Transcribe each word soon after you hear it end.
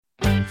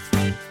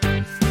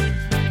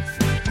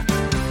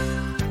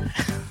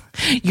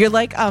You're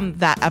like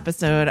that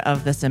episode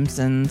of The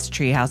Simpsons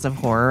Treehouse of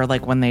Horror,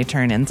 like when they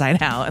turn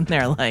inside out and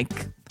they're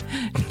like,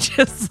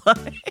 just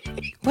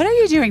like, what are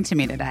you doing to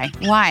me today?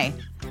 Why?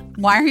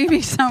 Why are you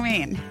being so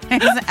mean?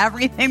 Because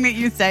everything that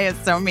you say is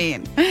so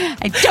mean.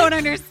 I don't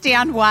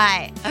understand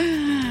why.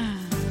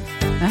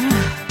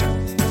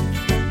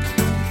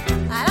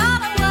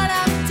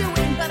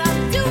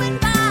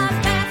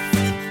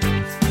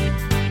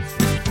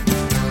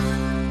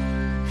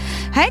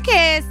 Hi,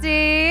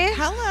 Casey.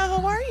 hello,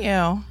 how are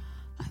you?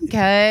 I'm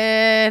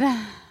good.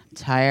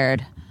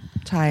 Tired.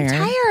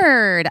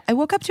 I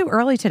woke up too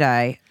early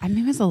today. I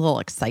mean, I was a little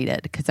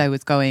excited because I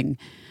was going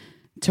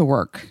to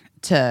work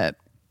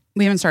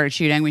we haven't started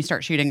shooting. We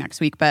start shooting next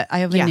week, but I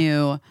have a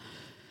new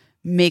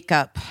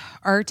makeup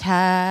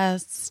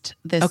artist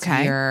this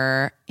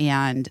year.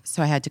 And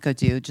so I had to go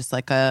do just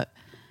like a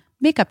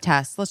makeup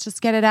test. Let's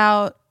just get it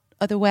out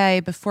of the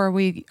way before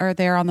we are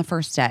there on the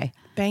first day.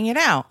 Bang it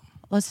out.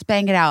 Let's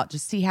bang it out.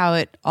 Just see how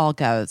it all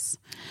goes,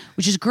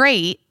 which is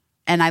great.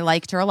 And I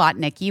liked her a lot,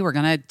 Nikki. We're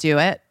going to do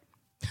it.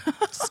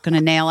 Just going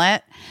to nail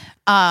it.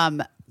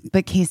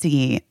 But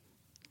Casey,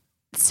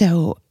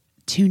 so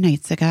 2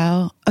 nights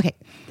ago, okay.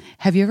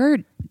 Have you ever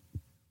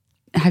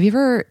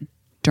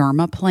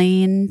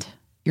dermaplaned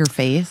your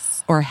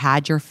face or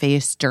had your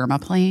face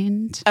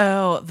dermaplaned?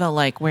 Oh, the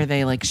like where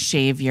they like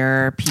shave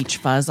your peach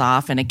fuzz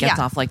off and it gets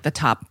off like the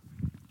top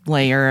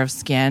layer of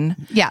skin.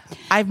 Yeah.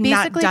 I've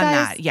not done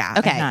that. Yeah.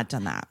 Okay. I've not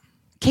done that.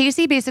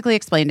 Casey basically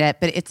explained it,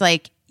 but it's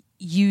like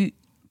you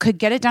could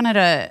get it done at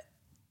a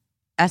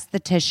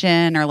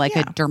esthetician or like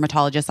a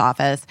dermatologist's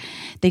office.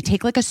 They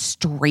take like a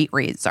straight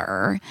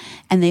razor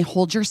and they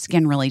hold your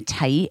skin really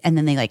tight and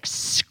then they like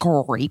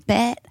scrape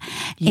it.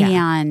 Yeah.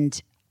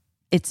 And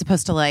it's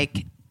supposed to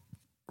like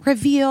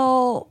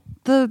reveal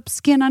the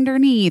skin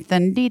underneath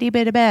and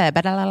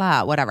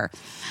whatever.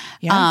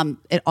 Yeah.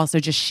 It also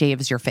just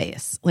shaves your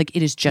face. Like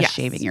it is just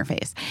shaving your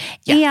face.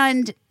 Yes.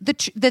 And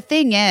the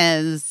thing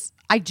is,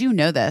 I do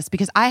know this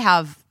because I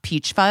have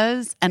peach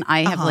fuzz and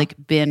I have like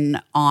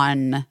been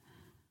on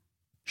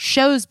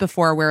shows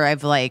before where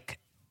I've like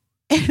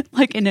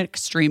an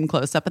extreme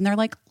close up and they're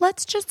like,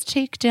 let's just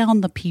take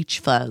down the peach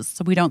fuzz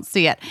so we don't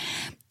see it.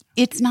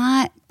 It's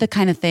not the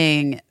kind of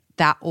thing,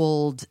 that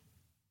old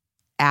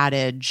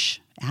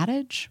adage,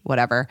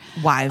 whatever.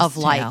 Wives' of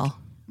like tale.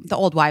 The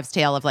old wives'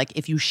 tale of like,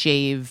 if you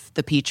shave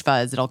the peach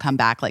fuzz, it'll come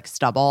back like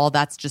stubble.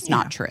 That's just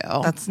not true.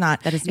 That's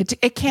not. That is.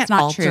 It can't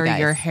alter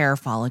your hair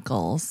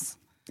follicles.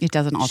 It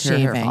doesn't alter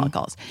your hair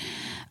follicles.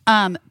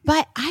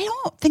 But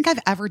I don't think I've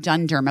ever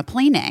done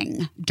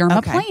dermaplaning.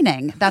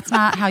 Dermaplaning. That's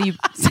not how you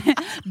say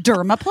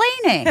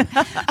dermaplaning.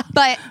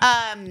 But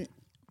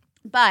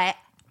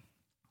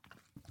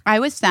I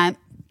was sent.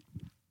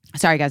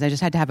 Sorry, guys. I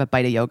just had to have a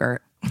bite of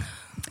yogurt.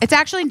 It's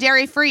actually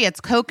dairy free.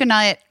 It's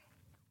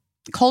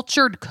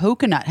cultured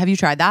coconut. Have you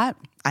tried that?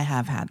 I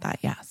have had that.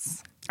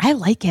 Yes, I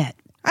like it.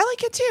 I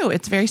like it too.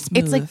 It's very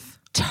smooth. It's like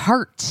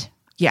tart.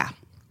 Yeah.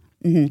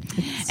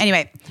 Mm-hmm.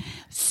 Anyway,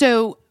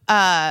 so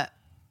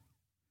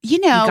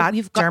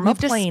we've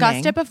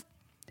discussed it before.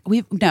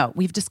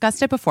 We've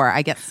discussed it before.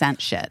 I get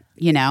sent shit,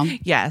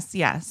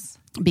 Yes.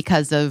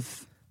 because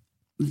of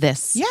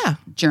this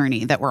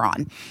journey that we're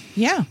on.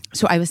 Yeah.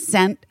 So I was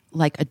sent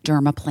like a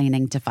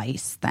dermaplaning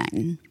device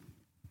thing.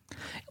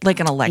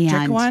 Like an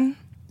electric one?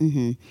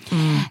 Mm-hmm.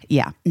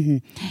 Yeah. Mm-hmm.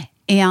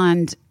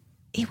 And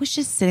it was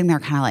just sitting there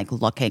kind of like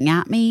looking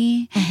at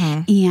me.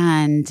 Mm-hmm.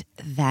 And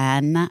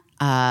then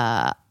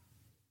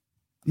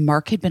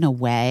Mark had been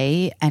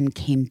away and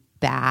came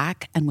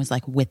back and was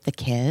like with the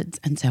kids.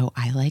 And so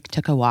I like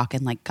took a walk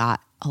and like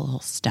got a little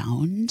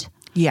stoned.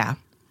 Yeah.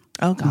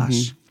 Oh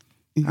gosh.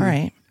 Mm-hmm. All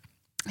right.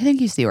 I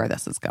think you see where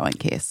this is going,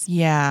 Case.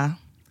 Yeah.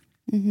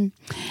 Mm-hmm.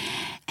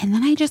 And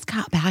then I just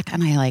got back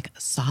and I like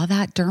saw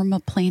that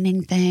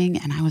dermaplaning thing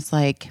and I was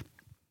like,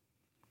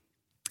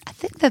 I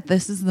think that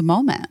this is the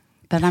moment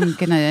that I'm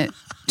going to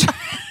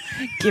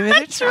give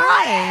it a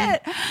try.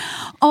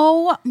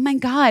 Oh my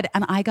God.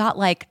 And I got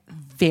like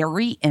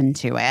very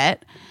into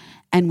it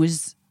and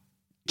was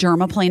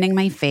dermaplaning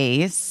my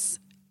face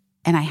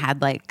and I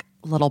had like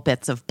little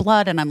bits of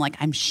blood and I'm like,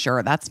 I'm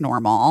sure that's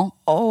normal.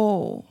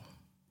 Oh.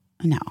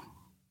 No.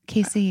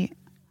 Casey,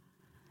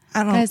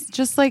 I don't. Guys,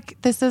 just like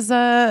this is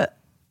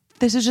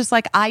just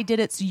like I did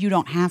it so you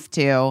don't have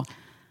to.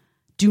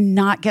 Do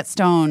not get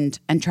stoned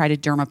and try to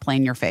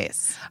dermaplane your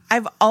face.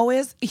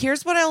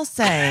 Here's what I'll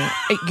say.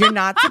 You're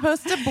not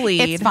supposed to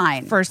bleed. It's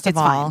fine. First of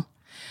all,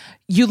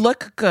 you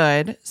look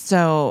good,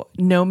 so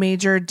no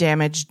major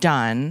damage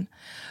done.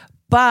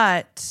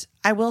 But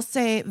I will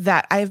say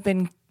that I've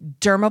been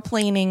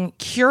dermaplaning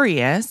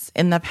curious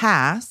in the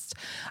past.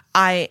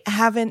 I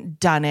haven't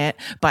done it,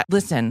 but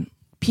listen,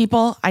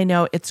 people, I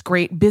know it's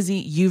great. Busy,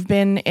 you've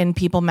been in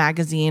People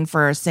magazine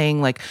for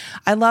saying like,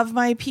 I love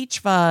my peach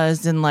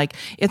fuzz. And like,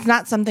 it's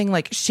not something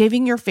like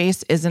shaving your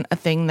face isn't a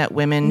thing that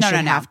women should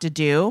have to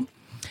do.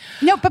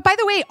 No, but by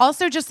the way,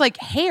 also just like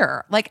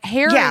hair. Like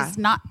hair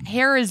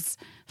is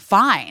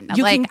fine.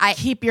 You can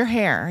keep your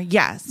hair.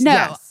 Yes. No,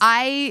 yes.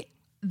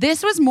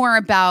 this was more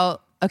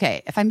about,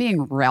 okay, if I'm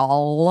being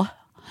real,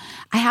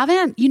 I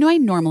haven't, I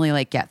normally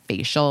like get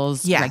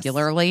facials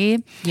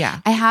regularly.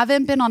 Yeah. I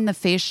haven't been on the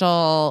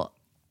facial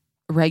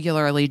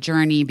regularly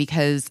journey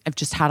because I've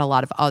just had a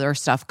lot of other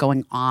stuff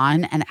going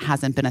on, and it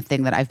hasn't been a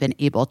thing that I've been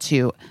able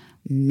to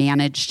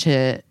manage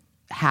to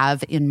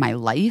have in my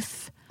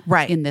life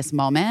in this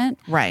moment.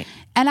 Right.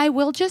 And I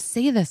will just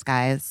say this,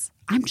 guys.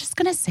 I'm just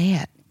going to say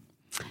it.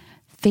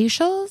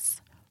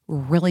 Facials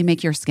really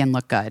make your skin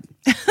look good.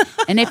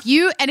 and if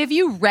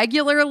you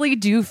regularly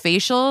do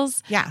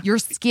facials, your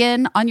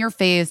skin on your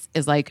face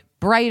is like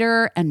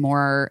brighter and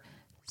more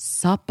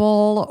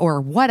supple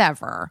or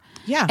whatever.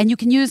 Yeah. And you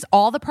can use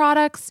all the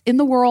products in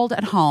the world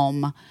at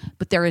home,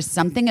 but there is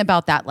something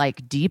about that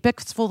like deep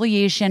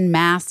exfoliation,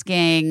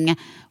 masking,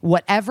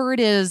 whatever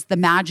it is, the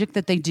magic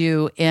that they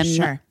do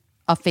in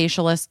a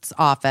facialist's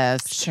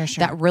office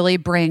that really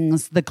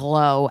brings the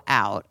glow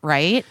out,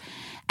 right?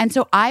 And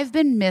so I've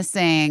been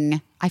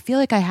missing, I feel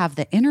like I have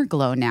the inner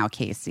glow now,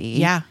 Casey.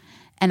 Yeah.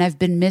 And I've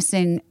been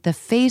missing the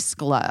face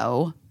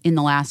glow in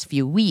the last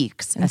few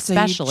weeks, and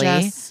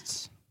especially.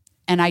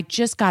 And I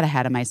just got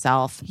ahead of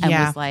myself and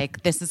was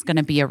like, this is going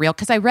to be a real,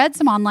 because I read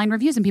some online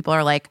reviews and people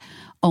are like,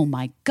 oh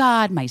my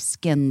God, my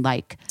skin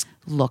like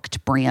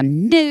looked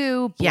brand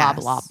new, blah,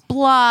 blah,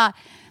 blah.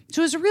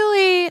 So it was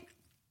really,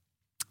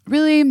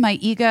 really my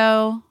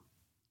ego,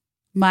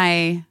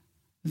 my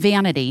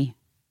vanity.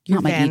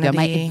 Not my ego,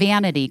 my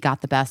vanity got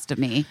the best of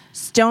me.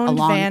 Stoned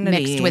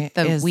vanity mixed with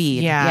the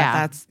weed.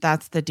 Yeah,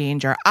 that's the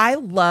danger. I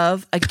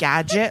love a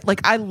gadget. Like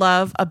I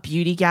love a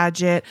beauty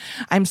gadget.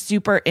 I'm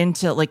super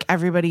into, like,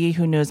 everybody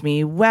who knows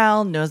me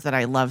well knows that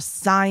I love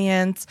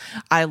science.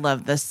 I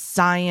love the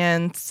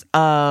science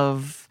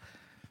of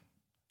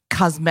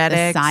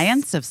cosmetics. The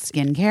science of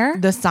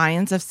skincare. The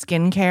science of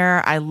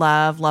skincare. I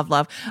love, love,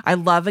 love. I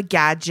love a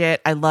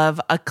gadget. I love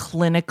a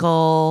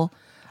clinical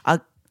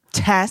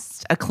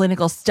test, a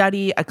clinical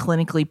study, a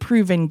clinically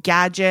proven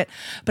gadget.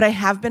 But I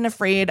have been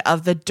afraid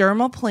of the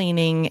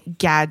dermaplaning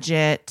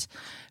gadget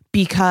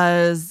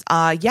because,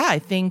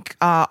 I think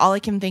all I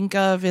can think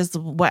of is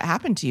what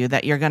happened to you,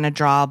 that you're going to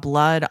draw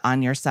blood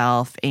on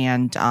yourself.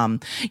 And,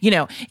 and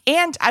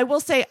I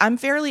will say I'm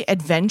fairly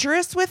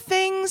adventurous with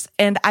things,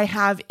 and I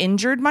have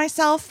injured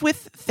myself with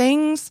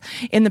things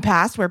in the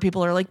past where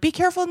people are like, be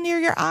careful near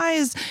your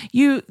eyes.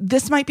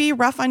 This might be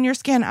rough on your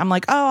skin. I'm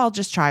like, oh, I'll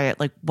just try it.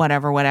 Like,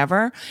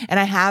 whatever. And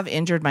I have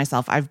injured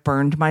myself. I've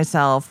burned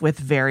myself with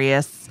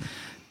various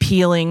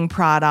peeling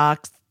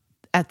products,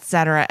 et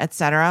cetera, et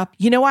cetera.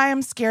 You know why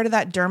I'm scared of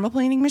that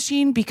dermaplaning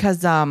machine? Because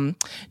do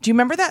you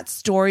remember that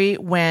story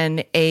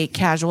when a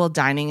casual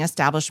dining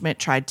establishment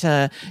tried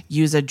to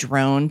use a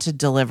drone to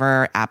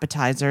deliver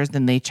appetizers,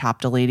 then they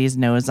chopped a lady's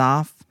nose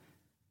off?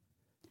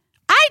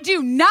 I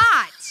do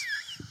not.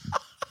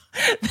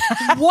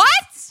 What?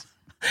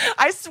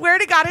 I swear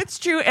to God it's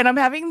true, and I'm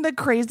having the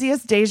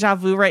craziest deja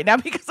vu right now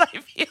because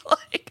I feel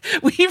like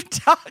we've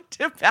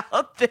talked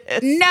about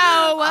this.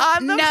 No,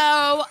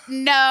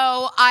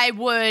 I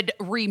would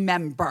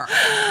remember.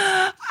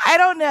 I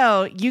don't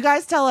know. You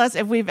guys tell us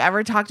if we've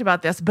ever talked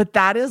about this, but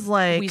that is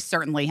like... We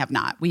certainly have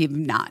not. We have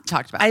not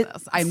talked about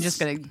this. I'm just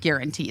going to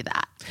guarantee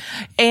that.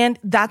 And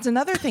that's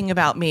another thing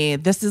about me.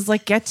 This is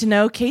like get to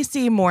know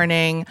Casey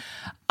morning.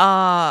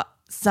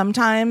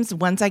 Sometimes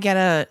once I get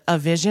a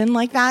vision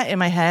like that in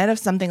my head of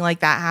something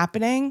like that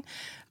happening,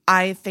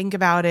 I think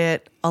about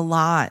it a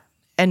lot.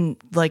 And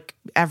like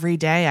every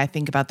day I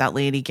think about that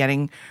lady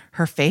getting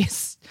her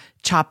face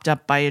chopped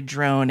up by a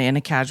drone in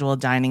a casual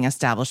dining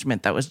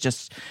establishment that was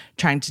just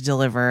trying to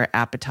deliver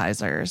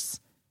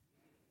appetizers.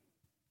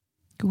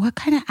 What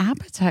kind of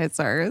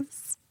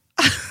appetizers?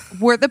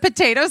 Were the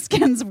potato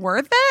skins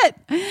worth it?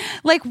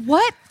 Like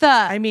what the...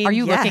 I mean, are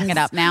you looking it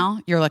up now?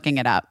 You're looking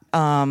it up.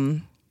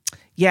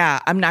 Yeah,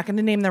 I'm not going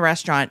to name the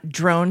restaurant.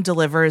 Drone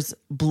delivers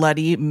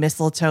bloody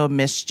mistletoe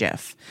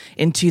mischief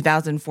in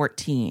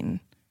 2014.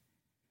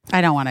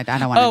 I don't want it.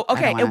 Oh,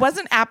 okay. It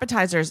wasn't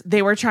appetizers.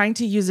 They were trying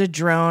to use a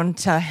drone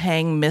to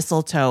hang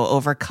mistletoe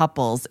over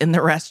couples in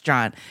the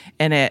restaurant,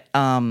 and it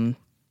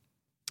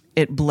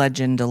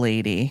bludgeoned a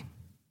lady.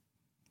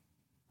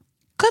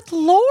 Good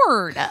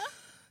Lord.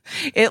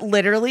 It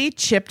literally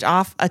chipped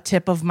off a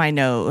tip of my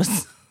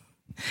nose.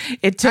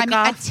 It took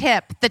off a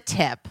tip, the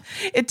tip.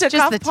 It took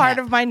Just off part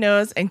of my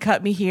nose and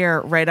cut me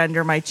here right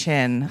under my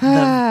chin.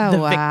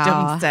 The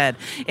victim said.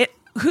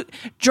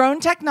 Drone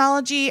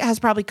technology has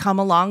probably come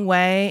a long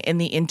way in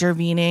the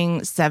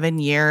intervening 7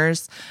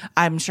 years.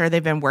 I'm sure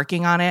they've been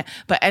working on it.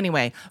 But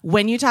anyway,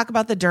 when you talk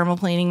about the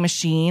dermaplaning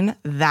machine,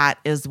 that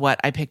is what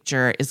I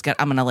picture is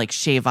I'm going to like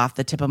shave off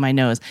the tip of my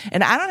nose.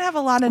 And I don't have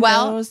a lot of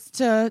nose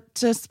to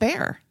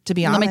spare, to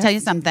be honest. Let me tell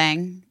you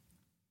something.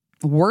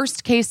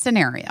 Worst case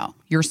scenario,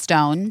 you're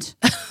stoned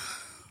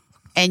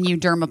and you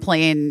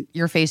dermaplane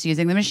your face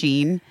using the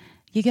machine.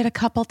 You get a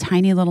couple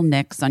tiny little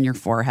nicks on your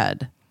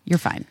forehead. You're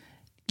fine.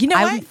 You know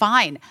I'm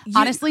fine.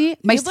 Honestly,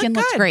 my skin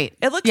looks great.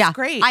 It looks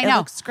great. I know. It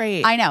looks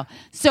great. I know.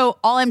 So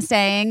all I'm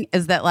saying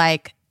is that,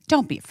 like,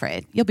 don't be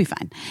afraid. You'll be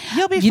fine.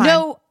 You'll be fine. You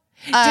know,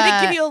 did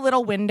it give you a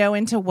little window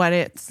into what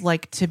it's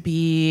like to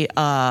be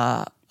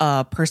a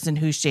a person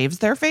who shaves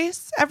their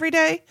face every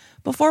day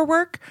before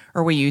work?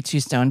 Or were you too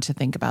stoned to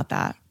think about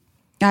that?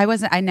 I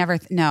wasn't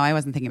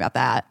thinking about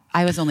that.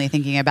 I was only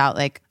thinking about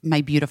like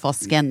my beautiful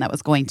skin that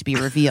was going to be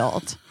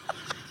revealed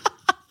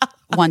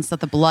once that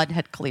the blood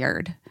had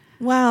cleared.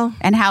 Well,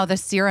 and how the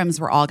serums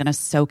were all going to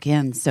soak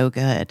in so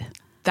good.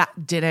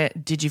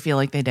 Did you feel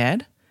like they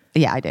did?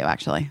 Yeah, I do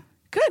actually.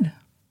 Good.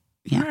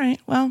 Yeah. All right.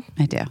 Well,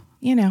 I do.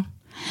 You know.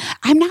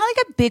 I'm not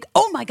like a big,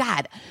 oh my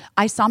God.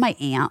 I saw my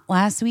aunt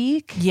last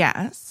week.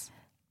 Yes.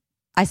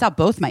 I saw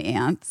both my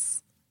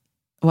aunts.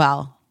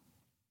 Well,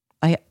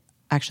 I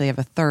actually have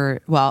a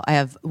third. Well, I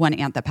have one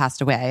aunt that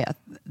passed away.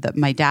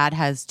 My dad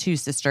has two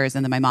sisters,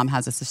 and then my mom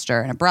has a sister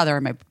and a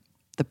brother.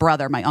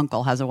 My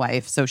uncle has a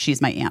wife, so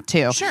she's my aunt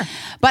too. Sure.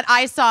 But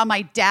I saw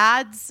my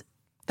dad's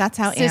That's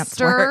how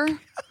sister. aunts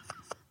work.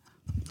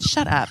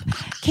 Shut up.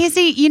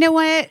 Casey, you know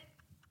what?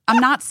 I'm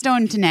not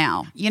stoned to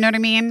now. You know what I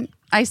mean?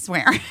 I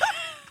swear.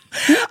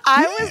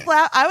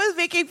 I was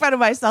making fun of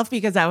myself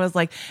because I was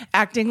like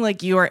acting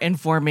like you were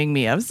informing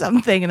me of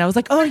something, and I was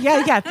like, "Oh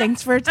yeah,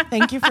 thank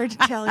you for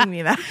telling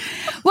me that."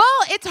 Well,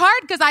 it's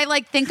hard because I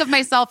like think of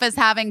myself as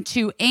having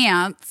two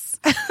aunts,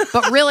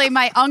 but really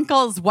my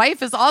uncle's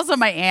wife is also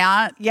my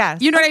aunt.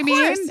 Yes, you know what I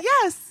mean?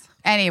 Yes.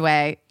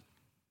 Anyway,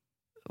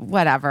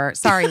 whatever.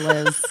 Sorry,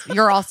 Liz,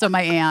 you're also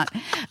my aunt.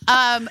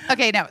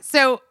 Okay, no.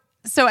 So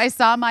I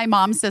saw my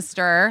mom's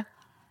sister.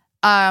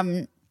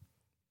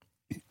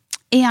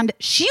 And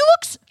she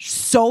looks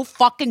so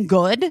fucking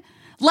good.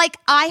 Like,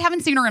 I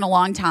haven't seen her in a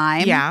long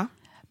time. Yeah.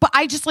 But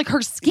I just like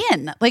her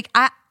skin.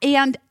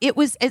 And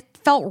it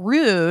felt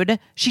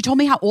rude. She told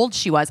me how old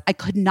she was. I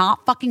could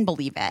not fucking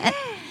believe it.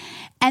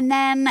 And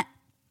then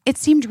it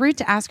seemed rude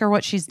to ask her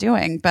what she's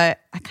doing, but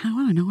I kind of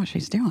want to know what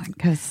she's doing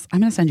because I'm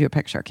going to send you a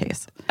picture,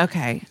 Case.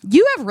 Okay.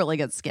 You have really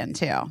good skin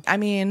too. I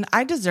mean,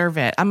 I deserve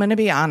it. I'm going to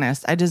be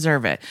honest. I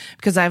deserve it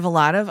because I have a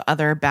lot of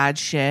other bad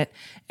shit.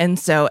 And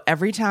so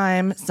every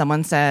time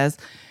someone says,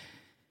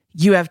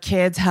 "You have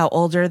kids, how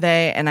old are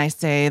they?" And I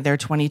say they're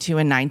 22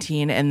 and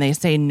 19 and they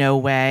say no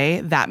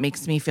way, that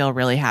makes me feel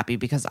really happy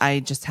because I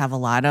just have a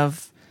lot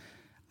of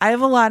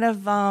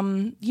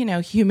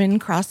human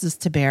crosses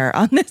to bear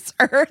on this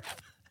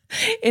earth.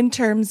 In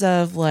terms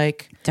of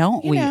like,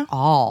 don't we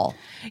all?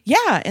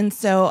 Yeah. And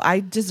so I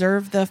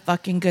deserve the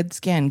fucking good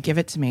skin. Give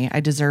it to me.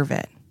 I deserve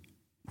it.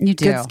 You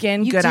do. Good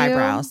skin, good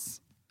eyebrows.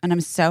 And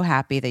I'm so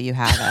happy that you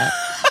have it.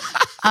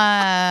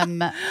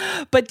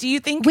 But do you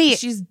think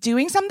she's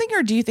doing something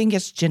or do you think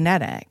it's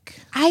genetic?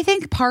 I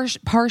think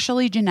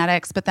partially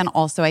genetics, but then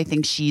also I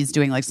think she's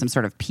doing like some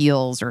sort of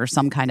peels or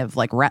some kind of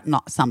like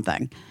retinol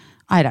something.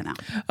 I don't know.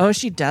 Oh,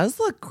 she does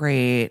look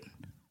great.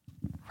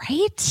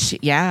 Right? She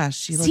looks,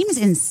 seems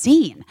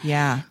insane.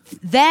 Yeah.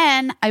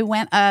 Then I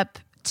went up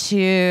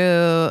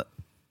to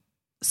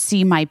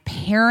see my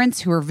parents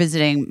who were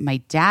visiting my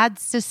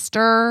dad's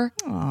sister,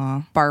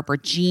 Barbara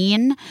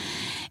Jean.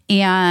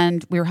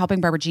 And we were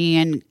helping Barbara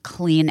Jean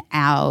clean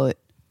out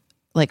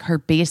like her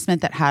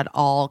basement that had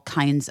all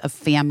kinds of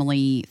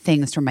family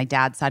things from my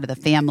dad's side of the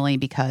family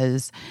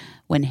because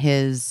when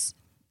his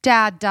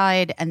dad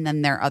died and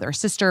then their other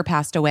sister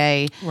passed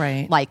away,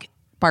 right? Like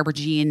Barbara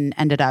Jean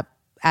ended up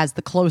as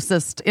the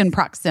closest in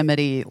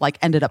proximity, like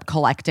ended up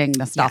collecting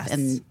the stuff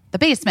in the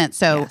basement.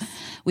 So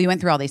we went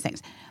through all these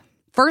things.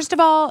 First of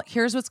all,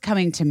 here's what's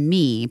coming to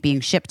me, being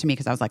shipped to me,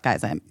 because I was like,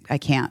 guys, I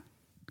can't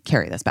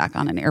carry this back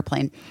on an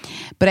airplane.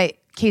 But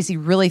Casey,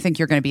 really think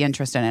you're going to be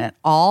interested in it.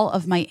 All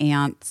of my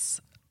aunts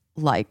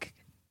like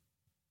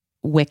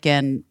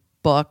Wiccan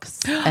books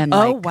and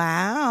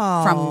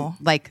wow, from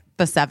like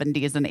the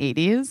 70s and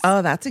 80s.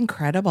 Oh, that's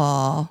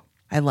incredible.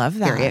 I love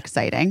that. Very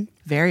exciting.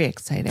 Very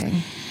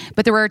exciting.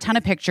 But there were a ton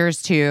of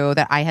pictures too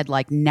that I had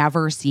like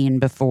never seen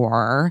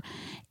before.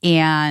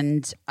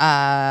 And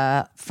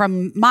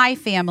from my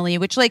family,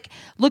 which like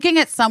looking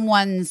at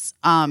someone's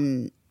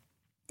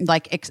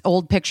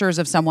old pictures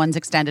of someone's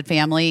extended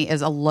family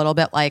is a little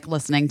bit like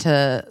listening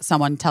to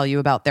someone tell you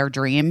about their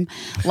dream.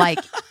 Like,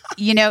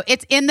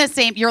 it's in the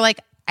same, you're like,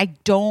 I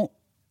don't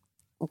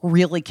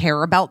really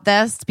care about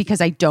this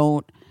because I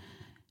don't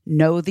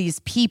know these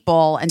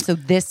people. And so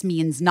this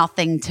means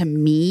nothing to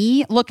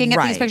me looking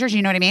at these pictures.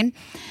 You know what I mean?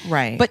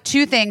 Right. But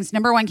two things.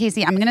 Number one,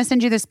 Casey, I'm going to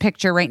send you this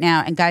picture right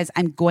now. And guys,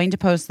 I'm going to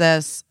post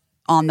this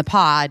on the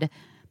pod.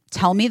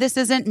 Tell me this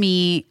isn't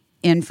me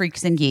in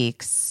Freaks and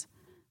Geeks.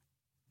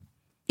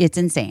 It's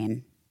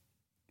insane.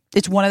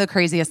 It's one of the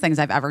craziest things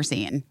I've ever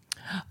seen.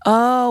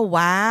 Oh,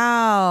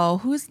 wow.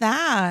 Who's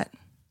that?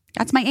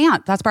 That's my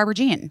aunt. That's Barbara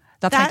Jean.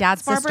 That's my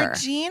dad's Barbara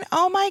sister. Jean?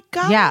 Oh my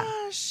gosh. Yeah.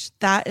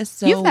 That is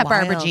so You've met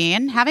wild. Barbara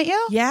Jean, haven't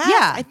you? Yes,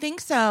 Yeah. I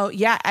think so.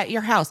 Yeah, at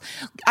your house.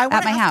 I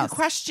want to ask a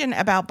question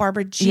about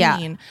Barbara Jean.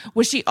 Yeah.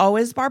 Was she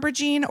always Barbara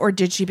Jean or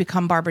did she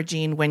become Barbara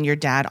Jean when your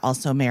dad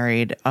also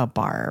married a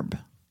Barb?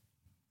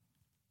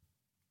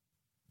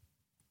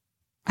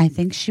 I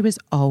think she was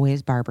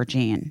always Barbara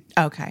Jean.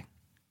 Okay.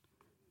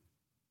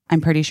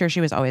 I'm pretty sure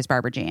she was always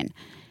Barbara Jean.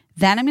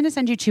 Then I'm going to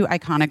send you two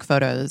iconic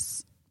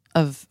photos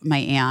of my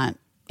aunt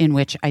in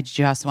which I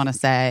just want to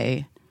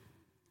say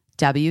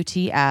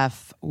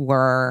WTF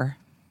were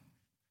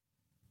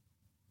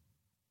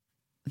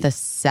the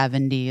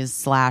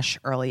 70s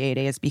 / early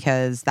 80s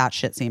because that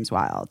shit seems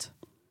wild.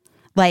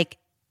 Like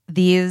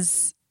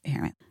this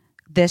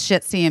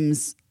shit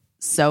seems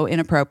so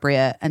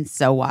inappropriate and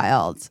so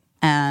wild,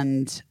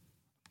 and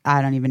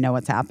I don't even know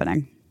what's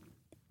happening.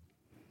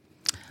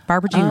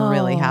 Barbara Jean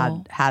really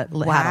had a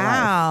life.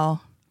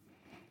 Wow.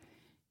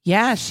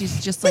 Yeah,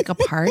 she's just like a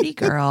party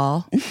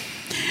girl.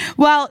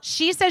 Well,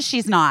 she says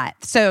she's not.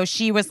 So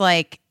she was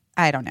like,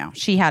 I don't know.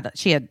 She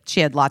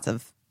had lots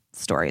of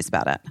stories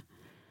about it.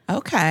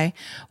 Okay,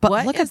 but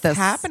what look is at this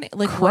happening.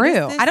 Like, crew. what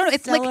is this I don't know.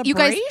 It's like you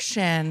guys.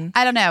 celebration?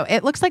 I don't know.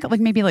 It looks like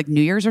maybe like New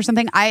Year's or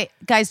something.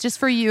 Guys, just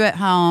for you at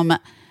home,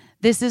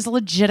 this is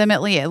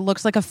legitimately. It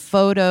looks like a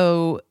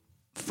photo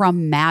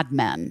from Mad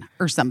Men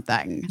or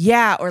something.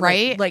 Yeah, or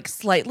right? like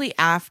slightly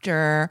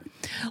after.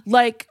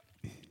 Like,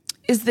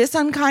 is this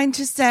unkind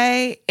to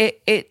say?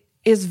 It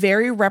is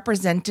very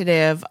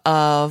representative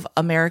of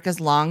America's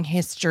long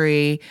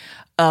history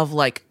of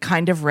like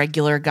kind of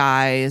regular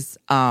guys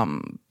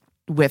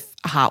with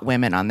hot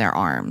women on their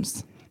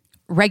arms.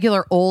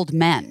 Regular old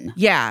men.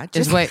 Yeah,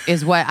 is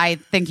what I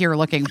think you're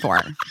looking for.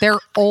 They're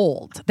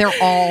old. They're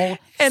all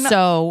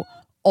so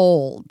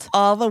old.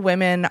 All the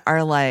women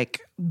are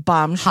like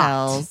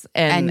bombshells,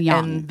 and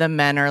young. And the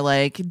men are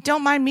like,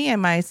 don't mind me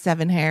and my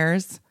 7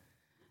 hairs.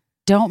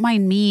 Don't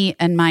mind me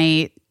and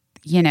my,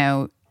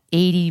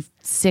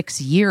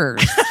 86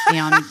 years.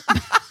 And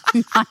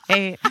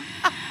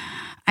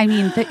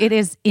it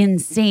is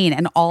insane.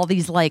 And all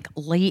these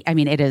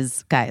it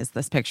is, guys,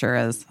 this picture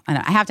is,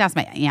 I have to ask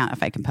my aunt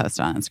if I can post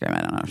it on Instagram.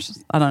 I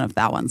don't know if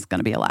that one's going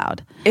to be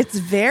allowed. It's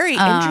very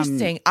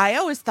interesting. I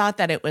always thought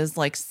that it was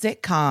like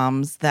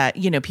sitcoms that,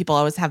 people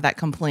always have that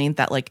complaint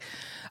that like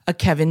a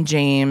Kevin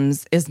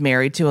James is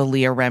married to a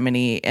Leah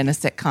Remini in a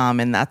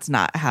sitcom, and that's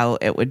not how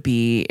it would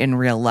be in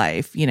real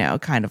life,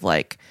 kind of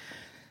like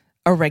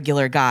a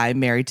regular guy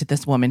married to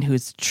this woman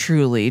who's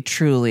truly,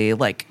 truly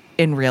like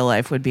in real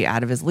life would be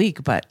out of his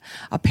league. But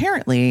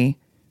apparently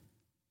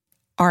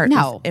art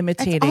is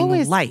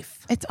imitating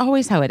life. It's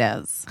always how it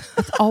is.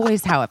 It's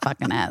always how it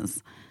fucking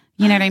is.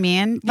 You know what I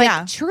mean? Like,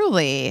 yeah.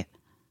 Truly,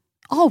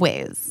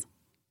 always.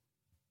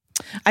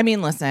 I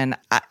mean, listen,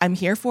 I'm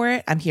here for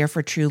it. I'm here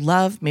for true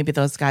love. Maybe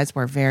those guys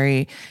were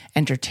very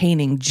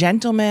entertaining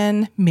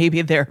gentlemen.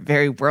 Maybe they're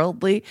very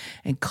worldly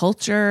and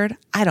cultured.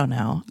 I don't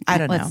know.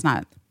 Let's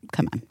not.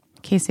 Come on.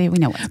 Casey, we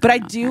know what's But I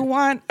going on do here.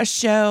 want a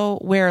show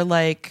where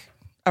like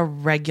a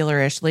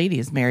regular-ish lady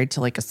is married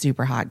to like a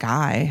super hot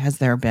guy. Has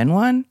there been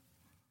one?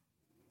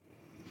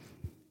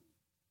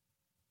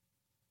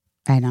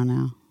 I don't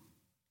know.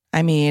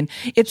 I mean,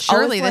 it's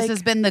surely this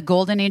has been the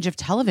golden age of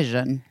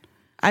television.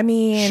 I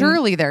mean,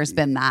 surely there's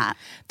been that.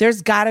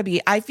 There's got to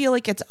be. I feel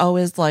like it's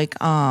always like,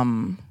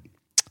 I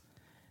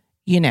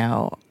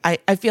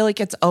feel like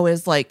it's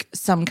always like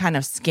some kind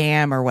of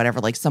scam or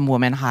whatever. Like some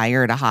woman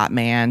hired a hot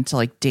man to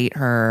like date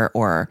her,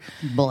 or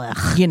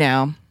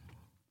blech.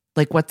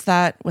 Like what's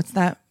that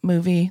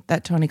movie?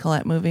 That Toni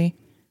Collette movie?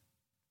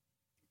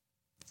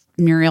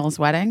 Muriel's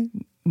Wedding.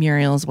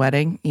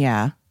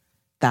 Yeah,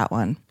 that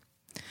one.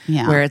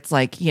 Yeah, where it's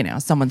like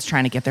someone's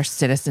trying to get their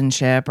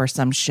citizenship or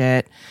some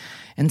shit.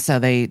 And so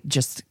they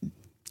just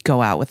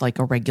go out with like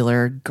a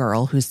regular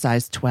girl who's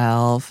size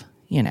 12,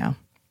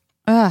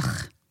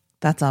 Ugh.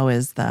 That's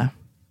always That's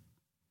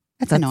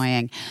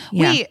annoying.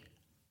 Yeah.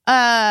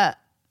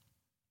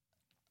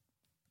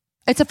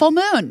 It's a full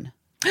moon.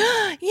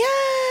 Yay!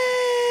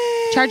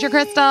 Charge your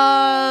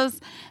crystals.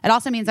 It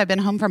also means I've been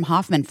home from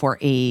Hoffman for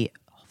a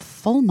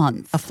full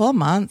month. A full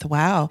month.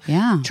 Wow.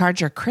 Yeah. Charge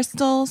your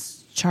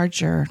crystals,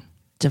 charge your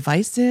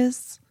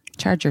devices,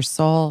 charge your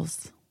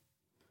souls.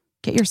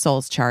 Get your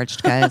souls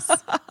charged, guys.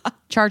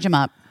 Charge them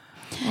up.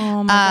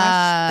 Oh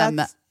my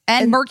gosh.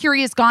 And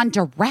Mercury has gone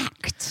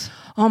direct.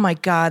 Oh my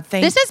God.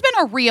 This has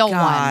been a real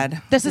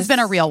one. This has been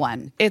a real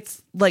one.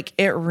 It's like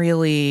it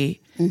really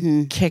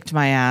kicked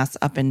my ass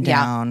up and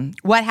down. Yeah.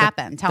 What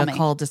happened? Tell me. The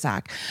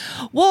cul-de-sac.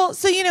 Well,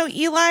 so,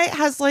 Eli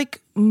has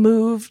like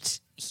moved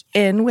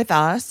in with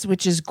us,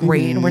 which is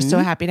great. And we're so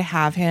happy to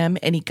have him.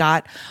 And he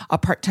got a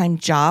part-time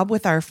job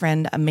with our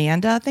friend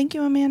Amanda. Thank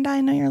you, Amanda. I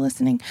know you're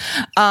listening.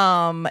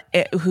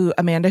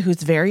 Amanda,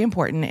 who's very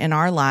important in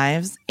our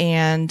lives.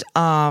 And,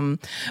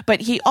 but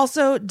he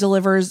also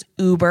delivers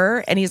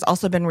Uber, and he's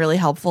also been really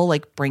helpful,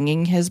 like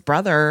bringing his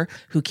brother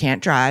who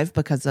can't drive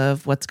because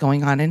of what's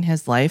going on in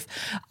his life.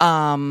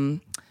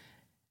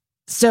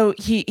 So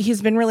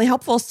he's been really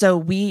helpful. So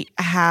we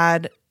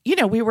had,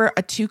 we were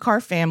a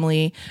 2-car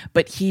family,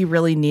 but he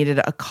really needed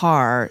a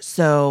car.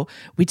 So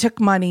we took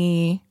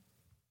money,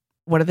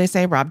 what do they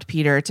say? Robbed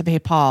Peter to pay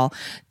Paul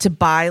to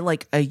buy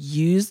like a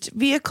used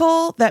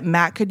vehicle that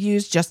Matt could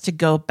use just to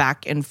go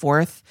back and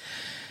forth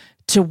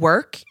to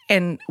work.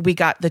 And we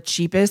got the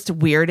cheapest,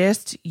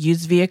 weirdest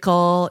used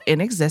vehicle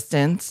in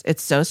existence.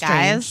 It's so strange.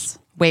 Guys,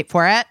 wait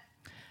for it.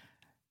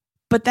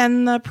 But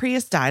then the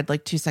Prius died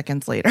like 2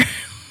 seconds later.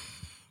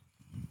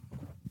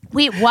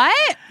 Wait,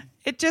 what?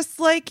 It just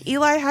like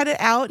Eli had it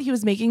out. He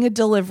was making a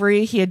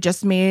delivery. He had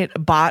just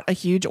bought a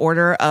huge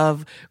order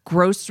of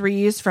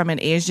groceries from an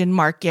Asian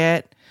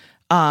market.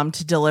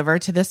 to deliver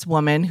to this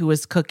woman who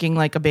was cooking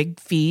like a big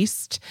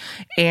feast,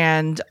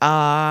 and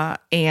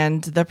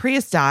the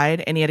Prius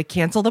died, and he had to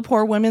cancel the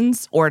poor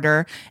woman's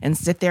order and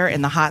sit there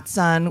in the hot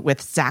sun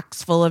with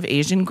sacks full of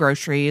Asian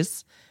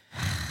groceries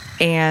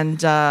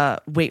and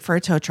wait for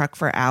a tow truck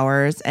for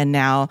hours. And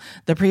now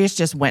the Prius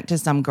just went to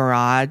some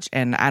garage,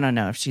 and I don't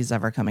know if she's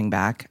ever coming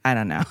back. I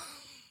don't know.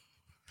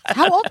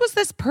 How old was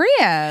this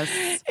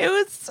Prius? It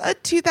was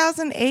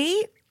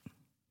 2008.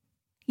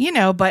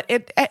 But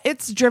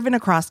it's driven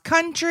across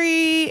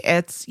country.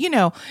 It's,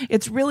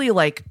 it's really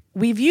like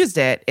we've used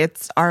it.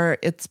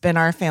 It's been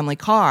our family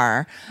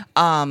car.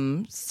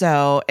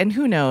 So, and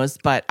who knows,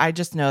 but I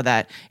just know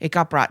that it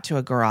got brought to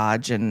a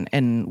garage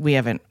and we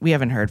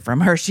haven't heard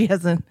from her. She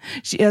hasn't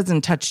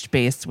touched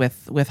base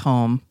with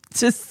home.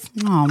 Just,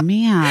 oh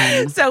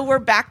man. So we're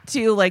back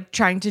to like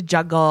trying to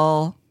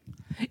juggle.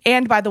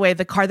 And by the way,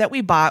 the car that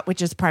we bought,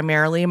 which is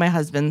primarily my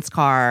husband's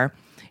car,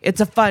 it's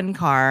a fun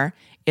car.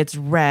 It's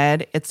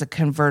red. It's a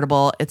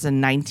convertible. It's a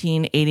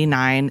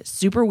 1989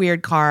 super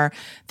weird car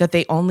that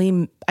I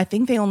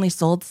think they only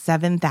sold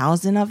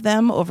 7,000 of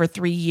them over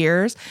 3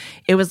 years.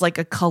 It was like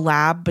a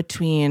collab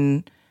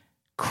between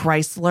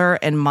Chrysler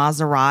and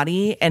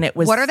Maserati. And it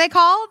was. What are they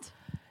called?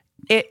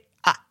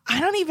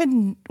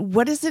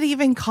 What is it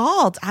even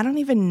called? I don't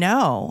even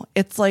know.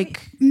 It's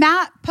like.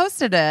 Matt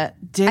posted it.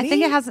 Did he? I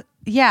think it has.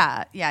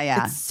 Yeah.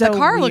 It's so the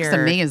car weird. Looks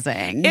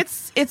amazing.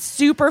 It's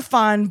super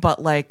fun,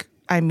 but like,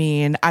 I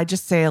mean, I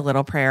just say a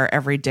little prayer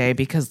every day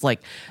because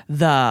like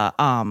the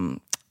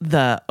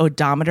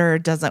odometer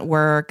doesn't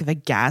work, the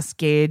gas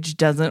gauge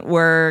doesn't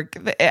work.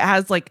 It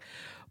has like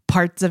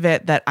parts of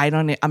it that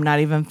I'm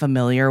not even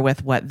familiar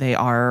with what they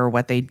are or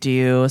what they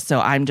do. So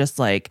I'm just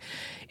like,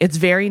 it's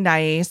very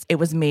nice. It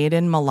was made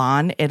in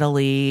Milan,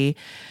 Italy.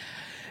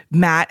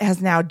 Matt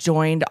has now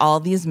joined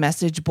all these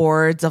message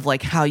boards of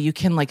like how you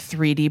can like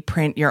 3D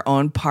print your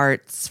own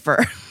parts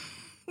for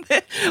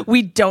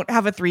we don't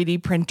have a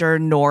 3D printer,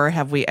 nor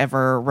have we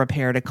ever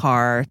repaired a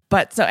car.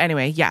 But so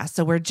anyway, yeah,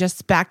 so we're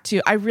just back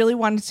to, I really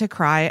wanted to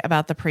cry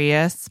about the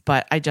Prius,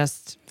 but I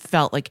just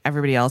felt like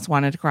everybody else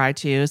wanted to cry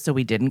too, so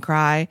we didn't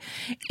cry.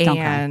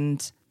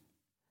 And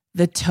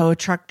the tow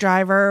truck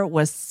driver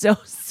was so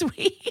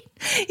sweet.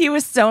 He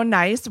was so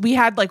nice. We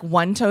had like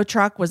one tow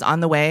truck was on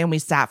the way and we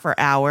sat for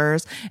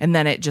hours and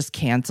then it just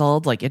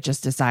canceled. Like it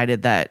just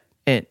decided that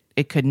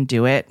it couldn't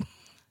do it.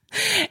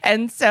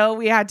 And so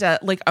we had to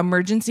like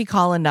emergency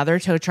call another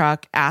tow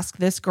truck, ask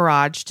this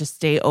garage to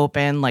stay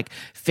open like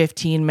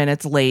 15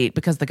 minutes late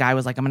because the guy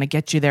was like, I'm going to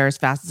get you there as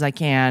fast as I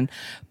can.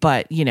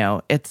 But,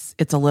 it's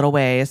a little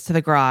ways to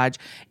the garage.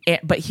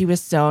 But he was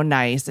so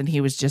nice and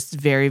he was just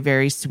very,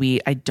 very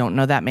sweet. I don't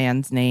know that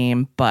man's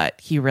name, but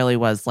he really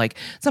was like,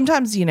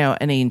 sometimes,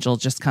 an angel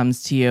just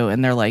comes to you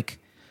and they're like,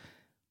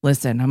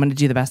 listen, I'm going to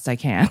do the best I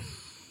can.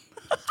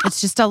 It's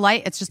just a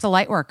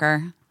light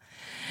worker.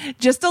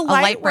 Just a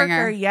light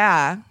worker,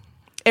 yeah.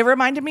 It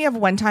reminded me of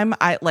one time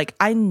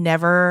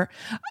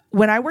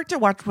when I worked at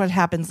Watch What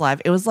Happens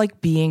Live, it was like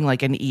being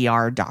like an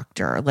ER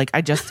doctor. Like I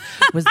just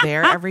was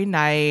there every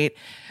night,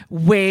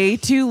 way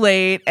too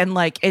late. And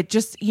like it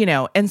just,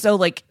 and so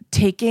like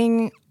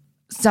taking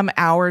some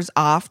hours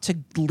off to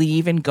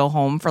leave and go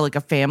home for like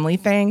a family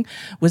thing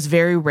was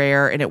very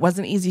rare. And it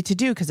wasn't easy to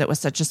do because it was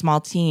such a small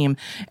team.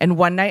 And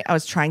one night I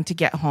was trying to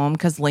get home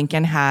because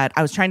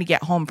I was trying to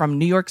get home from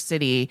New York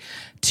City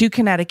to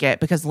Connecticut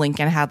because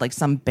Lincoln had like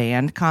some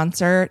band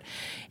concert.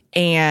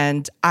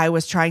 And I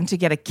was trying to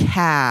get a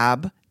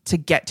cab to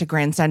get to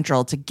Grand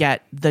Central to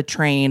get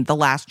the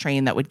last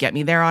train that would get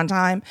me there on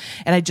time.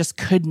 And I just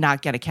could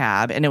not get a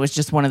cab. And it was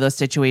just one of those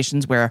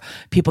situations where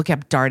people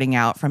kept darting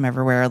out from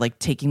everywhere, like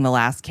taking the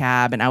last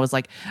cab. And I was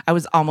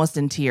almost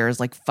in tears,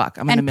 like, fuck,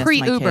 I'm going to miss my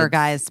kids. And pre-Uber,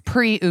 guys,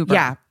 pre-Uber.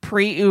 Yeah,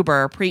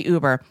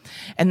 pre-Uber.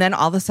 And then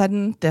all of a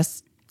sudden,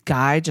 this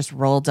guy just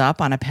rolled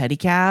up on a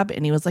pedicab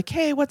and he was like,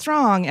 hey, what's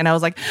wrong? And I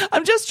was like,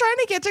 I'm just trying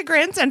to get to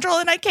Grand Central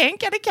and I can't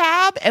get a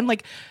cab. And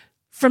like,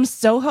 from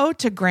Soho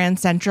to Grand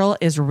Central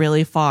is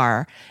really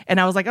far. And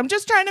I was like, I'm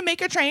just trying to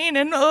make a train.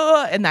 And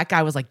that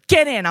guy was like,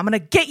 get in, I'm going to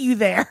get you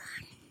there.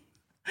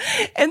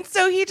 And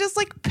so he just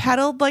like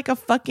pedaled like a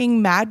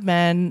fucking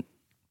madman.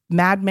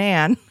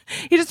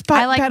 He just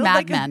pedaled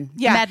Mad Men.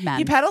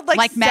 He pedaled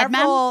like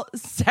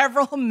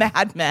several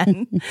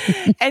madmen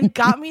and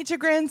got me to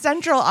Grand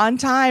Central on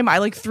time. I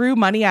like threw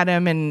money at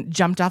him and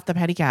jumped off the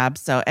pedicab.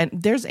 So, and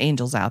there's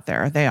angels out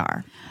there. They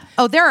are.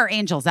 Oh, there are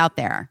angels out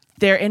there.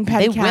 They're in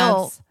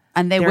pedicabs.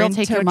 They will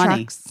take your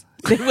money.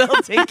 They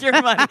will take your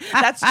money.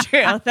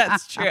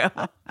 That's true.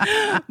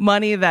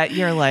 Money that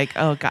you're like,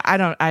 oh God,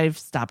 I've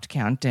stopped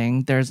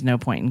counting. There's no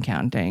point in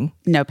counting.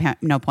 No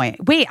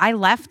point. Wait, I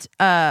left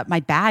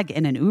my bag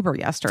in an Uber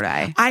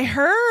yesterday. I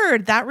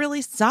heard that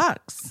really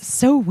sucks.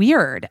 So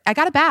weird. I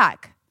got it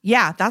back.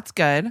 Yeah, that's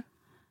good.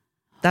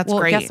 That's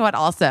great. Guess what?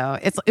 Also,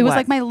 it was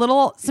like my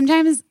little.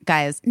 Sometimes,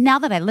 guys, now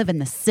that I live in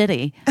the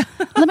city,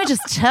 let me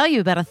just tell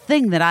you about a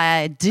thing that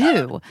I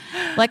do.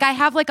 Like I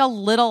have like a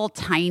little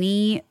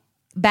tiny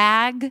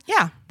bag.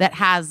 Yeah. That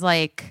has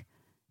like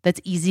that's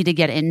easy to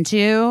get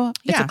into.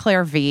 It's a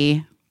Claire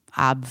V.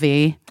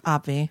 Obviously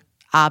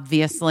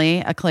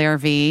a clear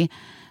V.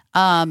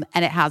 And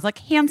it has like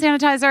hand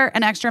sanitizer,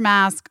 an extra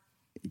mask,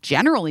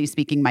 generally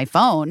speaking, my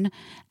phone,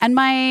 and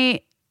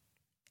my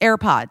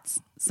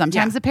AirPods,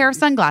 sometimes a pair of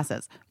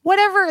sunglasses,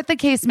 whatever the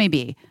case may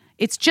be.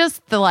 It's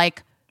just the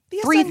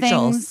three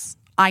things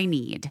I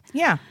need.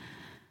 Yeah.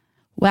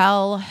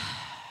 Well,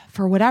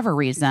 for whatever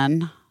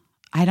reason,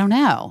 I don't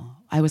know.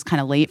 I was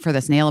kind of late for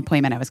this nail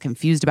appointment. I was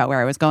confused about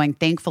where I was going.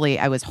 Thankfully,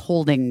 I was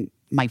holding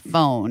my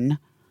phone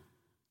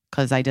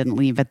because I didn't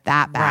leave it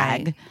that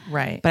bag.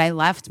 Right. But I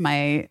left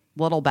my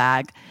little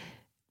bag,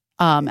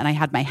 and I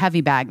had my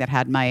heavy bag that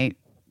had my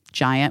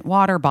giant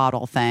water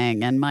bottle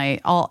thing and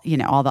all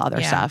the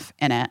other stuff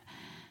in it.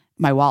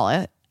 My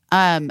wallet.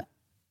 I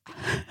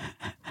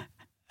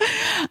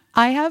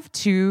have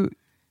two.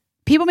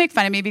 People make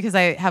fun of me because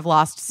I have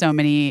lost so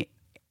many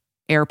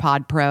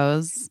AirPod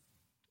Pros.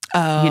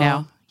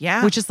 Oh,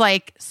 yeah. Which is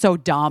so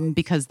dumb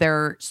because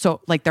they're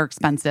they're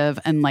expensive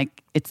and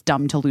it's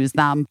dumb to lose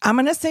them. I'm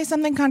going to say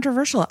something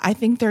controversial. I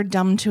think they're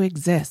dumb to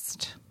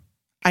exist.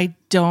 I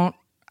don't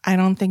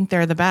think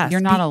they're the best.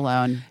 You're not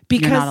alone.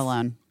 You're not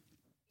alone.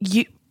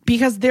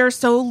 Because they're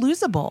so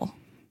losable.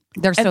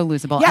 They're so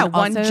losable. Yeah, and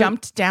one also,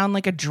 jumped down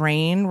like a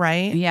drain,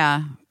 right?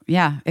 Yeah.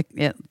 Yeah.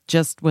 It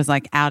just was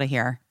out of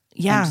here.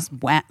 Yeah. And just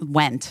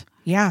went.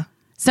 Yeah.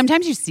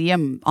 Sometimes you see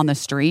him on the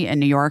street in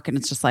New York and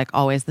it's just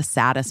always the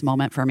saddest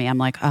moment for me. I'm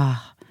like,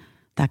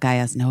 that guy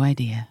has no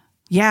idea.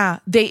 Yeah.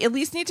 They at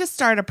least need to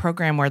start a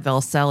program where they'll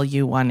sell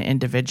you one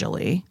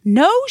individually.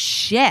 No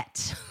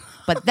shit.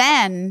 But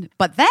then,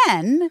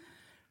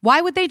 why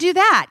would they do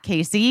that,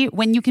 Casey,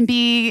 when you can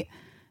be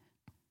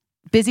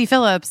Busy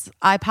Phillips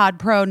iPod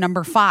Pro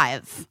number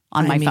 5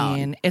 on my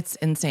phone? It's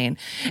insane.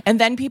 And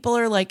then people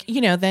are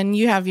then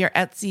you have your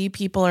Etsy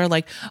people are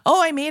like,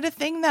 oh, I made a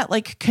thing that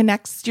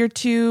connects your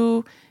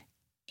two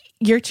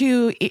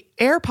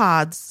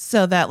AirPods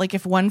so that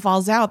if one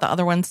falls out, the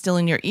other one's still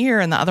in your ear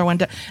and the other one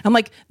I'm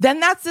like,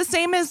 then that's the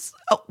same as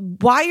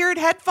wired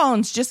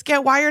headphones. Just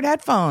get wired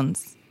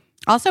headphones.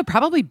 Also,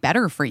 probably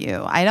better for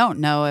you. I don't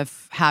know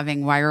if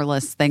having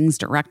wireless things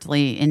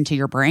directly into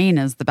your brain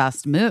is the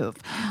best move.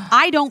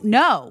 I don't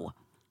know.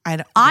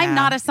 I'm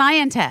not a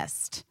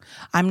scientist.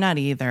 I'm not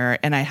either.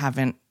 And I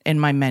haven't, in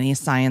my many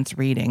science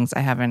readings, I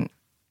haven't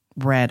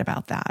read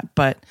about that.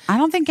 But I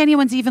don't think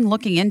anyone's even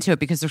looking into it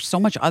because there's so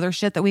much other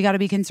shit that we got to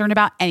be concerned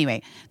about.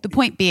 Anyway, the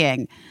point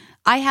being,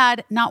 I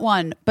had not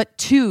one, but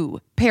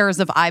 2 pairs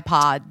of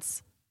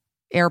AirPods.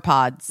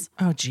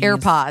 Oh, geez.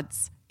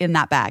 AirPods in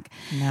that bag.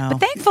 No. But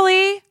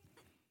thankfully,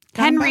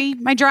 Henry,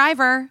 my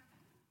driver,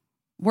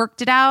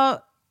 worked it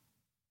out,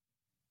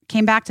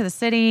 came back to the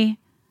city.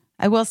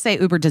 I will say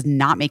Uber does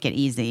not make it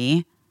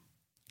easy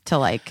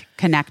to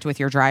connect with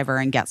your driver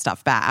and get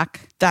stuff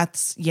back.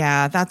 That's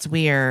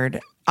weird.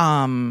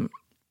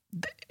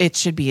 It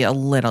should be a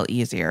little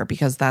easier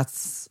because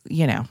that's,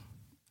 you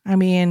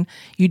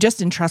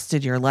just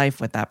entrusted your life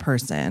with that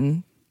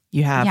person.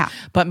 You have, yeah.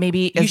 But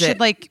maybe you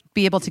should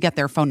be able to get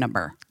their phone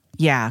number.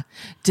 Yeah.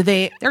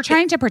 They're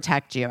trying to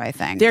protect you, I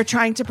think. They're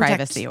trying to protect,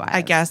 privacy-wise.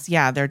 I guess,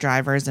 yeah, their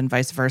drivers and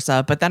vice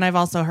versa. But then I've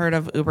also heard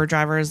of Uber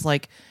drivers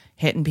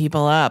hitting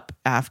people up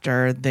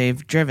after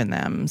they've driven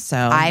them. So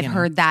I've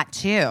heard that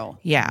too.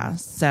 Yeah.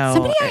 So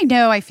somebody I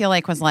know, I feel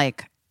was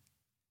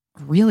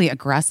really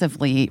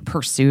aggressively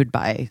pursued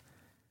by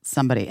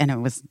somebody, and it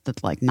was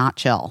not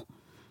chill.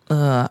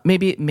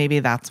 Maybe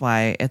that's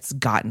why it's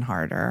gotten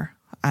harder.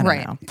 I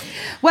don't know.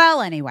 Well,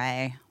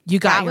 anyway, you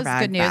got that your was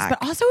bag good news, back.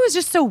 but also it was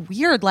just so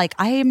weird.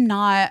 I am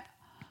not.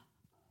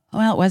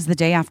 Well, it was the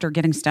day after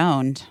getting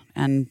stoned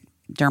and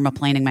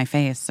dermaplaning my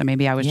face, so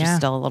maybe I was just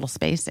still a little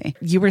spacey.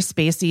 You were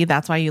spacey.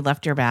 That's why you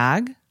left your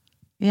bag.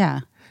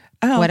 Yeah.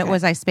 Oh, what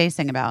was I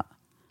spacing about?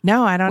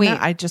 No, I don't know.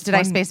 I just did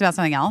I space about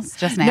something else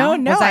just now?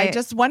 No. I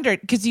just wondered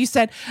because you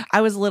said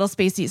I was a little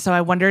spacey, so I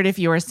wondered if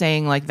you were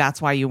saying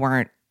that's why you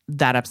weren't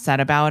that upset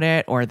about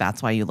it, or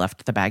that's why you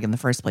left the bag in the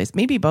first place.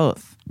 Maybe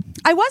both.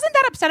 I wasn't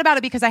that upset about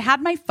it because I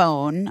had my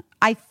phone.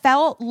 I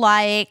felt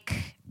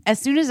like as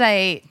soon as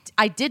I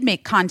did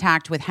make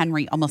contact with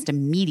Henry almost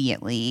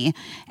immediately,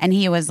 and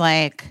he was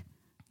like,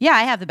 "Yeah,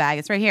 I have the bag.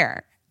 It's right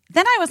here."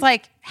 Then I was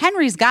like,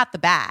 "Henry's got the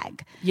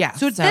bag." Yeah.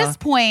 So at this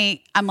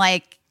point, I'm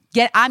like,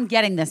 I'm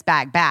getting this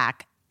bag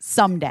back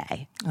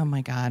someday. Oh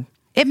my God.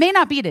 It may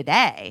not be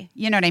today,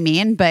 you know what I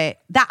mean? But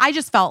that I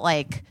just felt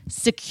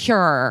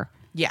secure.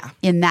 Yeah.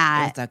 In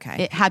that it's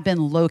okay. It had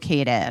been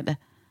located.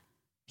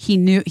 He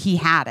knew he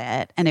had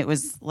it, and it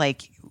was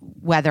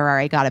whether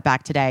I got it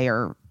back today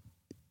or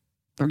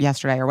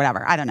yesterday or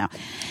whatever. I don't know.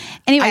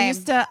 Anyway,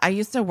 I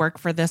used to work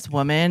for this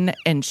woman,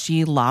 and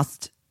she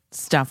lost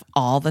stuff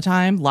all the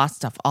time.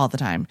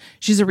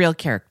 She's a real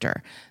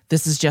character.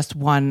 This is just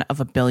one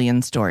of a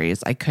billion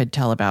stories I could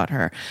tell about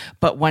her.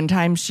 But one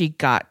time she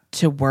got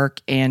to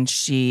work and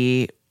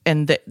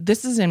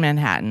this is in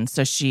Manhattan.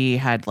 So she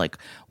had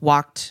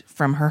walked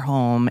from her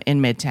home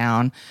in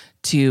Midtown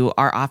to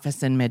our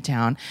office in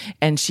Midtown,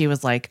 and she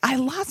was like, I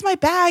lost my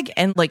bag,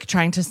 and like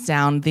trying to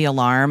sound the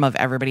alarm of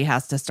everybody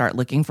has to start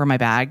looking for my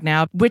bag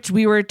now, which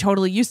we were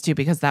totally used to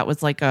because that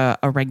was like a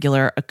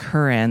regular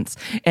occurrence.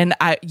 And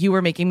you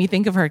were making me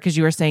think of her because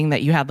you were saying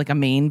that you had like a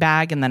main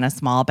bag and then a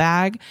small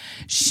bag.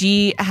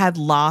 She had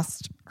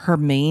lost her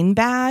main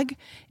bag,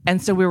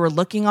 and so we were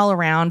looking all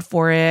around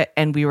for it,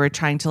 and we were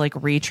trying to like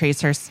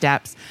retrace her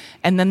steps.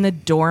 And then the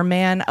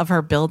doorman of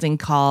her building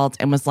called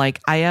and was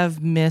like, I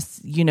have Miss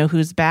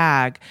whose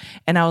bag.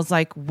 And I was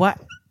like, what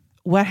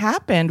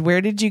happened?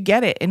 Where did you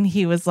get it? And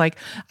he was like,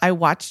 I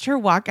watched her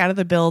walk out of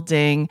the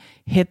building,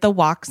 hit the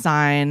walk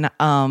sign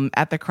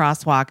at the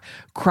crosswalk,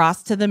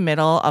 cross to the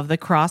middle of the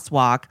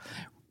crosswalk,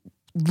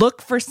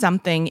 look for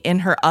something in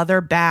her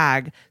other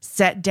bag,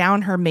 set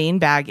down her main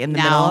bag in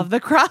the middle of the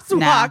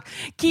crosswalk,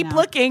 keep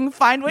looking,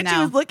 find what she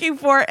was looking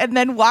for, and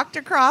then walked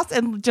across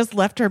and just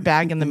left her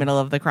bag in the middle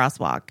of the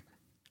crosswalk.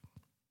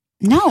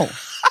 No.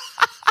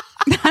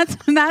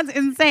 That's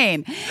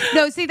insane.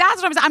 No, see,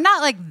 that's what I'm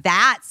not like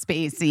that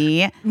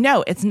spacey.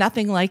 No, it's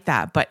nothing like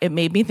that. But it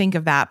made me think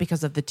of that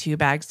because of the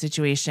 2-bag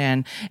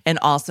situation. And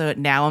also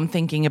now I'm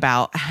thinking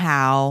about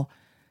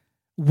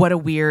what a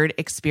weird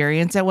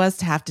experience it was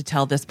to have to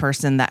tell this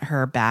person that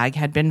her bag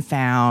had been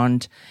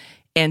found.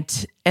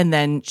 And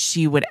then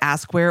she would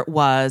ask where it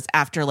was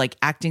after like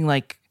acting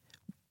like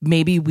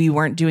maybe we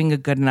weren't doing a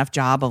good enough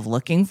job of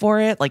looking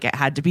for it. Like it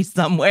had to be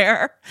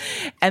somewhere.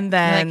 And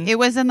then like, it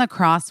was in the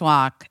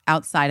crosswalk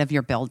outside of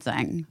your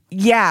building.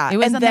 Yeah. It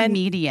was the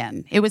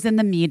median. It was in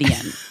the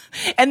median.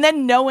 And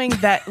then knowing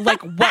that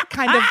like what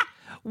kind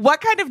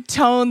of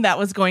tone that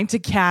was going to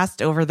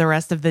cast over the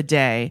rest of the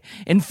day,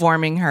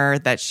 informing her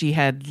that she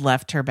had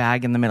left her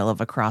bag in the middle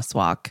of a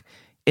crosswalk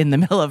in the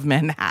middle of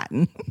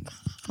Manhattan.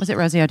 Was it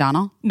Rosie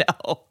O'Donnell?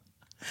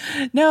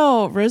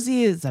 No,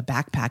 Rosie is a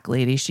backpack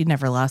lady. She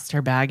never lost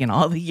her bag in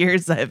all the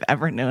years I've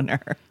ever known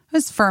her. It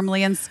was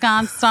firmly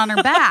ensconced on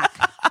her back.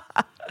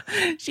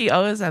 She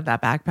always had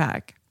that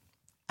backpack.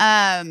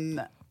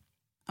 I'm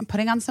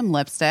putting on some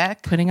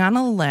lipstick. Putting on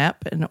a lip,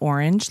 an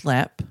orange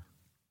lip.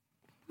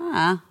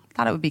 Thought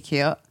it would be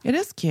cute. It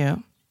is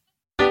cute.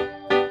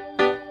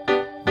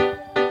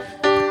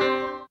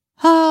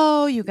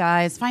 Oh, you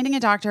guys, finding a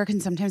doctor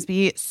can sometimes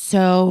be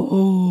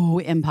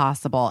so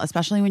impossible,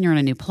 especially when you're in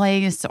a new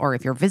place or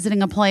if you're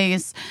visiting a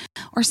place.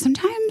 Or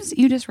sometimes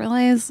you just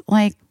realize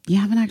like you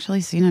haven't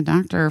actually seen a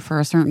doctor for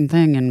a certain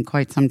thing in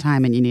quite some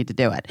time and you need to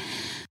do it.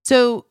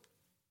 So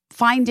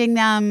finding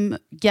them,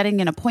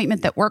 getting an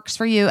appointment that works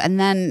for you, and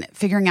then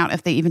figuring out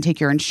if they even take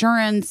your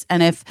insurance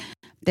and if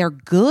they're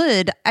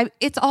good.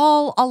 It's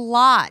all a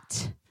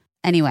lot.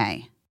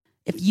 Anyway,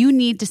 if you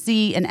need to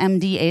see an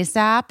MD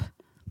ASAP,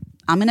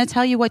 I'm going to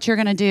tell you what you're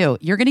going to do.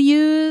 You're going to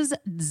use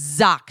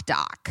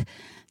ZocDoc.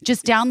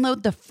 Just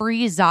download the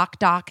free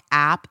ZocDoc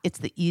app. It's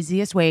the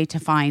easiest way to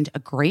find a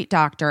great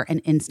doctor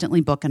and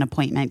instantly book an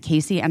appointment.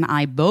 Casey and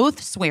I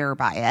both swear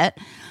by it.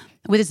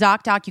 With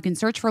ZocDoc, you can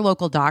search for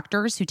local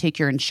doctors who take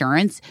your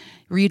insurance,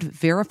 read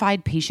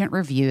verified patient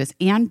reviews,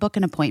 and book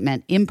an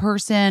appointment in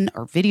person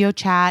or video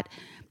chat.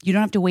 You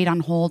don't have to wait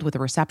on hold with a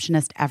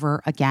receptionist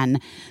ever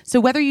again. So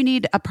whether you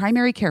need a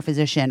primary care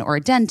physician or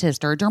a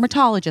dentist or a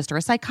dermatologist or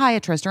a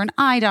psychiatrist or an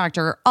eye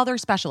doctor or other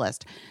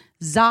specialist,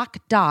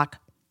 ZocDoc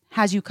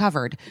has you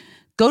covered.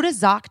 Go to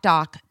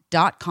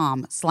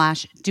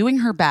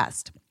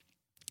ZocDoc.com/doingherbest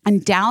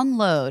and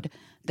download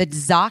the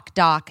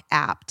ZocDoc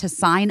app to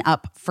sign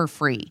up for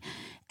free.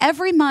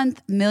 Every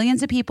month,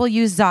 millions of people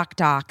use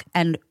ZocDoc,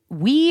 and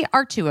we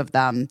are two of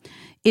them.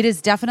 It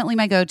is definitely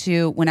my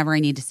go-to whenever I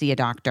need to see a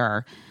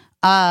doctor.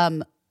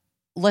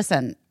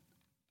 Listen,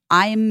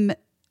 I'm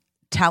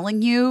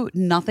telling you,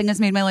 nothing has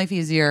made my life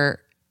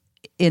easier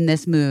in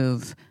this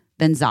move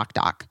than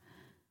ZocDoc.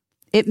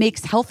 It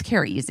makes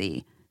healthcare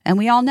easy. And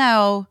we all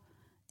know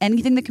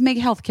anything that can make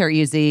healthcare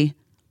easy,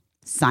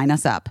 sign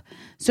us up.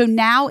 So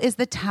now is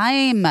the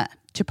time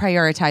to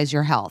prioritize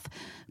your health.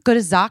 Go to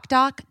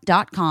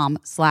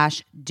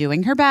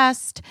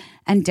ZocDoc.com/doingherbest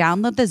and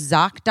download the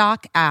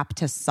ZocDoc app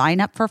to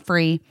sign up for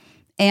free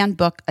and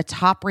book a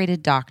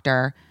top-rated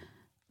doctor.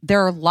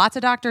 There are lots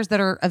of doctors that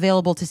are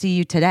available to see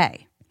you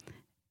today.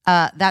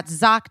 That's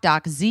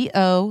ZocDoc,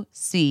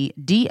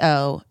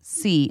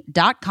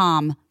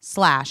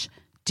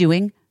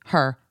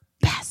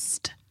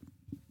 ZocDoc.com/doingherbest.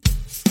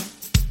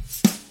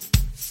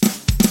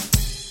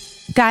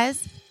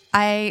 Guys,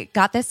 I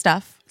got this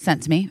stuff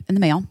sent to me in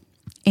the mail,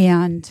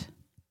 and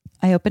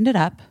I opened it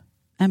up,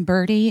 and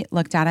Birdie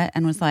looked at it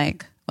and was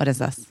like, what is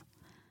this?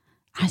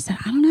 I said,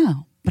 I don't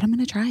know, but I'm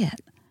going to try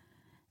it.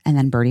 And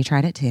then Birdie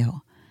tried it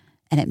too.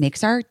 And it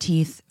makes our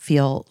teeth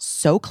feel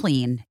so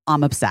clean.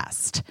 I'm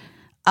obsessed.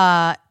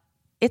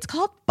 It's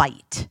called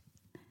Bite.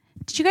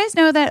 Did you guys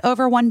know that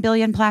over 1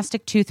 billion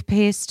plastic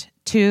toothpaste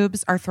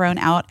tubes are thrown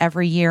out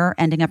every year,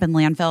 ending up in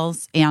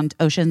landfills and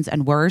oceans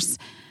and worse?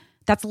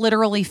 That's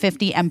literally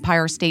 50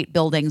 Empire State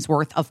Buildings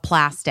worth of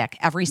plastic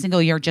every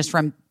single year just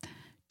from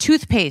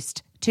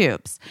toothpaste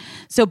tubes.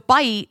 So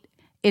Bite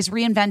is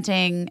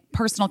reinventing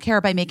personal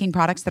care by making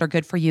products that are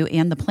good for you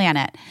and the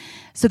planet.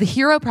 So the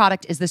hero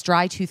product is this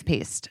dry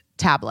toothpaste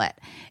tablet.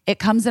 It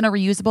comes in a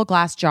reusable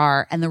glass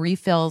jar, and the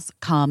refills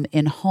come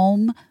in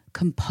home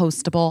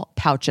compostable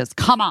pouches.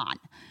 Come on.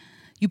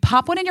 You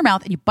pop one in your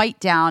mouth and you bite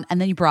down and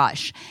then you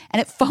brush,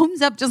 and it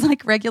foams up just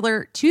like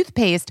regular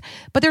toothpaste,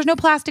 but there's no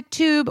plastic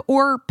tube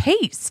or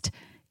paste.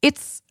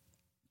 It's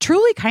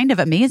truly kind of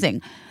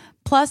amazing.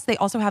 Plus, they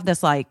also have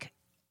this like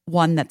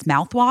one that's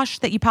mouthwash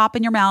that you pop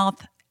in your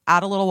mouth,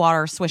 add a little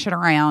water, swish it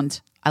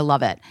around. I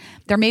love it.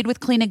 They're made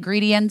with clean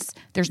ingredients.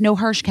 There's no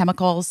harsh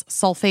chemicals,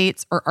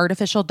 sulfates, or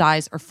artificial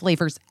dyes or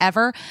flavors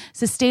ever.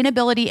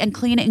 Sustainability and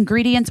clean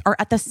ingredients are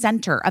at the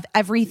center of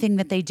everything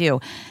that they do.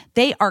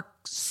 They are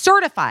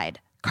certified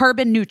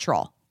carbon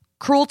neutral,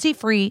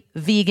 cruelty-free,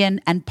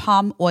 vegan, and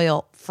palm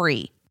oil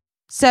free.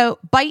 So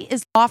Byte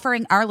is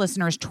offering our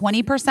listeners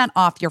 20%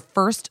 off your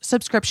first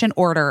subscription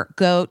order.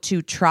 Go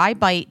to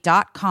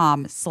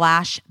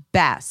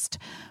trybyte.com/best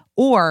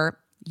or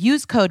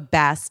use code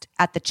BEST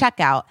at the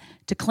checkout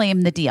to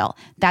claim the deal.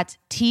 That's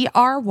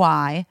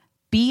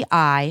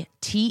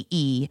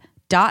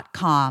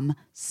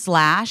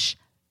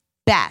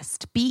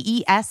trybyte.com/best,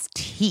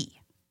 BEST.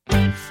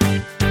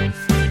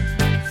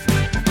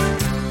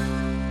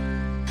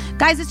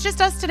 Guys, it's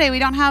just us today. We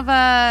don't have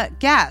a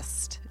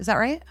guest. Is that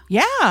right?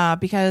 Yeah,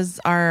 because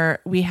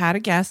we had a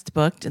guest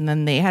booked and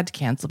then they had to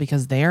cancel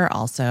because they are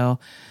also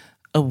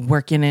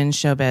working in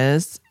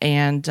showbiz,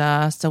 and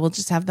so we'll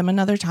just have them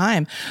another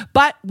time.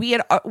 But we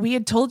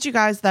had told you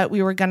guys that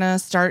we were gonna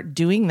start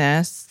doing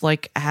this,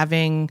 like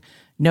having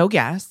no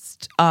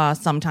guest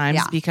sometimes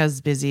because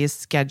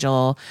busiest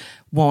schedule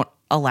won't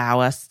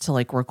allow us to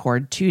like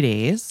record 2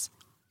 days.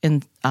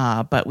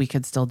 But we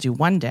could still do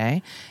one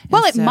day.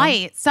 Well, it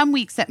might. Some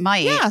weeks it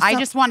might. Yeah, I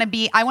want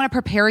to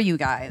prepare you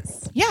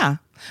guys. Yeah.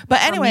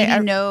 But anyway,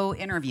 no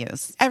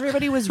interviews.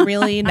 Everybody was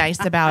really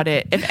nice about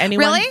it. If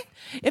anyone, really?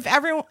 If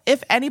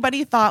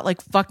anybody thought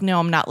like, fuck no,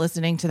 I'm not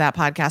listening to that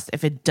podcast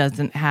if it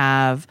doesn't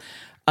have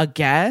a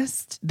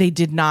guest, they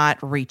did not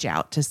reach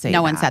out to say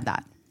No one said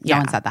that. No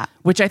one said that.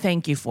 Which I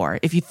thank you for.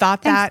 If you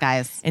thought Thanks, that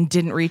guys, and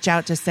didn't reach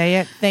out to say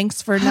it,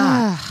 thanks for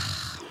not.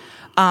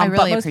 I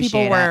really but most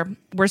people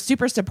were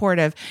super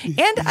supportive.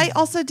 And I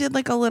also did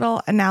like a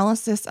little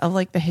analysis of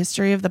like the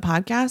history of the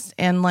podcast,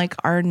 and like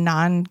our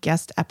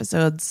non-guest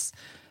episodes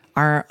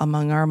are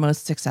among our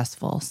most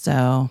successful.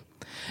 So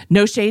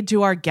no shade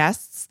to our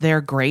guests.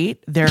 They're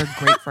great. They're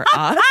great for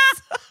us.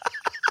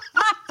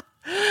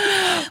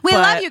 We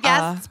love you,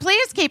 guests.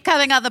 Please keep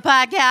coming on the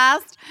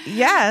podcast.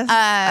 Yes.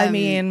 I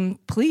mean,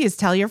 please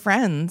tell your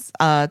friends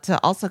to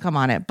also come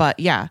on it. But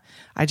yeah,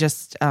 I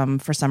just,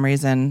 for some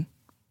reason,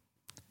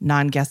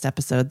 non-guest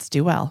episodes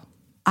do well.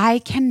 I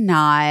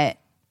cannot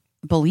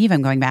believe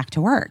I'm going back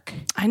to work.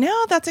 I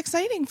know. That's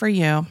exciting for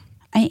you.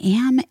 I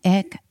am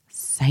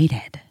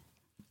excited.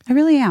 I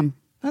really am.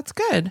 That's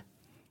good.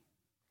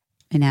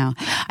 I know.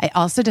 I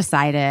also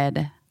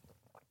decided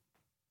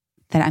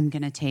that I'm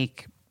going to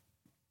take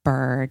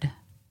Bird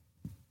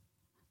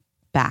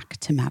back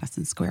to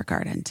Madison Square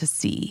Garden to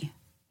see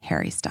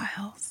Harry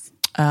Styles.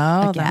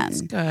 Oh, again.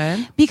 That's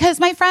good. Because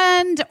my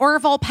friend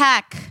Orville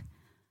Peck,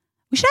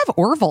 we should have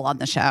Orville on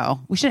the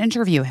show. We should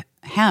interview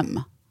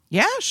him.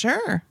 Yeah,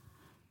 sure.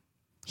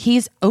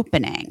 He's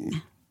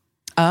opening.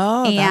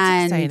 Oh,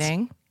 that's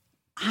exciting.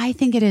 I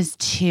think it is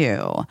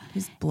too.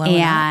 He's blowing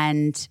up.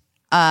 And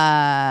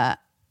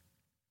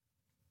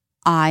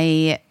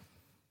I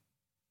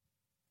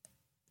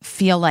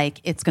feel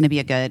like it's going to be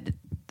a good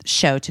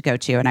show to go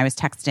to. And I was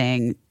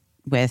texting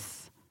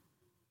with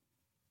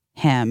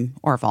him,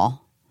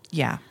 Orville.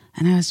 Yeah.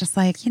 And I was just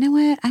like, you know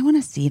what? I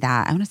want to see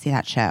that. I want to see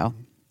that show.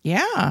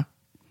 Yeah.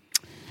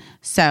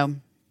 So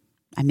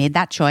I made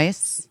that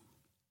choice.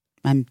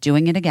 I'm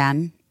doing it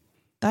again.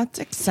 That's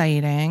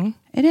exciting.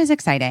 It is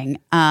exciting.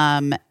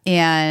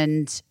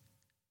 And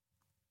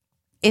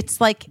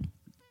it's like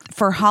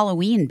for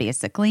Halloween,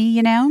 basically,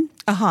 you know?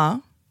 Uh-huh.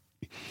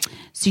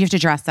 So you have to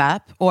dress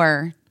up,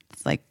 or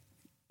it's like,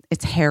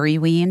 it's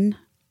Harryween.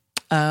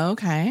 Oh,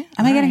 okay.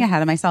 Am I getting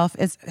ahead of myself?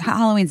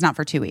 Halloween's not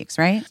for 2 weeks,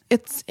 right?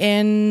 It's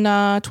in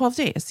 12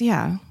 days.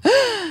 Yeah.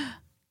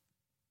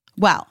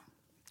 Well,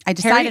 I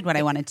decided what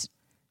I wanted to.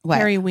 What?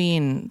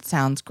 Harryween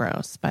sounds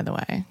gross, by the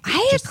way.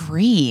 I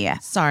agree.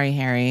 Sorry,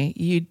 Harry.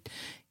 You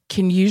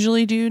can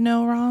usually do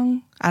no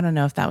wrong. I don't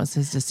know if that was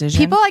his decision.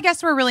 People, I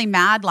guess, were really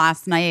mad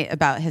last night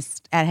about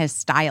his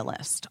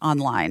stylist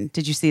online.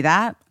 Did you see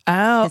that?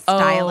 Oh, his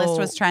stylist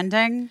was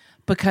trending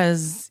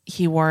because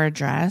he wore a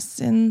dress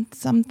in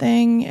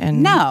something.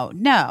 And no.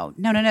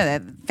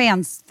 The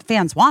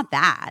fans want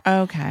that.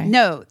 Okay.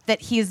 No,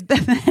 that he's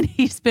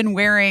been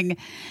wearing,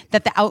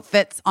 that the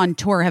outfits on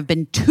tour have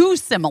been too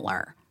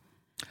similar,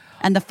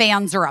 and the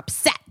fans are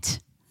upset.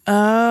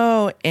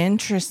 Oh,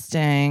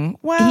 interesting.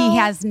 Well, he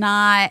has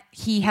not.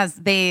 He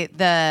has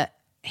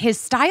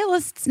his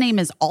stylist's name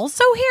is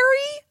also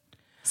Harry.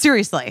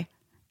 Seriously,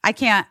 I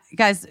can't,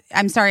 guys.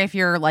 I'm sorry if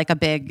you're like a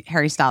big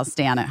Harry Styles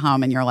stan at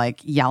home and you're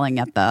like yelling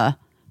at the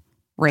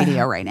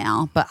radio right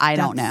now, but I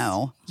don't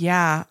know.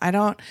 Yeah, I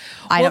don't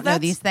know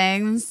these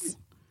things.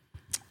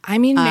 I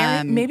mean,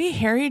 maybe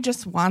Harry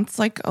just wants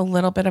like a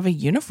little bit of a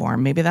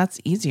uniform. Maybe that's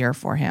easier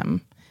for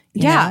him.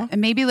 You know?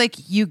 And maybe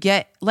like you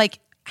get like,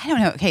 I don't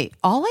know. Okay,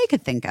 all I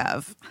could think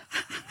of,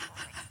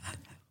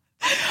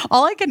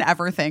 all I can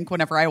ever think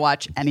whenever I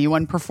watch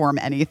anyone perform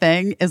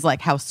anything is like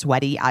how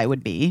sweaty I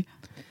would be.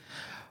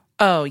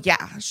 Oh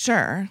yeah,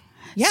 sure.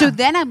 Yeah. So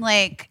then I'm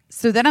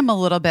a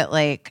little bit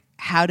like,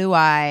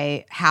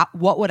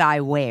 what would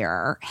I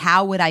wear?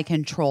 How would I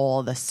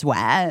control the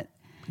sweat?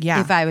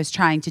 Yeah. If I was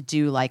trying to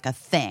do like a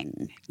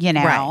thing, you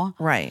know?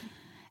 Right.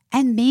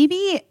 And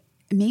maybe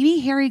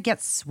Harry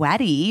gets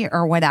sweaty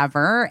or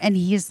whatever. And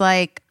he's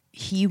like,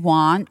 he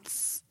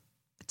wants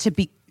to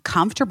be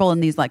comfortable in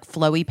these like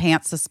flowy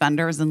pants,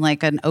 suspenders, and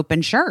like an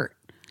open shirt.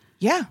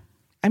 Yeah.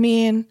 I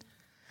mean,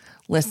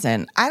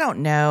 listen, I don't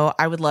know.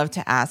 I would love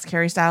to ask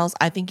Harry Styles.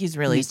 I think he's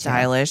really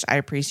stylish. I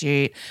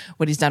appreciate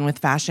what he's done with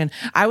fashion.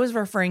 I was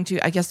referring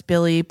to, I guess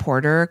Billy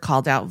Porter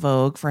called out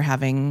Vogue for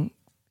having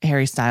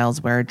Harry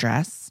Styles wear a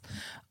dress.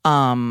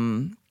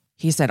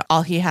 He said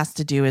all he has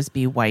to do is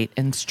be white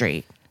and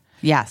straight.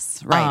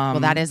 Yes, right. Well,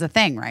 that is a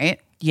thing, right?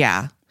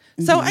 Yeah.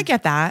 So I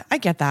get that.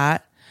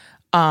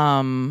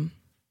 And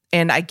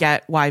I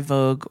get why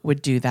Vogue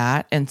would do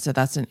that. And so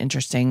that's an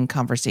interesting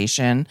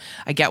conversation.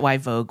 I get why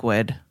Vogue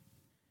would,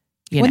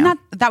 you know.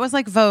 That was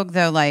like Vogue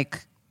though,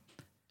 like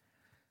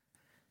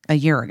a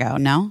year ago,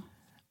 no?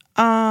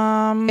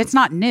 It's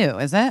not new,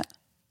 is it?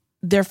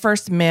 Their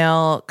first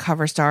male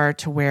cover star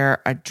to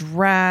wear a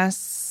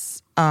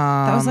dress.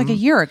 That was like a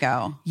year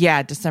ago.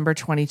 Yeah, December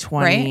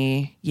 2020.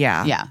 Right?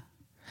 Yeah. Yeah.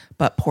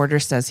 But Porter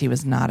says he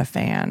was not a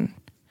fan.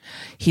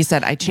 He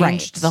said, I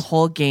changed the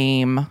whole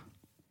game,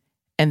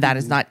 and that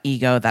is not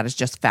ego. That is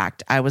just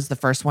fact. I was the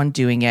first one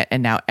doing it,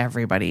 and now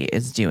everybody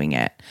is doing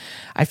it.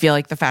 I feel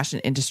like the fashion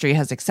industry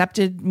has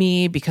accepted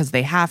me because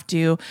they have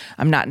to.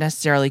 I'm not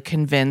necessarily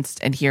convinced,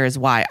 and here is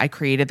why. I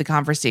created the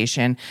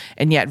conversation,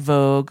 and yet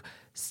Vogue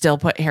still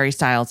put Harry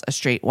Styles, a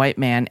straight white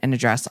man, in a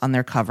dress on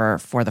their cover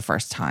for the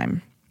first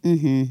time.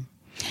 Mm-hmm.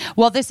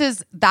 Well,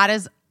 that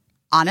is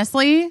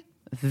honestly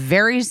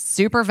very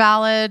super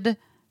valid,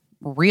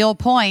 real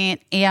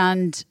point.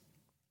 And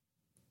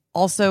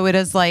also it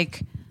has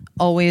like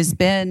always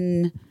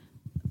been,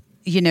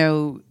 you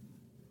know,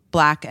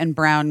 Black and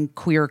brown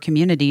queer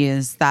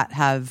communities that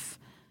have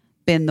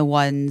been the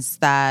ones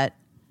that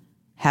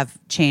have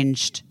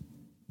changed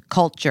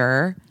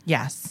culture.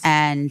 Yes.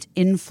 And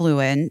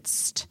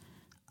influenced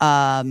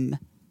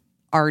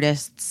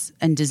artists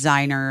and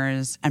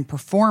designers and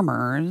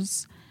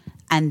performers.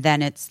 And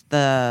then it's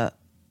the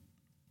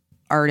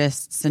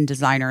artists and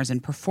designers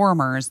and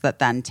performers that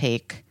then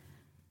take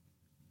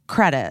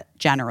credit,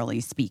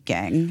 generally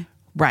speaking.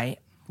 Right.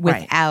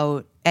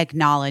 Without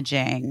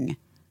acknowledging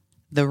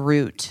the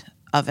root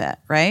of it,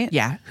 right?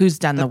 Yeah. Who's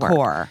done the work.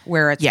 Core,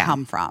 where it's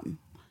come from.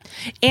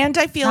 And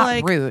I feel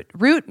like root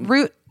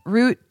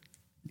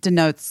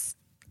connotes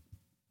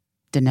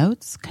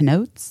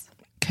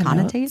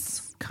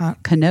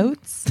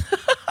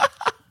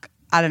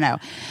I don't know.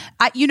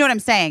 You know what I'm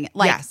saying?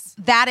 Like, yes.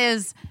 that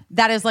is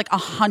like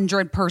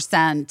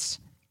 100%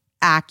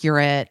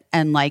 accurate.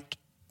 And like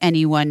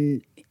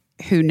anyone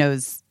who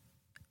knows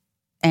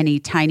any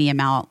tiny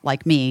amount,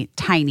 like me,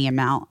 tiny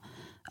amount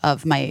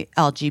of my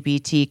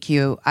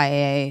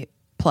LGBTQIA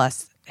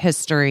plus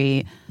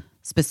history,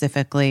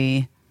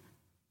 specifically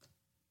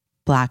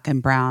Black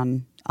and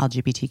brown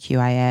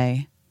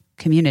LGBTQIA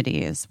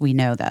communities, we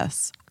know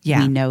this.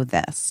 Yeah. We know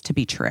this to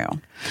be true.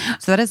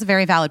 So that is a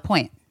very valid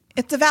point.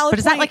 It's a valid point. But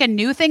is that like a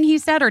new thing he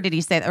said, or did he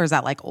say, or is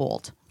that like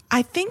old?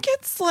 I think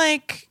it's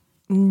like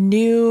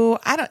new.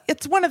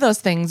 It's one of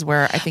those things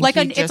where I think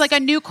it's like a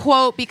new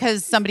quote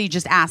because somebody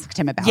just asked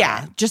him about it.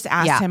 Yeah, just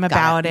asked him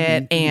about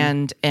it.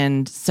 Mm-hmm.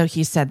 And so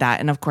he said that.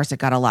 And of course it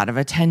got a lot of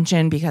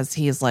attention because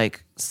he's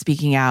like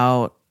speaking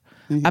out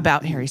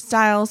about Harry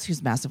Styles,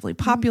 who's massively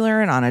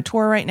popular and on a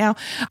tour right now.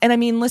 And I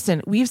mean,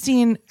 listen,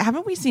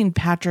 haven't we seen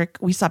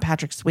we saw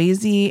Patrick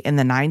Swayze in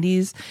the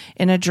 90s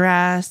in a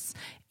dress,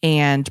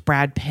 and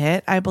Brad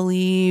Pitt, I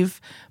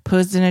believe,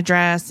 posed in a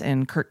dress,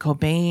 and Kurt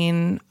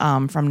Cobain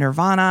from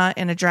Nirvana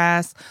in a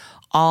dress,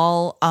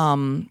 all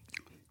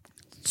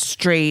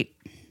straight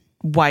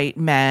white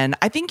men.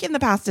 I think in the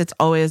past it's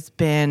always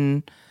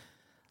been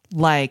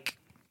like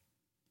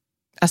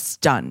a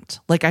stunt.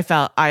 Like I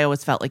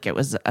always felt like it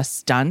was a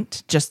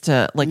stunt, just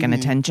to like an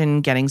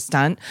attention getting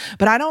stunt.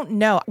 But I don't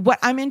know. What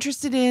I'm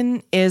interested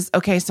in is,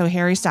 okay, so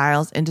Harry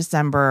Styles in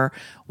December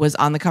was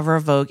on the cover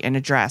of Vogue in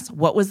a dress.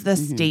 What was the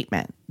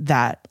statement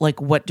that,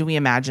 like, what do we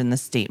imagine the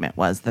statement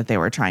was that they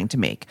were trying to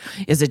make?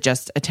 Is it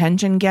just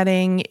attention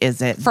getting?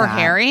 Is it for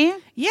Harry?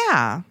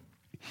 Yeah.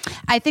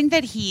 I think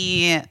that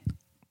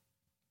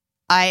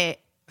I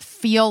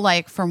feel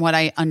like, from what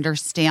I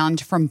understand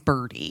from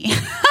Birdie,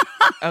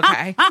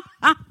 okay,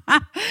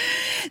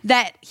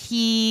 that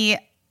he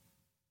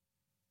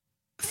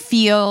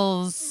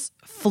feels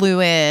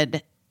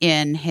fluid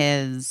in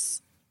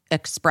his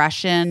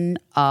expression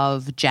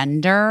of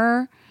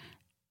gender,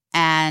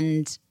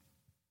 and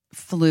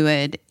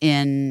fluid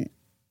in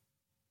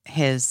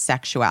his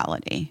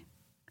sexuality,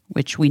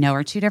 which we know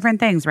are two different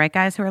things, right,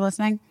 guys who are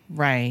listening?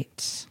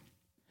 Right.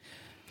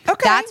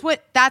 Okay.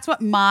 That's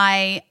what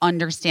my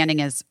understanding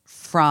is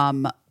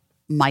from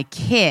my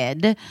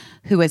kid,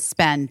 who has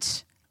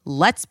spent,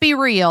 let's be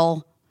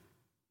real,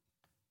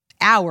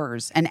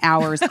 hours and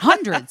hours,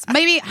 hundreds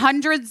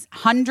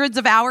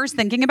of hours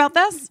thinking about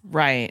this.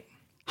 Right.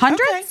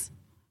 Hundreds? Okay.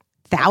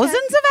 Thousands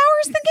of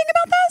hours thinking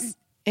about this?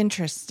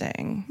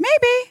 Interesting.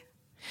 Maybe.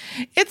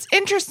 It's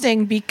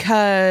interesting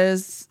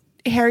because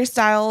Harry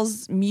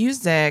Styles'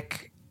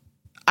 music,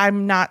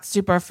 I'm not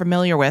super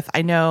familiar with.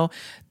 I know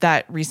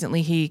that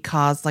recently he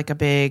caused like a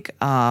big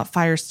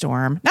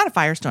firestorm. Not a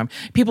firestorm.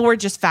 People were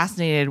just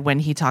fascinated when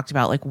he talked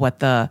about like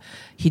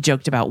he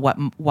joked about what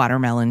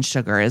watermelon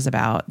sugar is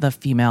about, the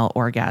female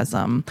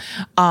orgasm.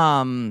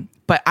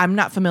 But I'm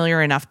not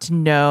familiar enough to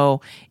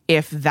know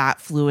if that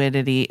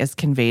fluidity is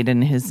conveyed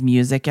in his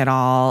music at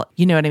all.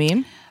 You know what I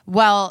mean?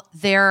 Well,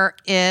 there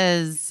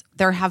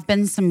have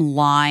been some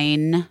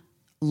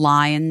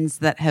lines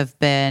that have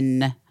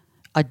been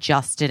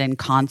adjusted in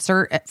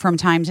concert from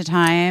time to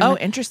time. Oh,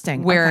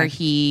 interesting. Where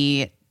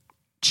he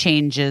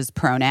changes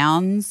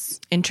pronouns.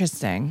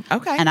 Interesting.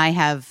 Okay. And I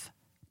have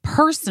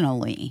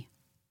personally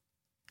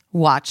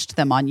watched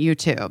them on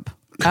YouTube.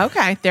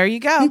 Okay. There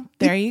you go.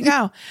 There you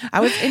go.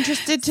 I was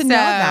interested to know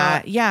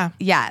that. Yeah.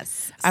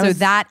 Yes.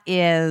 That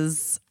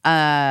is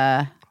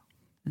a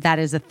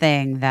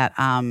thing that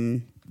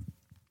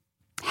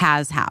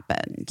has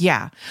happened.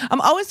 Yeah.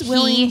 I'm always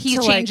willing he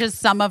changes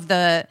some of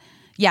the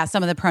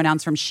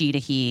pronouns from she to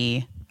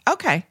he.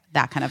 Okay.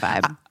 That kind of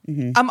vibe.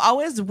 I'm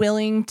always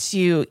willing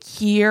to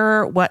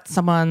hear what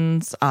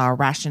someone's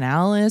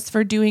rationale is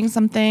for doing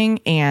something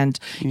and,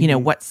 you know,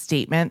 what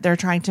statement they're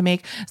trying to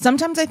make.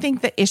 Sometimes I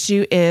think the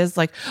issue is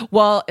like,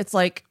 well, it's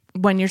like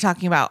when you're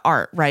talking about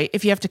art, right?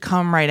 If you have to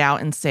come right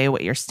out and say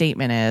what your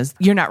statement is,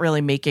 you're not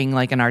really making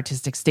like an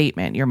artistic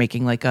statement. You're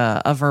making like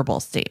a verbal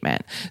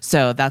statement.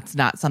 So that's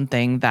not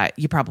something that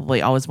you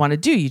probably always want to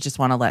do. You just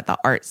want to let the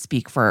art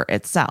speak for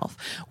itself,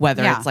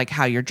 whether it's like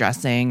how you're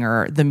dressing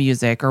or the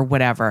music or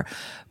whatever.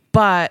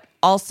 But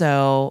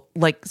also,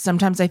 like,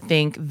 sometimes I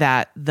think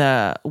that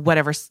the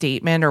whatever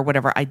statement or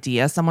whatever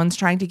idea someone's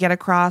trying to get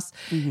across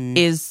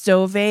is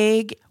so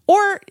vague,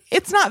 or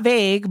it's not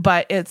vague,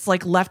 but it's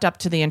like left up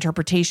to the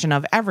interpretation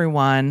of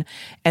everyone.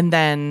 And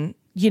then,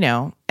 you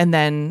know,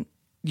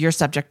 you're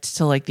subject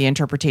to like the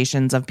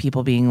interpretations of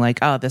people being like,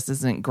 oh, this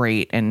isn't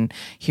great and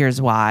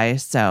here's why.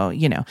 So,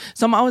 you know,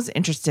 so I'm always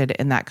interested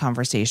in that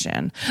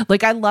conversation.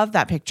 Like, I love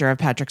that picture of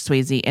Patrick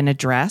Swayze in a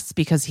dress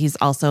because he's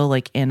also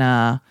like in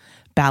a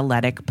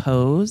balletic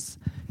pose.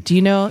 Do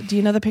you know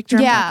the picture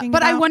I'm talking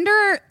but about? I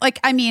wonder, like,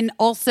 I mean,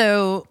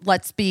 also,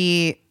 let's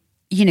be,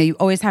 you know, you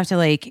always have to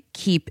like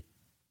keep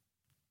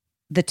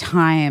the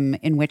time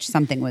in which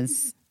something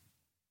was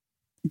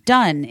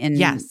done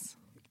in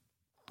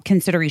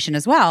consideration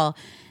as well.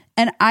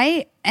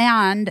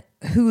 And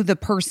who the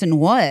person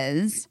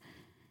was.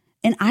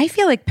 And I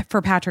feel like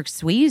for Patrick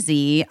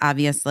Swayze,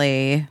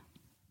 obviously,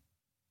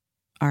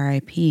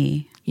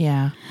 R.I.P.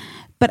 Yeah.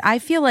 But I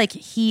feel like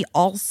he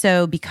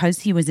also,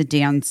 because he was a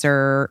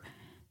dancer,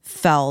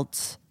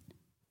 felt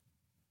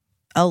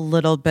a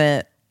little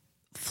bit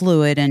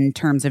fluid in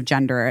terms of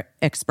gender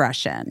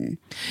expression.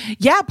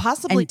 Yeah,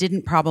 possibly. And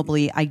didn't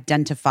probably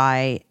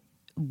identify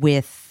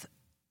with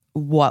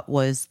what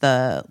was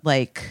the,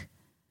 like,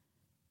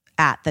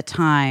 at the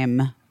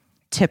time,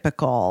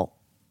 typical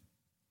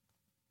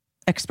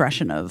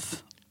expression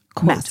of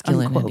quote,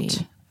 masculinity.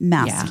 Unquote,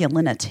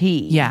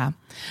 masculinity. Yeah.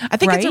 I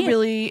think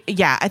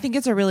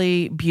it's a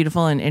really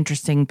beautiful and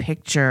interesting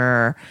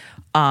picture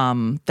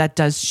that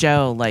does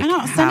show like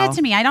send it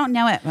to me. I don't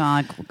know it.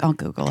 Well, I'll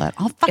Google it.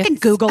 I'll fucking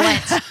Google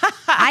it.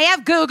 I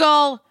have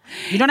Google.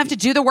 You don't have to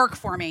do the work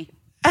for me.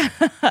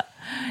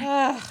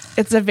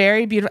 It's a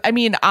very beautiful, I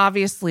mean,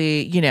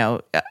 obviously, you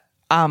know,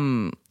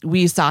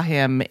 we saw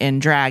him in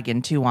drag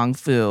in Tu Wong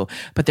Fu,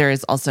 but there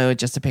is also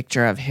just a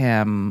picture of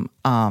him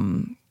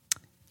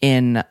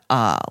in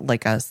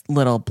like a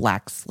little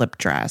black slip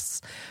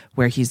dress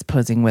where he's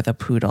posing with a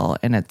poodle,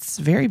 and it's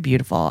very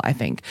beautiful. I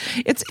think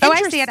it's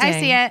interesting. I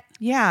see it.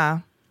 Yeah.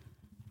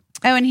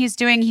 Oh, and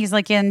he's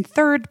like in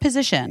third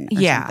position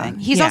or something.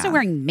 He's also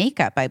wearing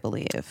makeup, I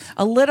believe.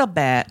 A little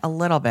bit.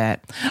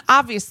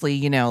 Obviously,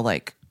 you know,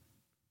 like,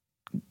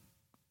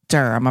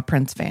 I'm a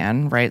Prince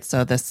fan, right?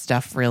 So this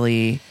stuff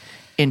really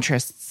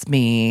interests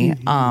me.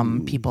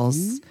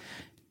 People's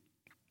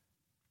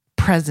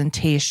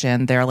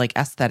presentation, their like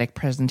aesthetic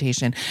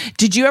presentation.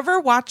 Did you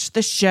ever watch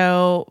the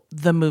show,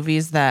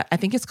 I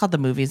think it's called The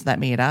Movies That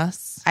Made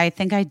Us? I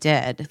think I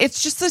did.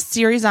 It's just a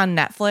series on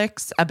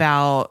Netflix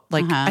about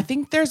like, I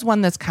think there's one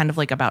that's kind of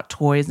like about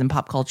toys and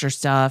pop culture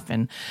stuff.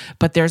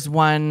 But there's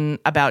one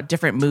about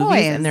different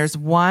movies and there's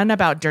one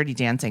about Dirty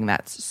Dancing.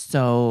 That's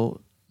so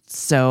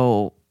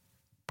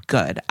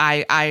good.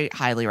 I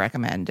highly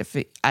recommend.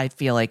 I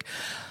feel like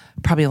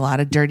probably a lot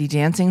of Dirty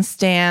Dancing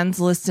stans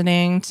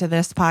listening to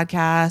this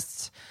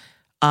podcast.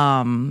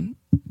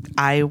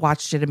 I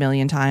watched it a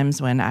million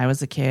times when I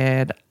was a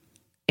kid.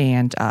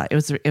 And it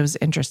was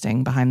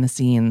interesting behind the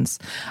scenes.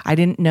 I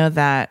didn't know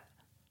that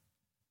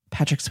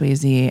Patrick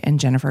Swayze and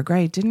Jennifer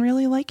Grey didn't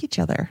really like each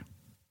other.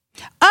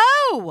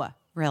 Oh,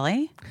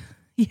 really?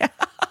 Yeah.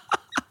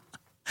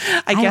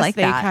 I guess like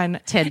they that kind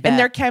of tidbit.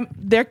 and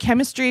their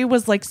chemistry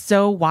was like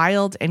so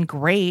wild and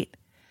great.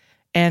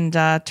 And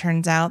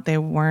turns out they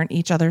weren't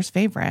each other's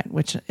favorite,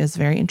 which is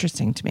very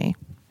interesting to me.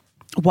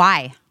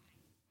 Why?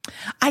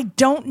 I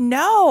don't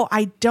know.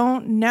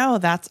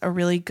 That's a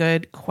really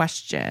good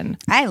question.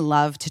 I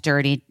loved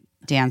Dirty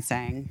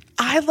Dancing.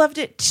 I loved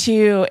it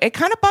too. It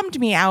kind of bummed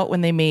me out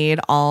when they made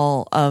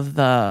all of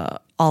the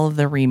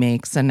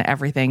remakes and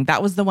everything.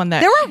 That was the one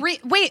that there were.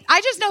 Wait,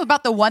 I just know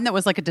about the one that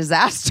was like a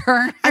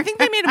disaster. I think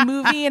they made a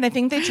movie, and I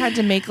think they tried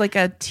to make like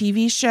a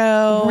TV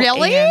show.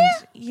 Really?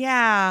 And,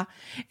 yeah.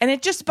 And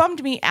it just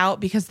bummed me out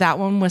because that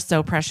one was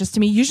so precious to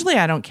me. Usually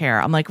I don't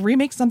care. I'm like,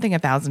 remake something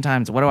 1,000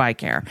 times. What do I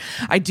care?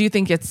 I do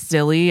think it's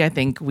silly. I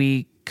think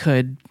we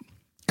could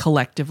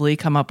collectively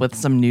come up with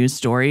some news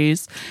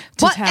stories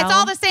to tell. It's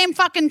all the same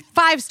fucking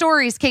 5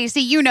 stories,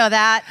 Casey. You know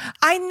that.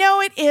 I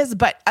know it is,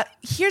 but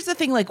here's the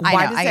thing: like,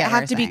 why does it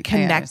have to be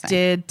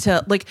connected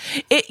to like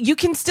it? You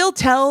can still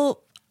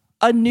tell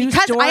a new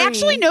story.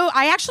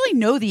 I actually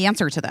know the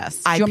answer to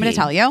this. Do you want me to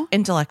tell you?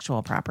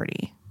 Intellectual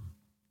property.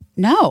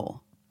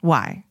 No.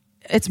 Why?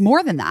 It's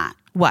more than that.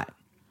 What?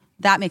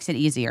 That makes it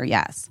easier.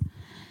 Yes,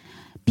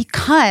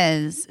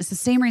 because it's the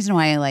same reason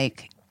why I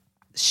like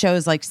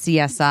shows like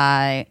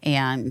CSI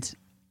and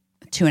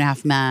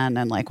 2.5 Men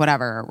and like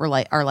whatever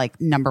are like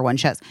number one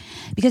shows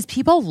because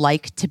people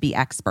like to be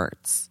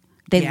experts.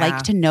 They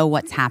like to know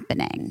what's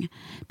happening.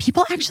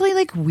 People actually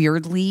like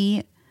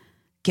weirdly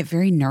get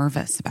very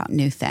nervous about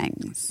new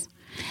things.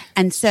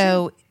 And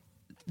so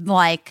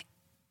like,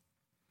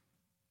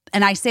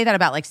 and I say that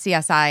about like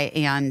CSI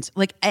and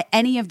like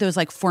any of those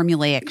like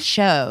formulaic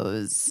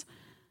shows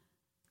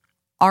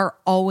are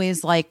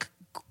always like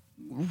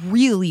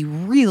really,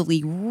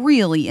 really,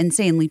 really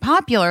insanely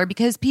popular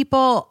because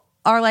people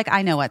are like,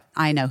 I know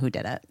who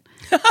did it.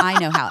 I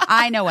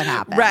know what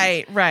happened.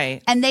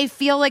 Right. And they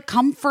feel like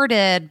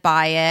comforted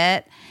by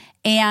it.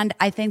 And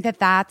I think that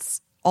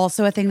that's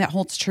also a thing that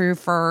holds true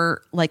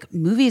for like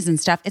movies and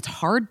stuff. It's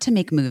hard to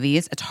make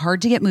movies. It's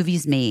hard to get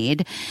movies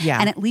made. Yeah.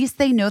 And at least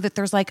they know that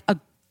there's like a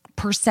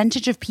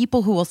percentage of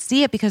people who will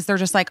see it because they're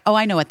just like, oh,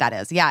 I know what that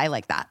is. Yeah, I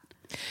like that.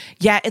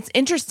 Yeah, it's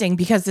interesting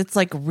because it's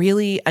like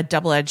really a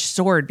double-edged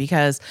sword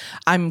because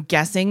I'm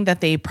guessing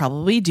that they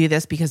probably do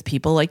this because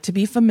people like to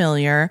be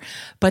familiar,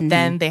 but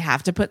then they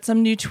have to put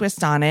some new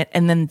twist on it.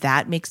 And then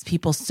that makes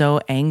people so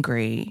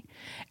angry.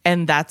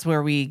 And that's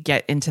where we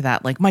get into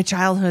that, like, my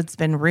childhood's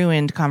been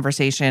ruined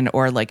conversation,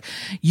 or like,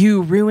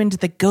 you ruined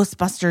the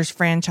Ghostbusters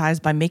franchise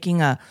by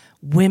making a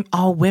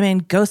all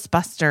women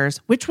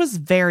Ghostbusters, which was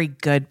very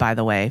good, by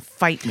the way.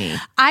 Fight me.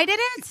 I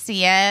didn't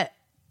see it.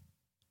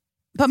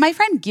 But my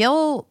friend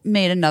Gil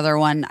made another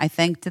one, I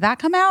think. Did that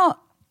come out?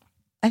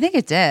 I think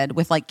it did,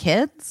 with like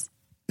kids.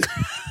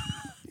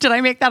 Did I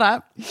make that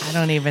up? I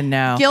don't even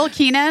know. Gil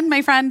Keenan,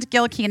 my friend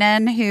Gil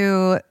Keenan,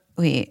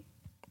 wait,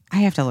 I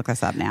have to look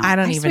this up now. I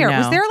don't even know.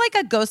 Was there like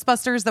a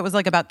Ghostbusters that was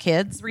like about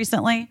kids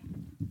recently?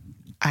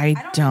 I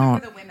don't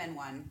remember the women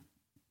one.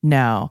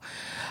 No.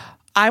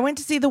 I went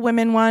to see the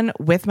women one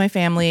with my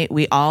family.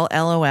 We all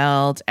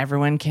LOL'd.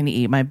 Everyone can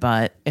eat my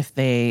butt if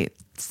they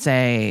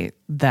say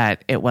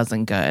that it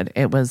wasn't good.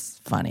 It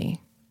was funny.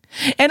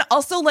 And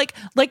also like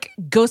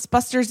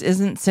Ghostbusters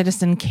isn't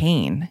Citizen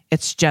Kane.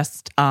 It's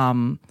just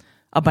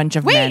a bunch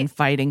of men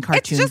fighting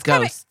cartoon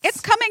ghosts.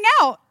 It's coming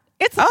out.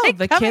 It's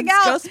the coming kids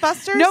out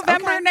Ghostbusters?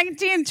 November Okay.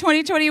 19th,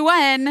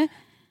 2021.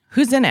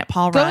 Who's in it?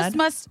 Paul Rudd?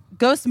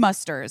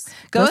 Ghostbusters.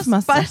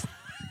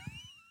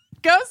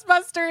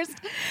 Ghostbusters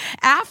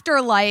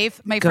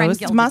Afterlife. My friend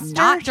Gil did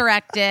not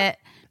direct it.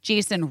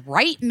 Jason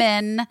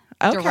Reitman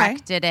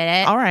directed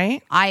it. All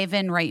right.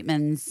 Ivan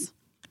Reitman's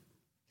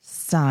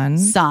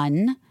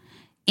son.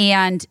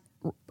 And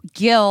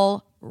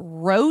Gil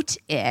wrote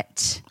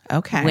it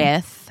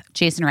with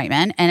Jason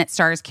Reitman. And it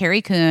stars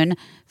Carrie Coon,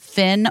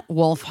 Finn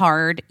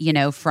Wolfhard,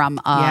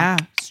 from...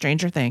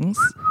 Stranger Things.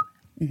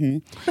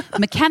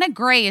 McKenna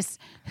Grace,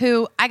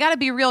 who, I gotta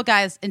be real,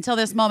 guys, until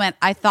this moment,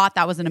 I thought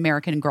that was an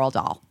American Girl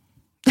doll.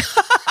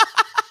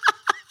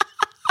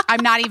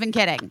 I'm not even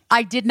kidding.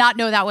 I did not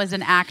know that was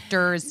an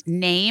actor's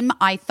name.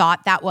 I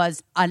thought that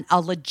was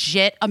a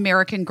legit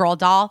American Girl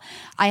doll.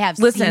 I have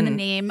seen the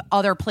name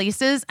other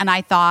places, and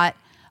I thought,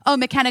 oh,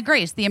 McKenna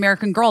Grace, the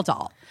American Girl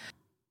doll.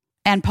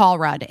 And Paul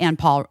Rudd.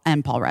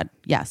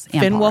 Yes.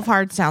 Finn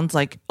Wolfhard sounds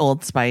like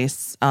Old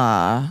Spice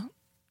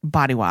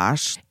body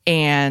wash.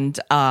 And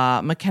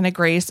McKenna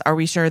Grace, are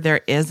we sure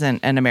there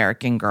isn't an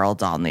American Girl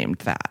doll named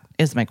that?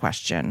 Is my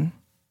question.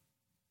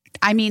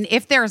 I mean,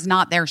 if there's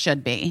not, there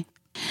should be.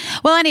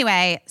 Well,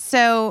 anyway,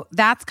 so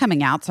that's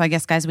coming out. So I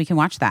guess, guys, we can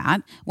watch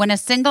that. When a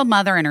single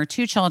mother and her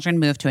 2 children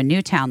move to a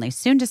new town, they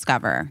soon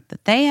discover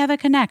that they have a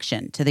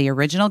connection to the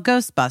original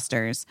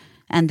Ghostbusters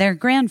and their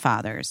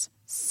grandfather's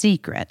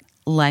secret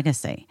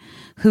legacy.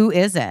 Who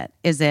is it?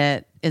 Is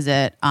it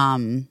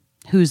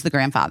who's the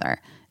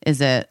grandfather? Is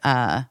it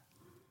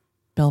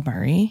Bill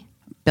Murray.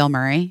 Bill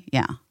Murray,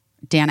 yeah.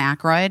 Dan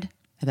Aykroyd.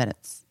 I bet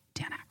it's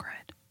Dan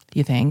Aykroyd.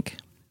 You think?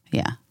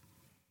 Yeah.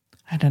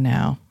 I don't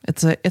know.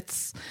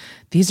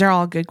 These are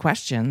all good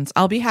questions.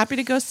 I'll be happy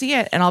to go see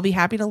it, and I'll be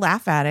happy to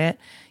laugh at it,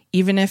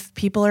 even if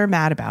people are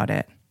mad about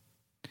it.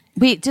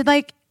 Wait, did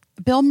like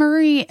Bill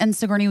Murray and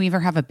Sigourney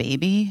Weaver have a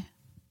baby?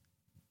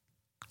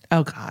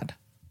 Oh God,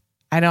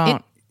 I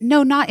don't.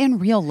 No, not in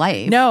real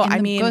life. No, I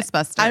mean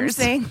Ghostbusters. I'm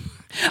saying,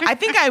 I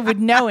think I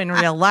would know in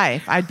real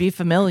life. I'd be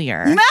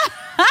familiar,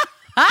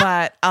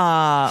 but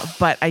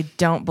I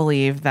don't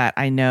believe that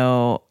I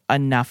know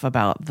enough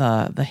about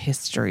the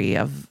history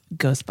of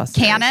Ghostbusters.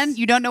 Canon?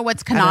 You don't know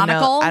what's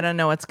canonical? I don't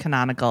know what's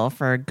canonical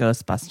for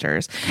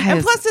Ghostbusters.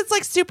 And plus it's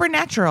like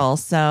supernatural,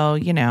 so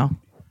you know.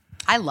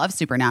 I love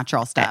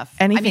supernatural stuff.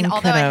 Anything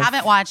although I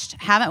haven't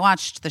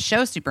watched the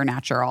show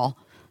Supernatural,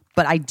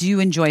 but I do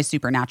enjoy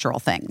supernatural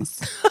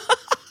things.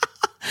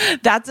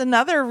 That's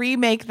another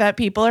remake that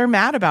people are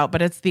mad about,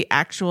 but it's the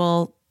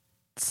actual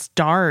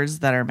stars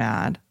that are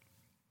mad.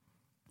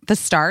 The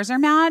stars are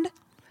mad?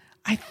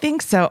 I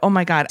think so. Oh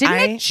my God. Didn't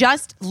it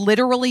just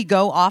literally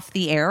go off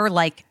the air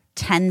like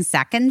 10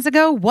 seconds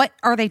ago? What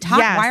are they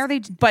talking? Yes, why are they?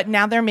 But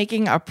now they're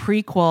making a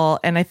prequel,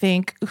 and I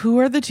think who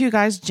are the two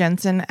guys?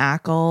 Jensen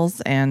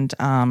Ackles and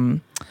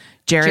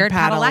Jared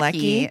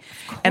Padalecki.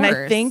 And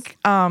I think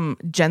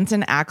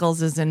Jensen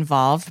Ackles is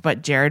involved,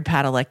 but Jared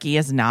Padalecki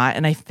is not.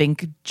 And I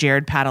think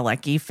Jared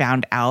Padalecki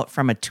found out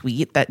from a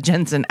tweet that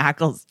Jensen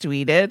Ackles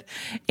tweeted,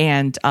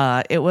 and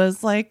it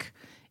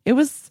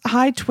was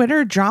high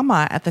Twitter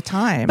drama at the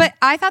time. But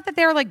I thought that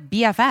they were like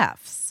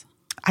BFFs.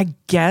 I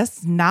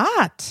guess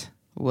not.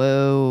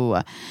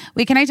 Whoa.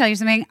 Wait, can I tell you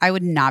something? I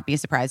would not be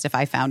surprised if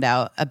I found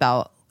out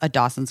about a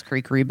Dawson's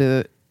Creek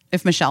reboot.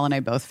 If Michelle and I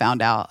both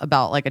found out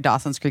about like a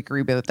Dawson's Creek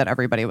reboot that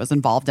everybody was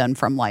involved in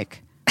from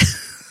like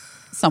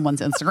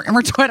someone's Instagram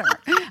or Twitter.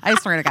 I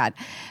swear to God.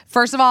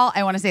 First of all,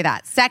 I want to say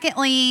that.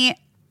 Secondly,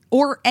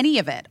 or any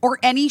of it, or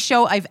any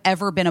show I've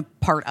ever been a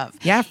part of.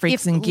 Yeah,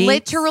 Freaks and Geeks.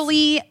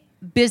 Literally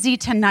Busy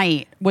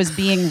Tonight was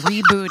being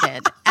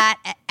rebooted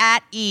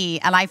at E,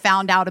 and I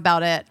found out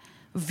about it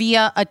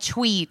via a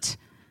tweet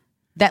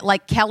that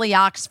like Kelly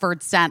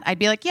Oxford sent. I'd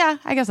be like, yeah,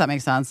 I guess that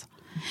makes sense.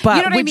 But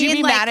you know what would I mean? you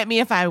be like, mad at me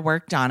if I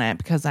worked on it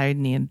because I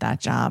need that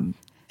job?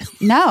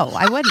 No,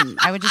 I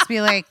wouldn't. I would just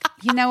be like,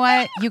 you know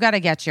what? You got to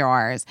get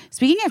yours.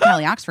 Speaking of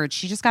Kelly Oxford,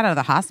 she just got out of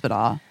the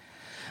hospital.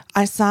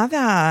 I saw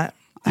that.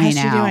 How's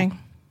she doing?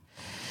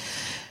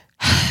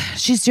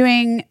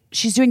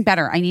 She's doing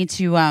better. I need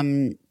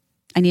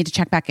to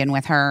check back in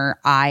with her.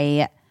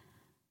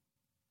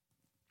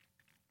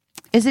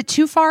 Is it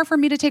too far for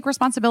me to take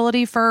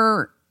responsibility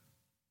for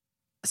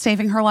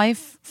saving her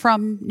life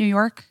from New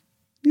York?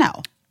 No.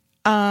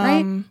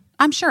 Right?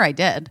 I'm sure I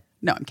did.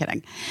 No, I'm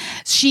kidding.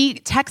 She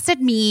texted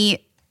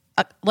me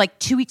like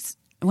 2 weeks,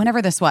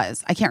 whenever this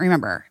was. I can't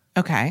remember.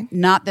 Okay.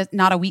 Not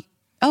a week.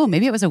 Oh,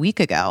 maybe it was a week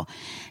ago.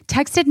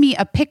 Texted me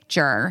a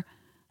picture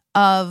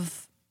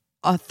of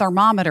a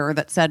thermometer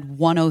that said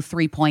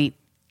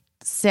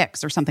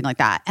 103.6 or something like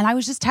that. And I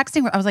was just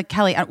texting her. I was like,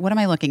 Kelly, what am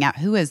I looking at?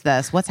 Who is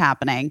this? What's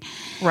happening?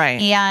 Right.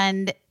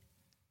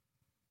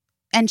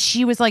 And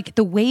she was like,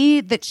 the way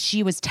that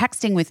she was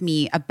texting with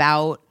me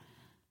about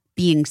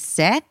being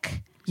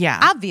sick. Yeah.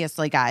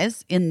 Obviously,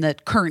 guys, in the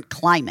current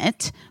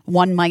climate,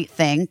 one might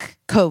think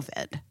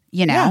COVID,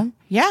 you know?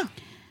 Yeah.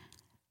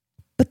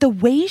 But the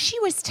way she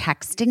was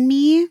texting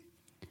me,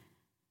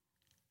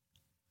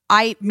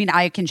 I mean,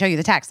 I can show you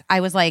the text. I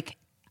was like,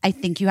 I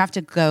think you have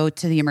to go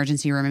to the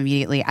emergency room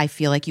immediately. I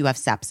feel like you have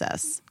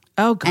sepsis.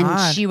 Oh, God.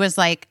 And she was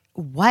like,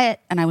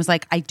 what? And I was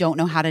like, I don't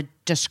know how to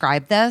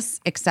describe this,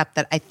 except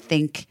that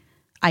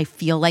I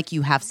feel like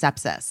you have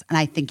sepsis. And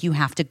I think you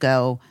have to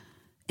go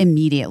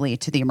immediately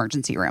to the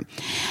emergency room.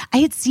 I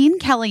had seen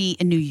Kelly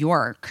in New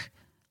York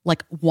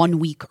like 1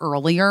 week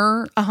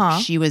earlier.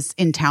 She was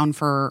in town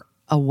for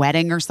a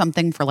wedding or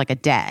something for like a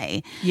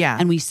day. Yeah.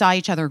 And we saw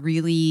each other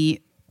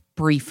really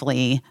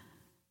briefly.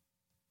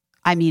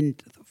 I mean,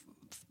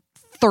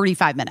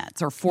 35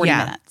 minutes or 40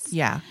 minutes.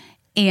 Yeah.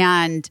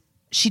 And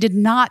she did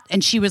not,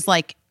 and she was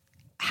like,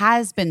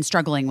 has been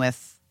struggling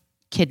with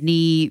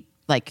kidney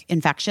like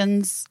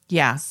infections.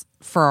 Yeah.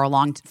 For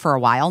a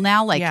while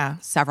now,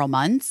 like several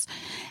months.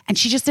 And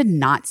she just did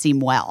not seem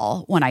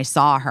well when I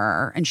saw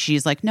her. And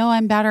she's like, no,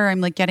 I'm better.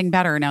 I'm like getting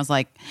better. And I was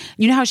like,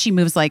 you know how she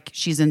moves like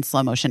she's in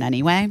slow motion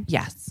anyway?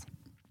 Yes.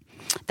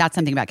 That's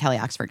something about Kelly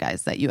Oxford,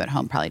 guys, that you at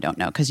home probably don't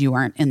know because you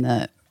weren't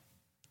on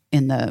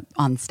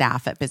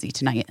staff at Busy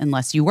Tonight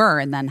unless you were.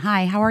 And then,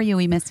 hi, how are you?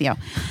 We miss you.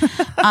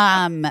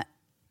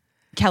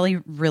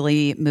 Kelly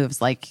really moves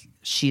like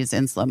she's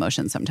in slow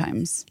motion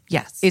sometimes.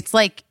 Yes. It's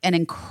like an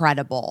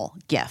incredible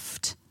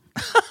gift.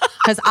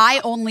 Because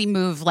I only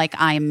move like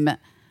I'm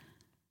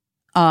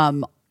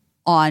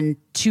on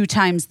 2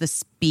 times the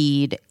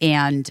speed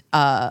and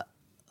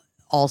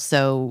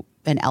also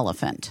an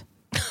elephant.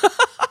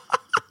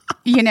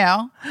 You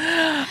know?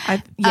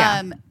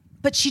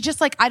 but she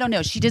just like, I don't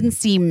know. She didn't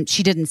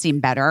seem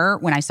better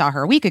when I saw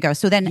her a week ago.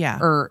 So then,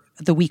 or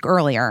the week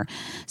earlier.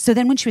 So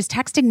then when she was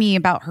texting me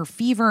about her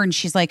fever and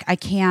she's like, I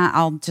can't,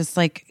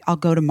 I'll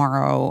go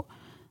tomorrow.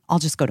 I'll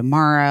just go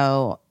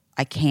tomorrow.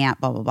 I can't,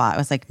 blah, blah, blah. I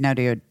was like, no,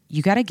 dude,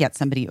 you got to get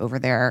somebody over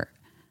there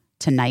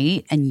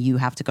tonight and you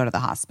have to go to the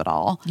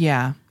hospital.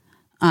 Yeah.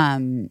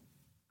 And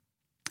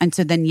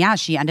so then,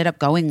 she ended up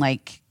going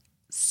like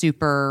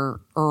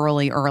super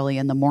early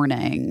in the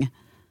morning.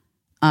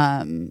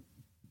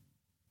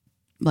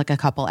 Like a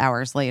couple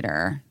hours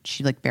later,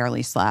 she like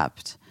barely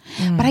slept.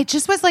 But I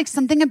just was like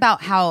something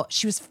about how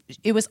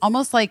it was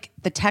almost like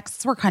the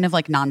texts were kind of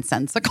like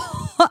nonsensical.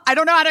 I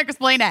don't know how to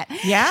explain it.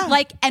 Yeah.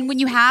 Like, and when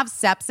you have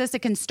sepsis, it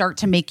can start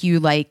to make you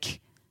like,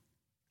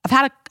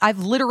 I've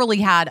literally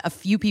had a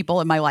few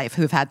people in my life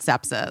who've had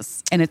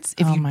sepsis, and if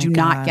you do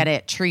not get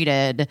it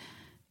treated,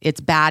 it's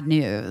bad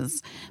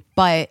news.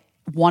 But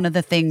one of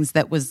the things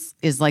that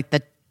is like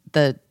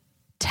the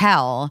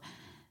tell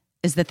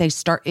is that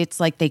it's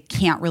like they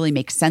can't really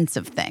make sense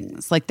of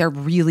things. Like they're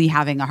really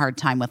having a hard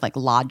time with like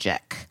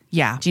logic.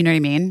 Yeah. Do you know what I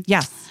mean?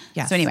 Yes.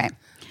 So anyway,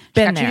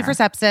 Been got treated for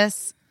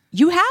sepsis.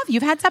 You've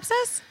had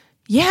sepsis?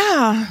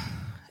 Yeah.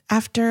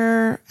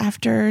 After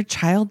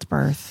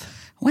childbirth.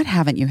 What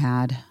haven't you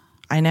had?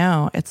 I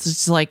know. It's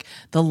just like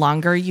the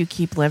longer you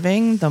keep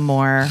living, the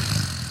more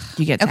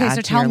you get to add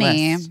so to your tell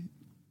me, list.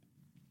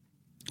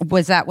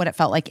 Was that what it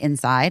felt like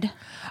inside?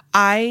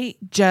 I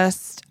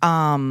just,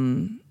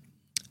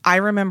 I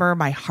remember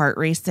my heart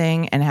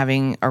racing and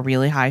having a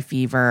really high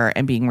fever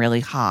and being really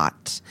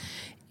hot.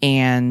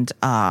 And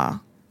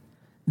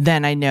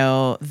then I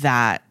know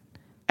that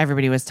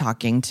everybody was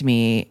talking to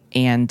me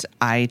and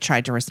I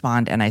tried to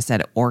respond and I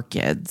said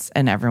orchids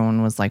and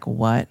everyone was like,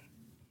 what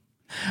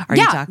are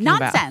you talking about?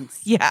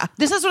 Nonsense. Yeah.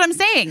 This is what I'm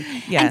saying.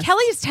 Yes. And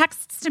Kelly's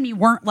texts to me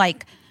weren't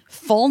like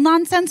full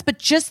nonsense, but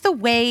just the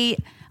way,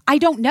 I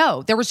don't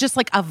know. There was just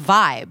like a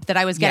vibe that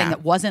I was getting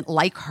that wasn't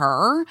like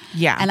her.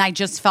 Yeah. And I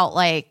just felt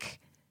like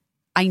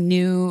I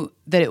knew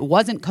that it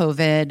wasn't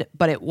COVID,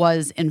 but it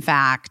was in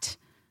fact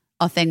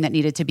a thing that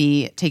needed to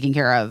be taken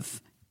care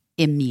of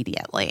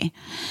immediately.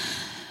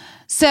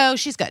 So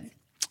she's good.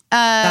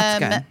 That's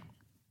good.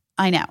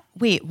 I know.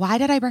 Wait, why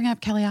did I bring up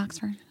Kelly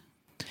Oxford?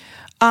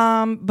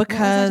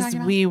 Because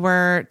we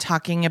were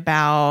talking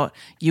about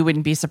you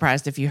wouldn't be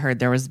surprised if you heard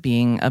there was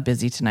being a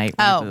Busy Tonight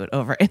reboot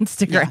over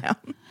Instagram. Yeah.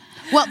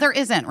 Well, there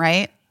isn't,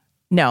 right?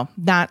 No,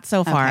 not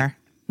so far. Okay.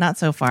 Not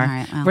so far. All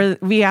right, well,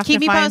 we have keep to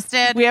me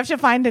posted. We have to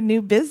find a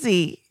new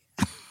Busy.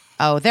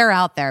 Oh, they're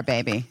out there,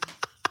 baby.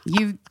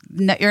 You're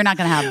not going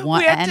to have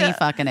any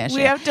fucking issue.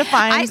 We have to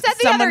find I said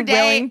the someone other day,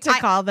 willing to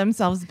call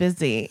themselves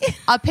Busy.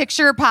 A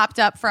picture popped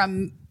up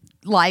from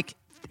like,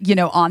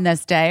 on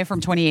this day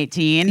from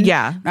 2018.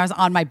 Yeah. When I was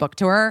on my book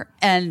tour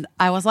and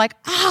I was like,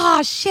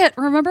 shit.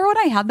 Remember when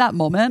I had that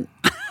moment?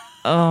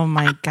 Oh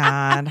my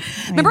God.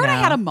 Remember when I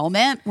had a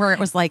moment where it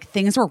was like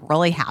things were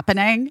really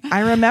happening?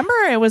 I remember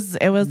it was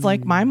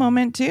like my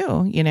moment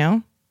too,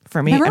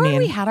 for me. Remember when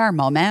we had our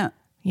moment?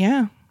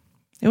 Yeah.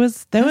 That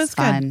was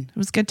fun. Good. It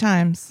was good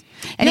times.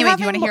 Anyway,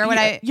 do you want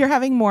to hear you're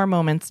having more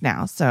moments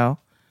now, so.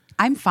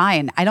 I'm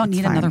fine. I don't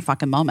need another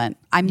fucking moment.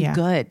 I'm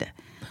good.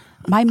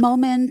 My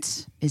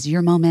moment is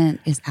your moment,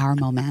 is our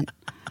moment.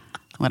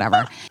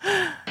 Whatever.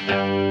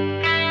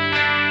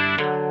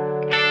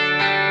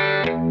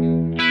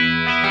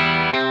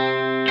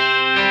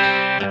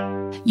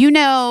 You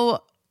know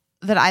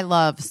that I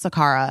love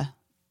Sakara.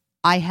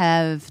 I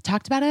have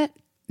talked about it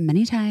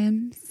many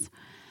times.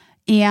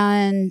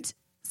 And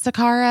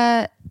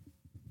Sakara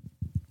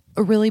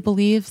really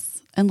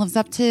believes and lives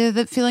up to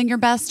the feeling your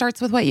best starts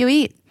with what you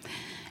eat.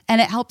 And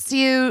it helps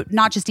you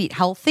not just eat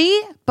healthy,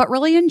 but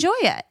really enjoy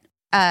it.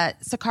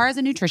 Sakara is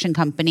a nutrition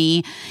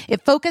company.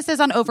 It focuses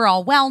on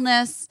overall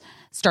wellness,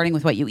 starting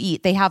with what you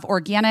eat. They have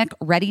organic,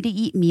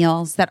 ready-to-eat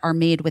meals that are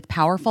made with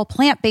powerful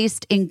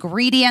plant-based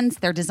ingredients.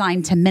 They're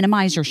designed to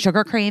minimize your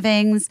sugar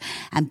cravings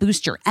and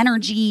boost your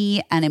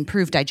energy and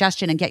improve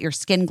digestion and get your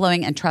skin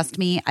glowing. And trust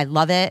me, I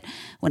love it.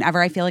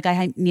 Whenever I feel like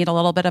I need a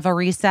little bit of a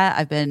reset,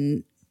 I've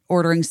been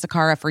ordering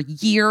Sakara for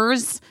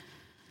years.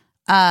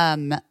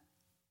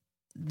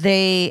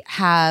 They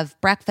have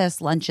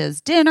breakfast,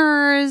 lunches,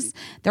 dinners.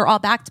 They're all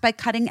backed by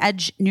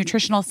cutting-edge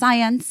nutritional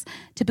science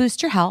to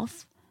boost your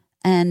health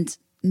and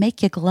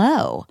make you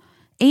glow.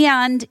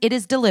 And it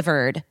is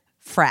delivered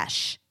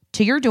fresh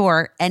to your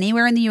door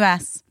anywhere in the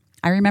U.S.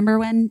 I remember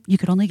when you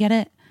could only get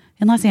it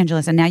in Los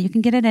Angeles, and now you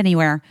can get it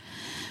anywhere.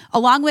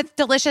 Along with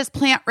delicious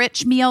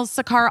plant-rich meals,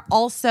 Sakara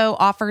also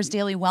offers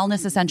daily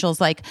wellness essentials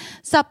like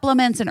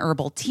supplements and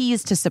herbal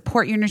teas to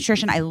support your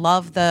nutrition. I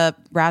love the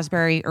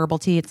raspberry herbal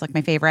tea. It's like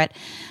my favorite.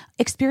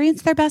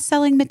 Experience their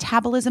best-selling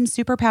Metabolism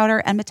Super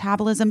Powder and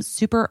Metabolism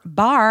Super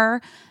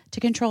Bar to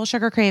control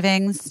sugar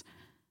cravings,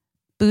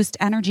 boost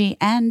energy,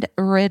 and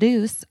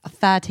reduce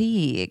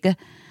fatigue.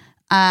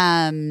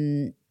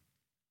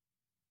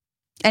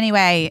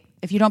 Anyway,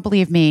 if you don't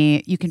believe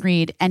me, you can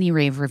read any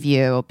rave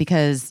review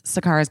because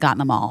Sakara's gotten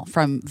them all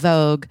from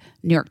Vogue,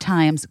 New York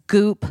Times,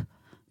 Goop,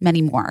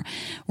 many more.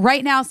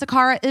 Right now,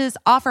 Sakara is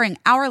offering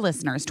our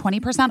listeners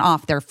 20%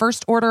 off their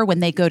first order when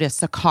they go to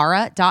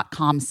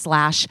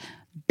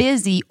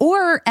sakara.com/busy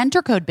or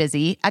enter code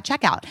busy at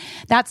checkout.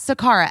 That's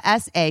Sakara,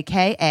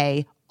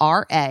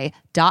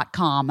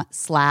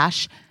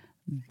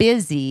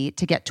 SAKARA.com/busy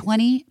to get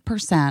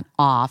 20%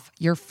 off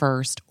your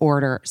first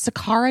order.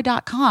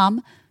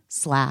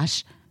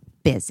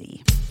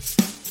 Sakara.com/busy.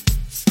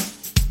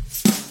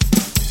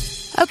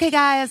 Okay,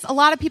 guys, a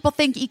lot of people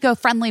think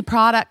eco-friendly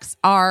products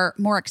are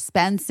more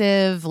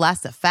expensive,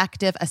 less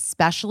effective,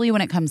 especially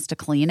when it comes to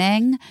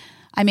cleaning.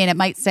 I mean, it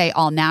might say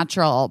all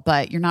natural,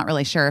 but you're not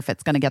really sure if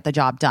it's going to get the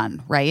job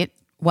done, right?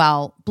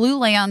 Well, Blue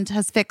Land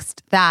has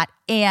fixed that,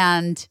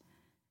 and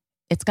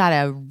it's got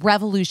a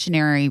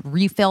revolutionary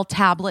refill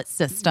tablet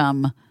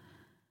system.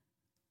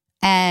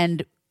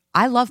 And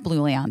I love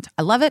Blue Land.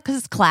 I love it because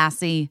it's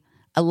classy.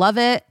 I love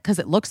it because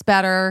it looks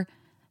better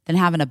than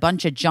having a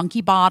bunch of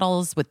junky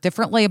bottles with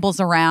different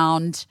labels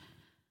around.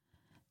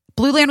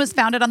 Blue Land was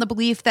founded on the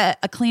belief that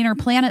a cleaner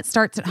planet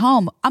starts at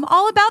home. I'm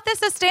all about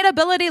this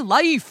sustainability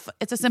life.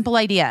 It's a simple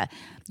idea.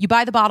 You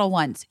buy the bottle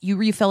once, you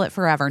refill it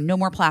forever. No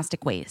more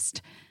plastic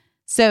waste.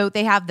 So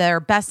they have their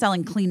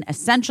best-selling Clean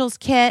Essentials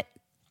kit.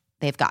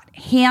 They've got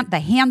the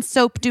hand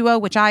soap duo,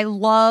 which I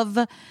love.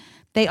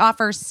 They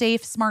offer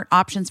safe, smart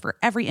options for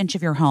every inch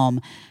of your home.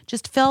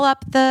 Just fill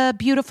up the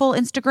beautiful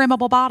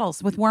Instagrammable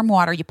bottles with warm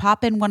water. You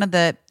pop in one of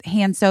the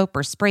hand soap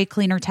or spray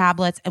cleaner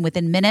tablets, and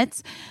within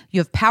minutes, you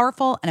have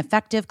powerful and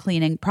effective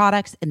cleaning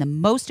products in the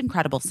most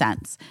incredible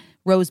scents.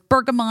 Rose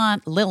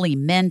bergamot, lily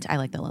mint. I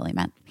like the lily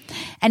mint.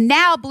 And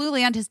now Blue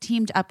Land has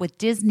teamed up with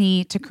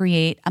Disney to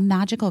create a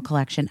magical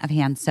collection of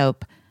hand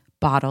soap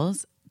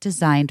bottles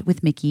designed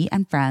with Mickey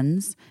and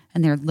friends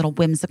and their little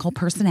whimsical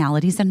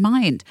personalities in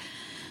mind.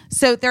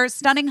 So their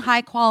stunning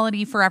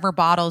high-quality forever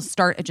bottles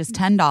start at just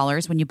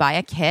 $10 when you buy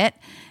a kit,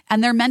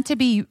 and they're meant to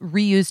be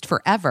reused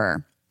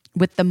forever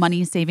with the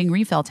money-saving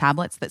refill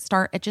tablets that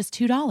start at just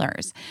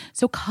 $2.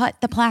 So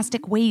cut the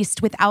plastic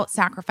waste without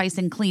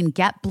sacrificing clean.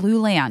 Get Blue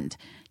Land.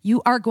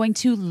 You are going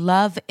to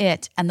love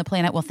it, and the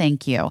planet will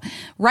thank you.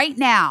 Right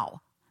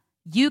now,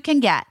 you can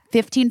get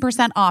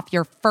 15% off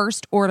your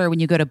first order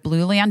when you go to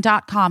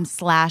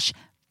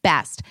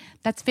blueland.com/best.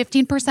 That's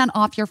 15%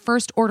 off your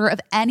first order of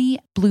any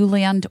Blue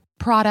Land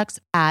products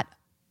at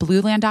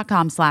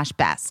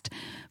blueland.com/best.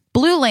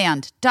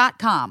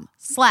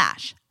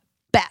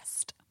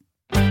 blueland.com/best.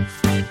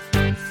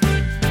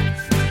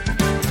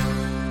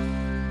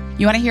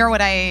 You want to hear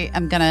what I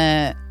am going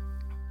to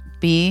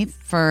be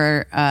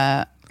for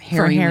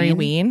Harry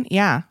Ween?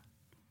 Yeah.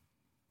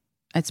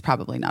 It's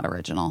probably not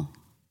original.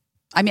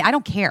 I mean, I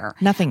don't care.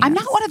 Nothing I'm is.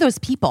 not one of those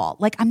people.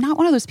 Like, I'm not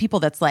one of those people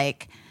that's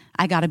like,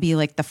 I got to be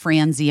like the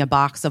Franzia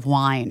box of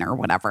wine or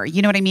whatever.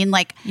 You know what I mean?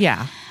 Like,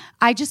 yeah.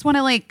 I just want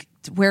to like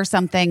wear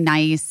something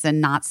nice and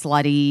not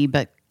slutty,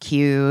 but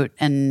cute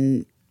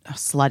and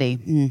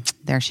slutty.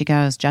 There she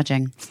goes,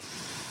 judging.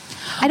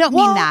 I don't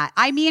mean that.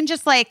 I mean,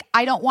 just like,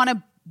 I don't want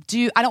to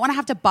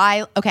have to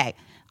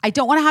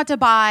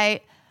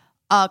buy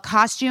a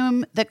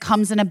costume that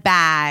comes in a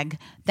bag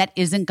that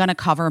isn't going to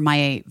cover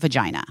my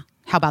vagina.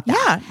 How about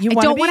that? Yeah,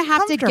 I don't want to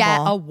have to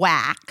get a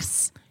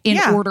wax in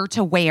order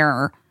to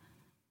wear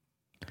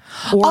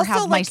or also,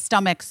 have my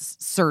stomach's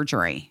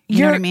surgery.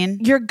 You know what I mean?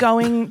 You're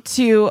going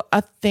to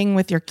a thing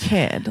with your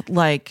kid.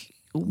 Like,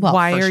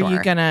 why are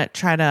you going to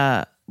try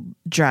to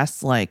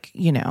dress like,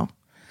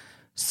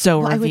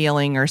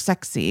 revealing or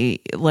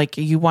sexy? Like,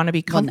 you want to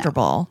be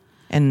comfortable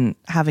and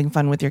having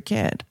fun with your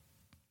kid.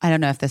 I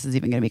don't know if this is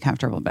even going to be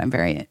comfortable, but I'm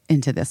very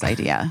into this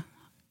idea.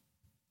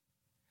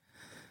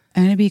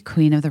 I'm going to be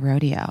queen of the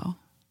rodeo.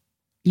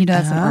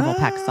 That's an Orville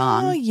Peck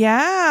song. Oh,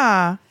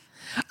 yeah.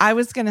 I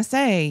was going to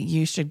say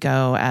you should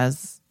go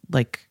as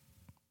like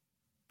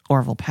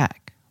Orville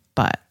Peck,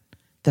 but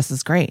this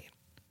is great.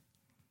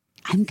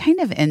 I'm kind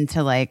of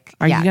into like,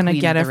 are you going to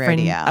get a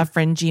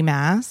fringy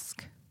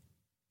mask?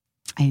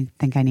 I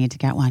think I need to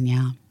get one.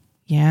 Yeah.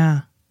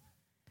 Yeah.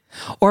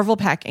 Orville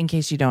Peck, in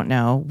case you don't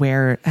know,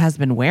 has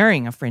been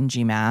wearing a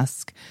fringy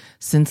mask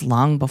since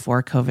long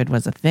before COVID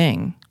was a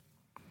thing.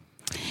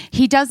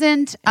 He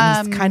doesn't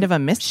he's kind of a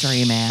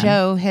mystery man.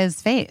 Show his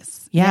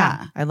face.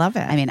 Yeah, I love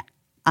it. I mean,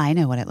 I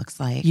know what it looks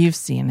like. You've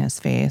seen his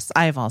face.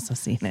 I've also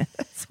seen it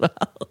as well.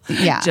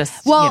 Yeah.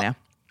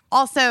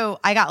 Also,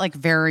 I got like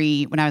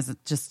when I was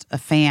just a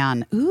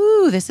fan,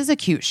 ooh, this is a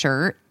cute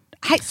shirt.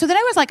 So then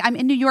I was like, I'm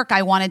in New York.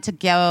 I wanted to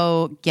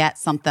go get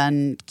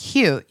something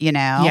cute,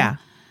 Yeah.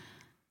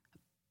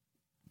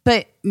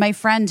 But my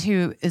friend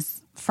who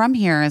is from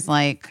here is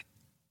like,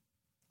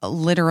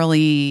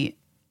 literally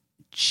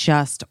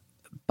just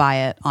buy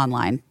it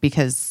online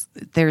because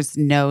there's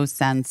no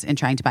sense in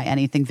trying to buy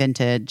anything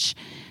vintage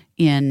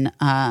in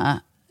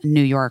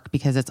New York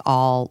because it's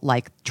all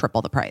like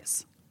triple the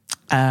price.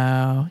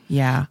 Oh,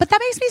 yeah. But that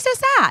makes me so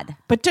sad.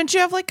 But don't you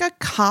have like a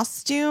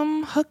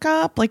costume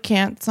hookup? Like,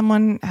 can't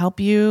someone help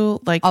you?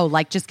 Like, Oh,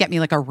 like just get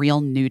me like a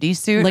real nudie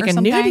suit, like or a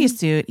something? nudie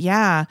suit?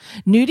 Yeah,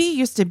 nudie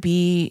used to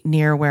be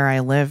near where I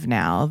live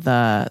now.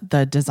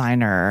 The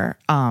designer,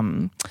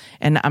 and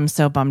I'm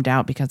so bummed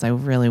out because I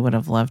really would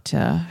have loved to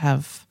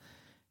have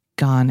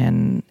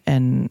gone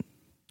and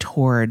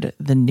toured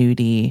the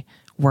nudie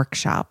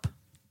workshop.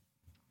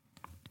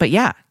 But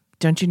yeah.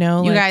 Don't you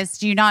know? You guys,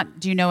 do you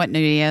know what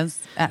nudie is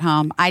at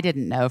home? I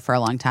didn't know for a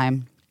long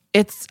time.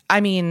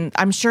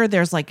 I'm sure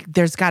there's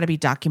got to be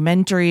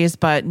documentaries,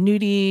 but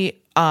Nudie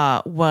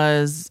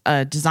was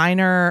a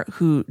designer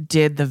who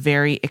did the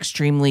very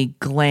extremely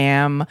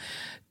glam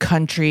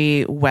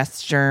country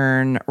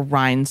western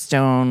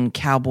rhinestone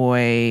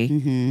cowboy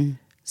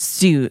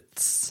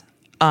suits.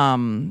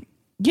 From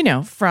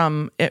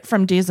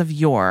days of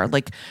yore,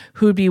 like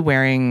who'd be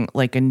wearing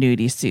like a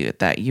nudie suit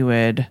that you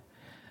would.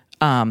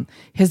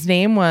 His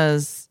name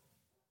was,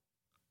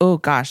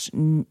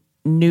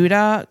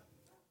 Nuda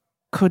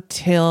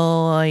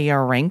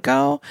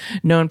Kotilarenko,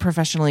 known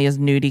professionally as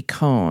Nudie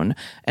Cone,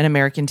 an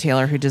American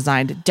tailor who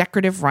designed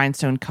decorative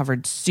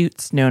rhinestone-covered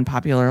suits known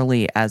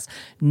popularly as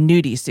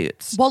nudie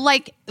suits. Oh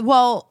my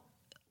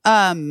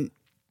God,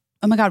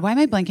 why am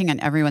I blanking on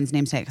everyone's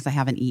name today? Because I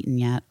haven't eaten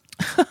yet.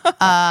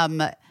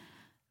 But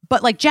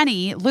like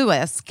Jenny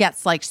Lewis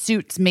gets like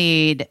suits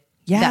made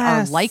that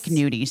are like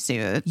nudie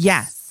suits.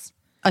 Yes.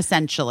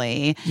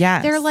 Essentially.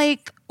 Yes. They're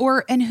like,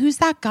 and who's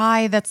that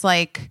guy that's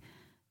like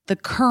the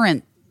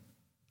current,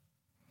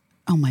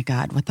 oh my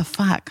God, what the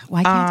fuck?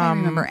 Why can't I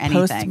remember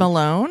anything? Post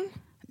Malone?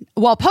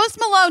 Well, Post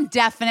Malone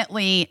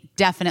definitely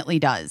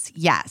does.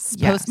 Yes.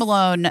 Post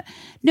Malone.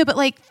 No, but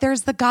like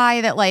there's the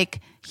guy that like,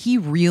 he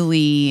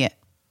really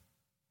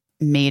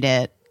made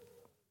it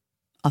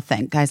a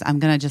thing. Guys, I'm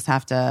going to just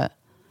have to,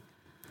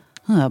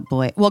 oh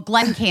boy. Well,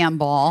 Glenn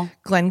Campbell.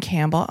 Glenn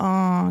Campbell.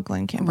 Oh,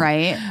 Glenn Campbell.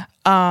 Right.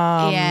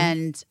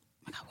 And oh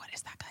my God, what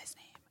is that guy's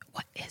name?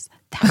 What is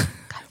that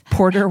guy's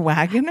Porter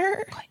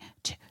Wagoner?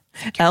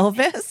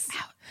 Elvis?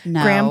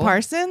 No. Graham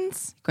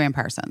Parsons? Graham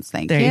Parsons.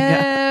 Thank There you. you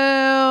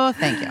go.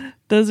 Thank you.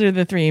 Those are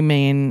the three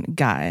main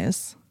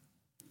guys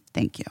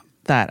Thank you.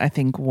 that I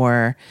think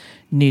wore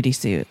nudie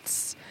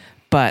suits.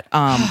 But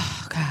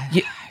Oh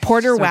God.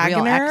 Porter Just a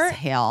real Wagoner,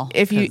 exhale,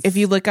 if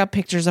you look up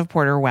pictures of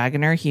Porter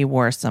Wagoner, he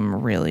wore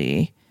some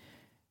really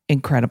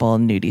incredible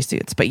nudie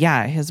suits. But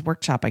yeah, his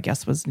workshop, I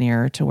guess, was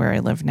near to where I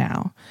live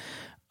now.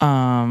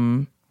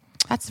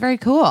 That's very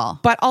cool.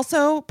 But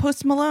also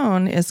Post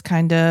Malone is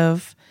kind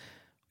of,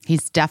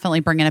 He's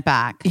definitely bringing it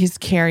back. he's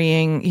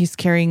carrying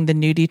the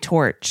nudie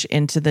torch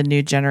into the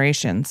new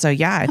generation. So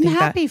yeah, I'm think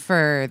happy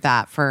for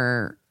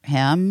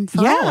him,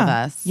 for all of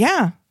us.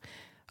 Yeah.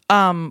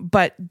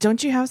 But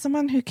don't you have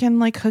someone who can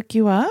like hook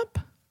you up?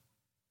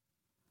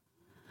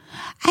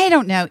 I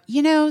don't know.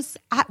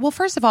 Well,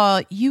 first of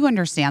all, you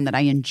understand that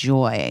I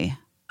enjoy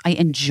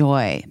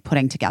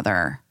putting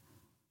together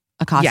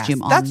a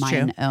costume on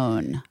my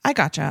own. I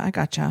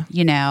gotcha.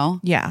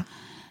 Yeah.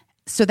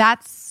 So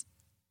that's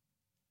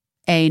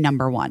a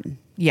number one.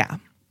 Yeah.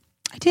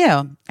 I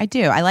do.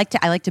 I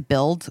like to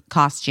build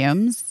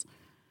costumes.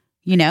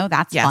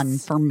 That's fun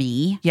for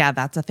me. Yeah,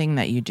 that's a thing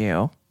that you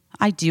do.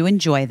 I do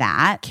enjoy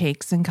that.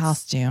 Cakes and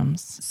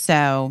costumes.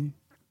 So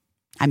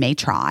I may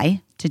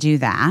try to do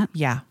that.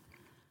 Yeah.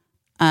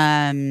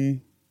 But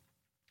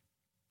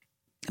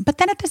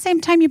then at the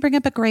same time, you bring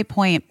up a great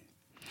point.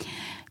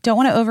 Don't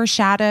want to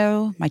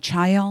overshadow my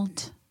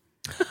child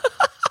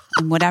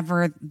and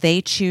whatever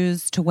they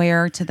choose to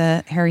wear to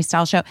the Harry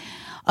Styles show.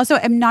 Also,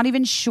 I'm not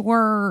even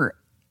sure,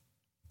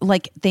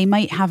 like they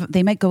might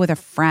go with a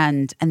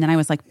friend. And then I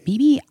was like,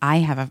 maybe I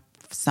have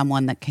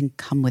someone that can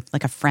come with,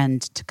 like a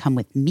friend to come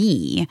with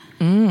me.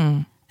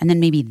 And then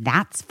maybe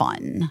that's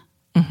fun.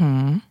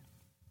 Mm-hmm.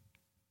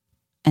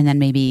 And then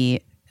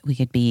maybe we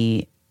could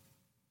be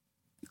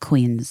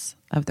queens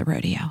of the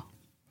rodeo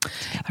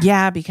together.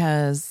 Yeah,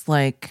 because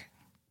like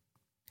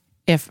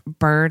if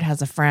Bird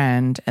has a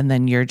friend and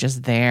then you're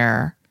just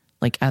there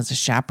like as a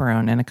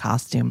chaperone in a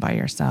costume by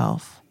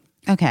yourself.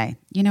 Okay.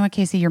 You know what,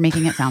 Casey? You're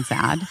making it sound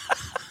sad.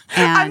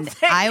 And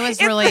I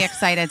was really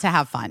excited to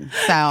have fun.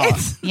 So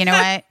you know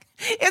what?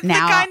 It's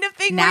now, the kind of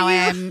thing now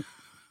I'm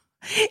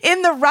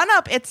in the run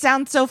up, it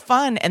sounds so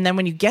fun. And then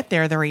when you get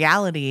there, the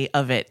reality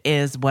of it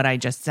is what I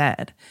just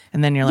said.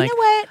 And then you're like, you know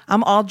what?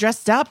 I'm all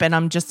dressed up and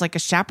I'm just like a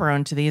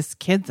chaperone to these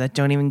kids that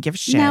don't even give a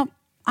shit. No,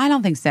 I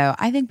don't think so.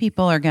 I think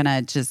people are going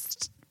to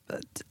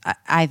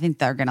I think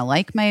they're going to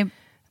like my,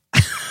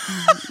 I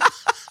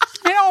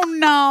don't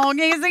know,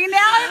 Casey.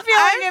 Now I'm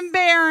feeling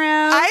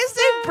embarrassed. I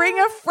said bring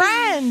a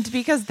friend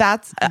because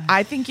that's,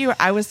 I think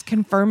I was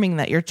confirming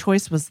that your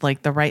choice was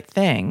like the right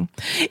thing.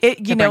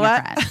 You know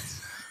what?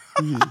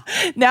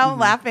 Mm-hmm. Now I'm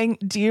laughing.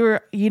 Do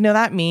you know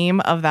that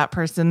meme of that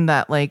person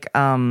that like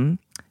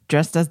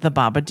dressed as the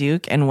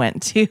Babadook and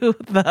went to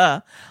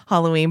the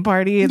Halloween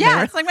party?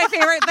 Yeah, it's like my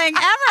favorite thing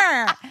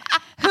ever.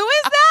 Who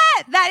is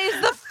that? That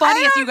is the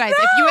funniest, you guys.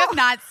 If you have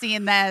not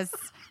seen this,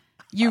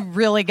 you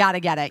really got to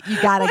get it. You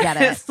got to get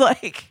it. It's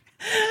like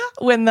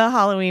when the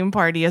Halloween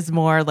party is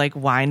more like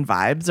wine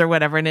vibes or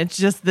whatever, and it's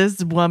just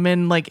this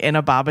woman like in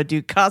a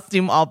Babadook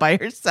costume all by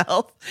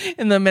herself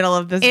in the middle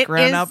of this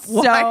grown-up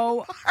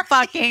so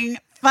fucking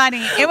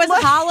funny. It was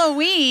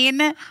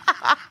Halloween,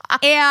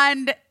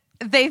 and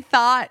they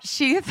thought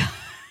she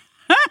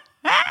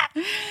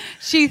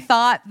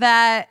thought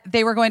that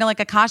they were going to like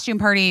a costume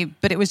party,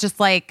 but it was just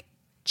like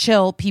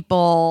chill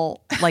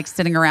people like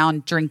sitting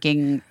around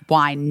drinking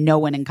wine, no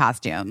one in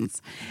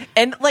costumes.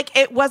 And like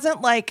it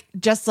wasn't like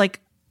just like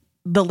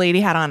the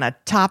lady had on a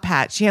top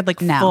hat. She had like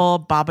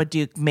full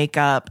Babadook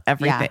makeup,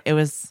 everything. It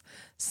was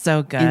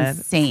so good.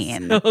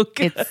 Insane. So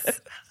good.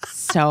 It's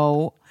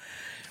so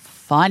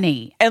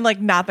funny. And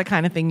like not the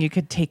kind of thing you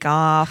could take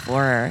off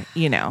or,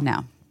 you know.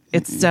 No.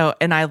 It's so,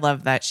 and I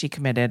love that she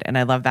committed, and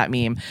I love that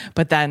meme.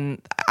 But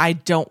then I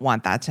don't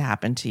want that to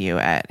happen to you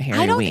at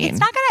Harryween.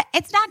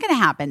 It's not gonna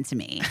happen to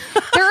me.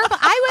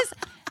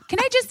 Can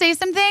I just say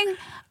something?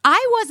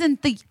 I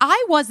wasn't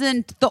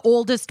the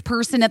oldest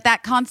person at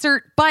that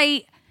concert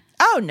by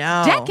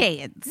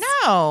decades.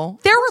 No.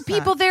 There were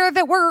people there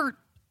that were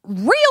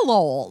real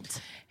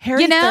old.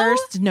 Harry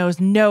Thirst knows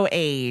no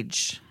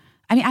age.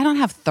 I mean, I don't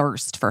have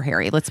thirst for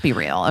Harry. Let's be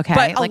real, okay?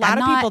 But a lot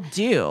of people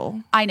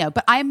do. I know,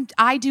 but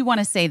I do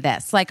want to say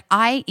this. Like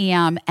I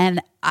am, and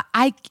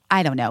I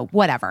don't know,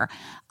 whatever.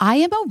 I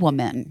am a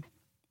woman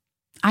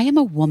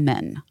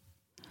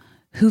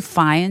who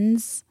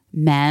finds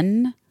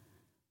men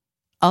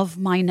of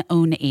mine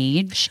own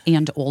age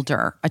and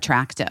older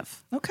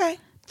attractive. Okay.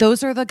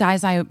 Those are the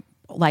guys I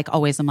like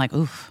always. I'm like,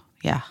 oof,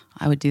 yeah,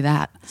 I would do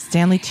that.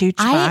 Stanley Tucci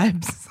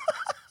vibes.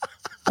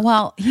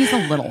 Well, he's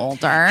a little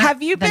older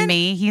than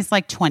me. He's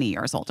like 20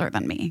 years older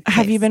than me.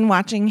 Have you been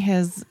watching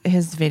his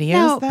videos?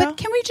 No, though? But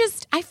can we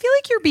just, I feel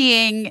like you're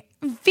being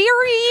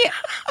very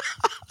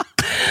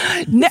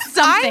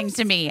something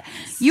to me.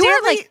 You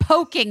are like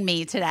poking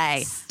me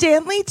today.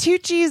 Stanley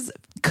Tucci's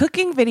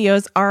cooking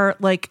videos are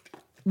like,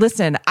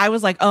 listen, I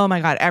was like, oh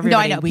my God,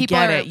 everybody, no, I know. We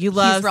get it. You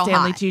love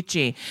Stanley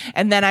Tucci.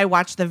 And then I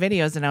watched the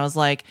videos and I was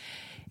like,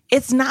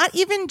 it's not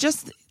even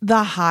just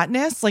the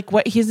hotness, like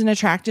what he's an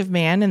attractive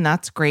man and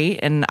that's great.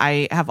 And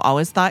I have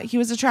always thought he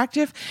was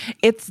attractive.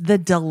 It's the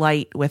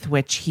delight with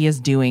which he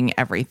is doing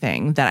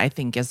everything that I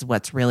think is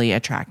what's really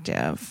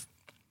attractive.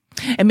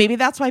 And maybe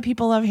that's why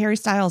people love Harry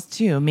Styles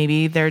too.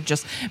 Maybe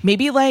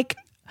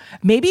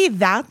maybe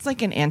that's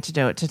like an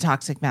antidote to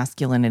toxic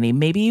masculinity.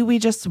 Maybe we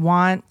just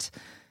want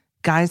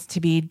guys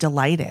to be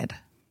delighted.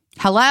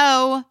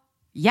 Hello.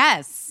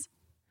 Yes.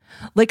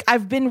 Like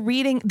I've been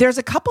reading, there's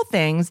a couple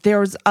things.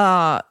 There's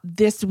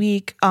this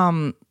week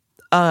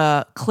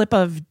a clip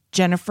of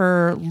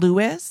Jennifer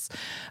Lewis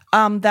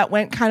that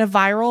went kind of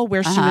viral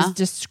where she was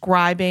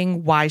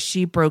describing why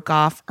she broke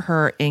off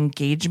her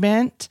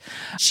engagement.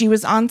 She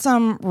was on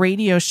some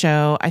radio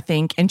show, I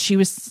think, and she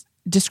was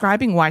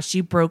describing why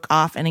she broke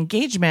off an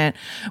engagement,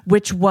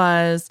 which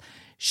was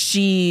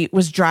she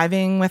was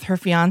driving with her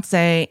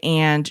fiance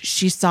and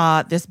she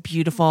saw this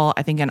beautiful,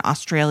 I think an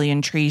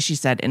Australian tree, she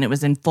said, and it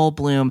was in full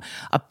bloom,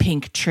 a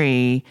pink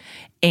tree.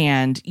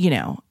 And,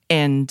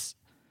 and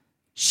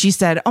she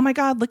said, oh my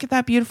God, look at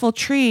that beautiful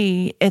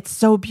tree. It's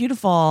so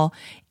beautiful.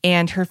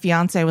 And her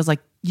fiance was like,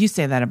 you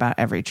say that about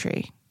every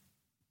tree.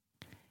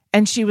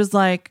 And she was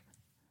like,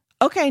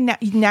 okay,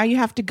 now you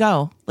have to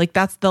go. Like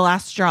that's the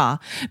last straw.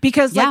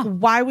 Because like,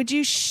 why would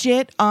you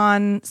shit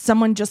on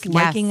someone just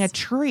liking a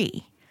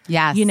tree?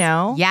 Yes.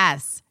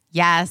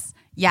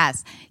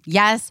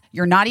 Yes.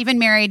 You're not even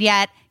married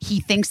yet.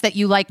 He thinks that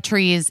you like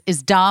trees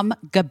is dumb.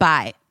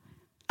 Goodbye.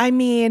 I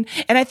mean,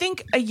 and I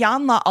think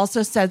Iyanla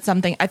also said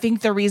something. I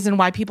think the reason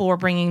why people were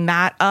bringing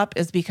that up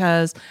is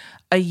because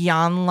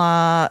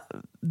Iyanla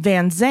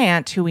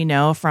Vanzant, who we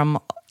know from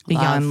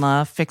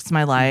Iyanla, Fix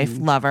My Life,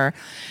 Lover,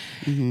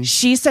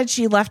 she said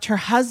she left her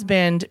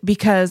husband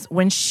because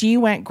when she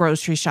went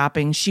grocery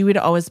shopping, she would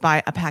always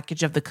buy a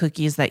package of the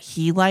cookies that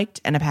he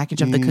liked and a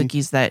package of the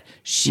cookies that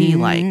she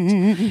liked.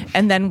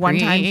 And then one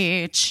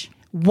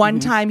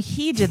time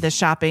he did the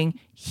shopping,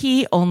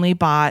 he only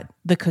bought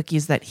the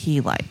cookies that he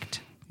liked.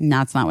 No,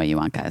 that's not what you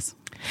want, guys.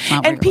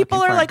 And people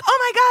are like,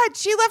 oh my God,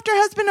 she left her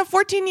husband of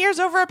 14 years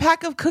over a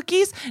pack of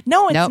cookies.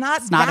 No, it's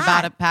not. It's not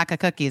about a pack of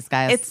cookies,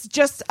 guys. It's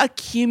just a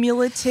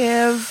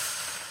cumulative.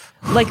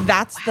 Like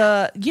that's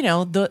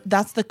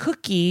that's the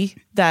cookie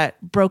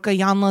that broke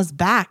Iyanla's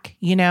back,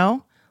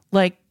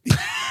 Like I'm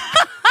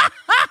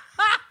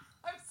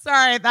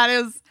sorry, that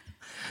is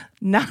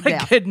not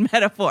a good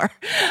metaphor.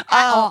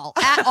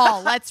 At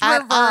all. Let's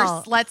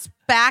reverse. Let's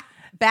back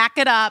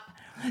it up.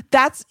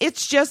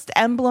 It's just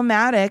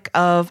emblematic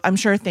of, I'm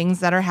sure, things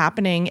that are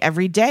happening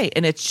every day.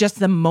 And it's just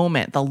the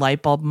moment, the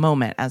light bulb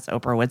moment, as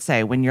Oprah would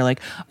say, when you're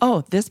like,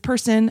 oh, this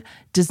person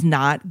does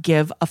not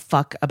give a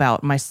fuck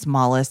about my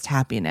smallest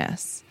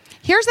happiness.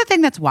 Here's the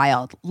thing that's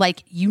wild.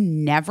 Like, you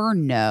never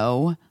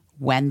know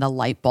when the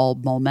light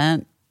bulb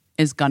moment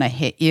is going to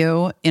hit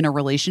you in a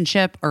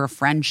relationship or a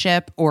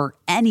friendship or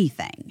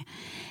anything.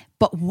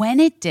 But when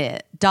it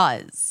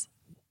does,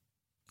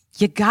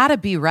 you got to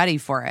be ready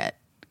for it.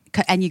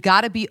 And you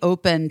got to be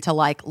open to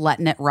like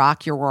letting it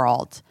rock your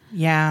world.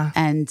 Yeah.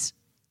 And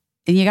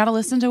you got to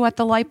listen to what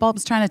the light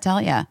bulb's trying to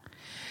tell you.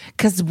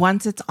 Because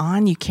once it's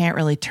on, you can't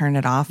really turn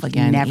it off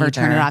again. Never either.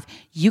 turn it off.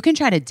 You can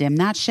try to dim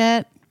that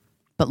shit,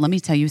 but let me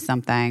tell you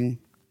something.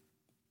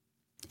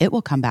 It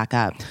will come back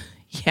up.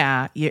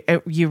 Yeah,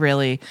 you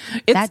really.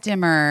 That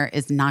dimmer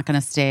is not going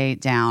to stay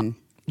down.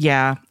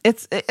 Yeah,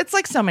 it's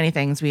like so many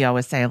things we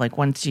always say. Like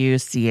once you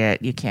see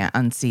it, you can't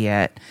unsee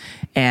it,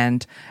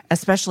 and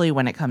especially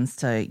when it comes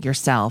to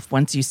yourself.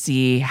 Once you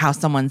see how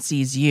someone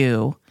sees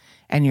you,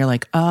 and you're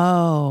like,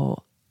 oh,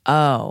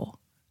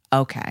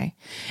 okay,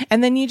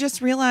 and then you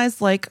just realize,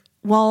 like,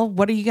 well,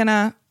 what are you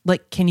gonna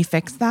like? Can you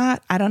fix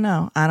that? I don't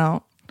know. I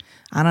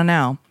don't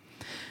know.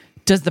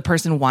 Does the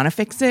person want to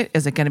fix it?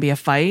 Is it going to be a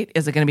fight?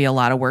 Is it going to be a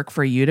lot of work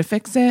for you to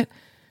fix it?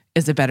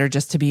 Is it better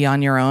just to be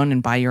on your own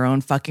and buy your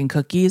own fucking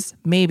cookies?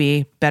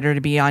 Maybe. Better to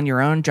be on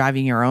your own,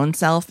 driving your own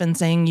self and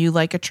saying you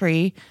like a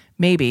tree?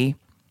 Maybe.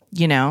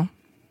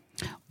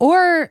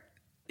 Or,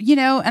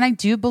 and I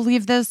do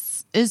believe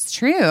this is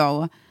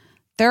true.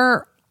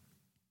 There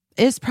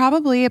is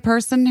probably a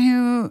person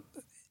who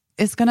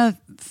is going to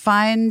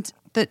find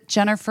that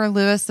Jennifer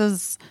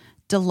Lewis's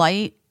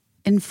delight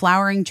in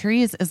flowering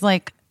trees is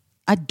like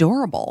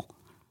adorable.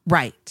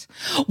 Right.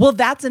 Well,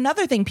 that's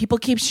another thing. People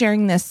keep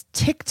sharing this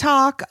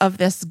TikTok of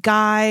this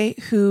guy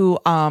who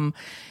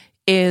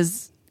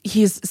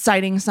he's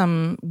citing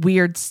some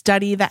weird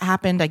study that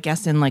happened, I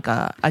guess, in like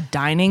a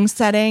dining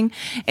setting.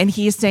 And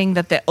he's saying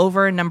that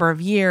over a number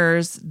of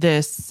years,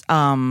 this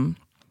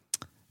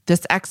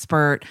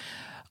expert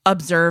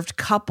observed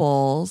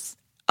couples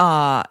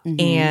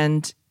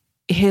and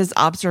his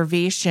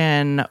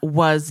observation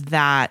was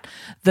that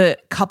the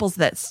couples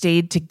that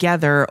stayed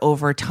together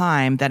over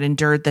time, that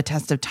endured the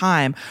test of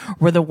time,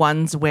 were the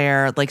ones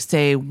where, like,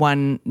 say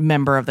one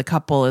member of the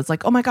couple is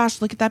like, oh my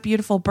gosh, look at that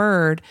beautiful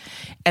bird.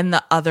 And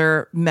the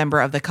other member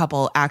of the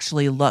couple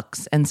actually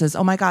looks and says,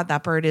 oh my God,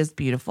 that bird is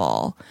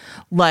beautiful.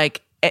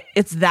 Like,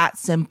 it's that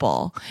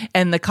simple.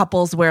 And the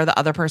couples where the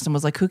other person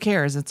was like, who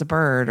cares? It's a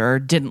bird, or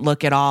didn't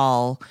look at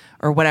all,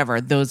 or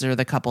whatever. Those are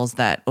the couples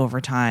that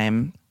over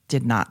time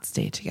did not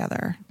stay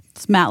together.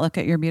 Does Matt look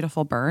at your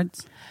beautiful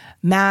birds?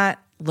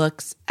 Matt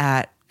looks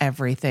at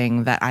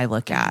everything that I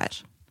look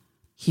at.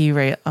 You're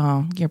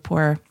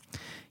poor.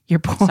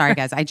 Sorry,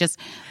 guys. I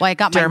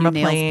got my new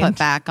nails put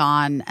back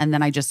on, and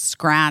then I just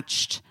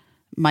scratched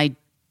my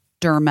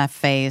derma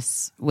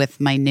face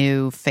with my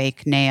new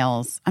fake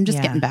nails. I'm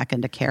just getting back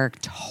into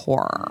character.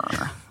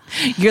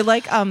 You're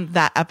like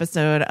that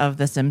episode of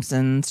The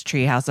Simpsons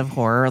Treehouse of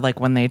Horror, like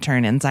when they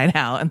turn inside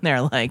out and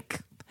they're like,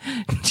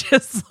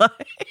 just like,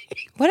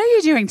 what are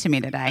you doing to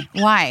me today?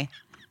 Why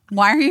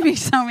are you being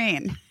so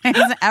mean?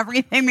 Because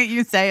everything that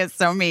you say is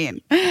so mean.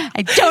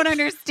 I don't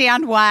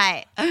understand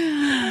why.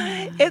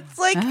 It's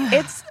like,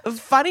 it's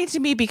funny to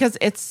me because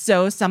it's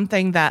so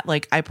something that,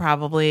 like, I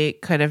probably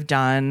could have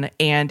done.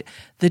 And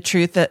the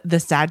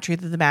sad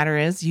truth of the matter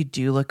is, you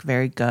do look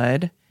very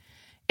good,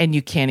 and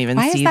you can't even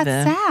see Why is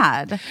that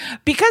sad?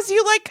 Because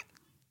you like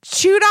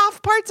chewed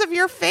off parts of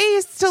your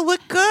face to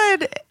look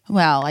good.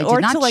 Well, I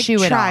did not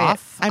chew it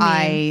off.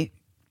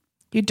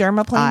 You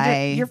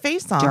dermaplaned your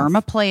face off.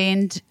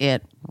 Dermaplaned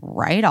it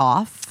right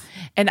off.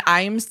 And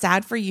I'm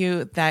sad for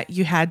you that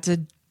you had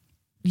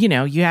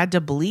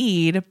to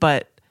bleed,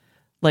 but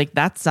like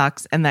that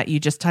sucks. And that you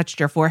just touched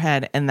your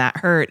forehead and that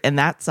hurt and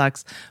that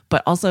sucks.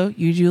 But also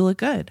you do look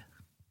good.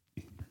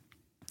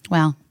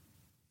 Well,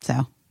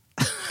 so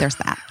there's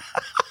that.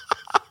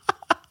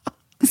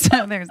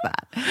 So there's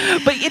that.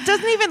 But it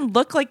doesn't even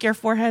look like your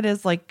forehead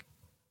is like,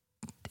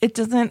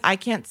 I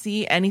can't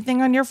see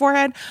anything on your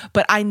forehead,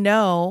 but I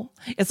know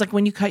it's like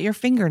when you cut your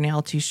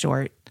fingernail too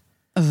short.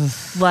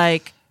 Oof.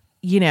 Like,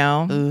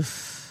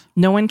 Oof.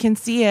 No one can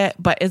see it,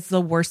 but it's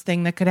the worst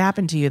thing that could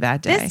happen to you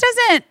that day.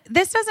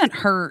 This doesn't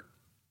hurt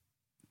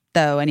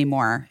though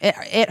anymore.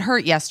 It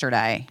hurt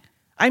yesterday.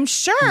 I'm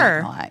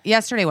sure.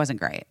 Yesterday wasn't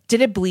great.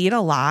 Did it bleed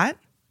a lot?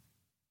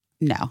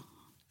 No.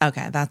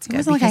 Okay, that's good. It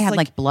wasn't like I had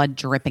like blood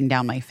dripping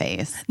down my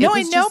face. No,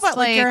 I know, but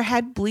like your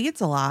head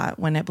bleeds a lot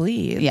when it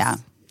bleeds. Yeah,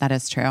 that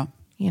is true.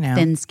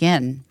 Thin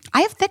skin.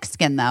 I have thick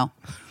skin though.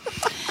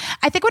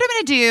 I think what I'm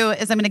going to do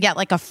is I'm going to get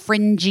like a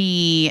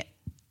fringy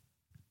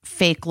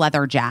fake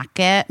leather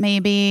jacket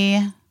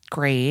maybe.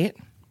 Great.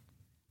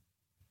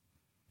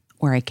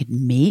 Or I could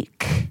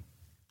make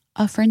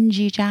a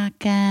fringy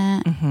jacket.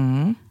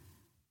 Mm-hmm.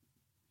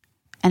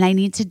 And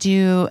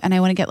I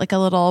want to get like a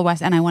little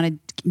and I want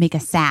to make a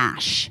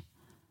sash.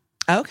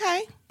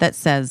 Okay. That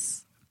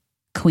says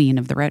Queen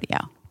of the Rodeo.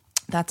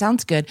 That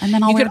sounds good. And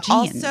then I'll wear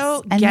jeans.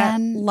 Also get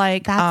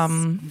like that's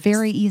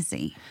very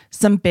easy.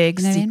 Some big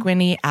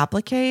sequiny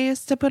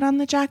appliques to put on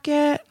the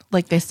jacket.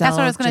 Like they sell. That's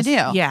what I was going to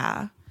do.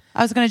 Yeah.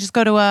 I was going to just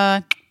go to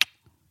a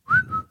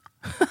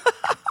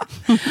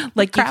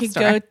like you could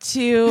go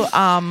to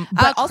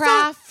a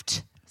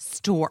craft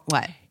store.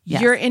 What?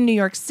 Yes. You're in New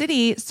York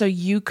City, so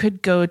you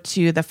could go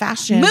to the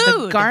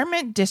the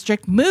garment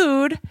district,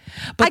 Mood.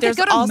 But there's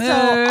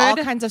also all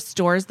kinds of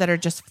stores that are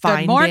just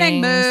findings. Good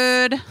morning,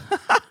 Mood.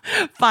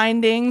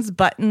 Findings,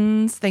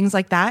 buttons, things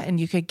like that. And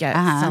you could get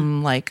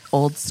some like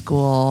old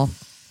school.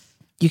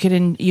 You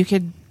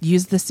could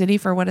use the city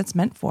for what it's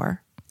meant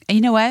for. And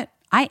you know what?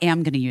 I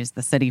am going to use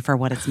the city for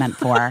what it's meant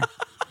for.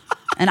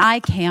 And I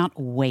can't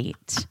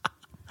wait.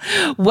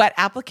 What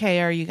applique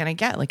are you going to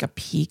get? Like a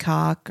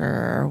peacock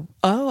or...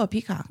 Oh, a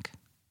peacock.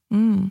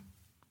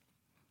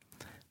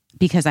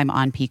 Because I'm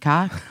on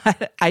Peacock?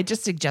 I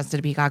just suggested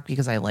a peacock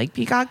because I like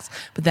peacocks,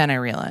 but then I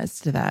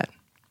realized that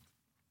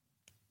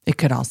it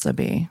could also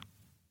be...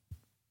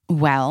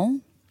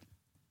 Well,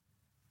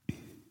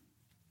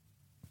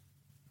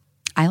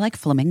 I like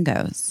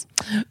flamingos.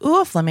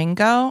 Ooh, a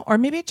flamingo. Or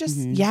maybe it just...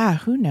 Yeah,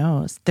 who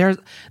knows?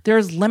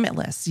 There's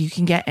limitless. You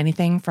can get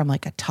anything from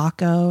like a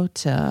taco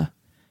to...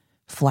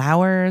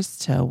 flowers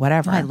to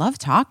whatever. Oh, I love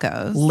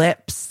tacos.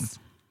 Lips.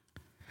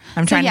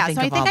 I'm trying to think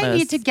of all those.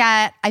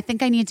 I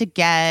think I need to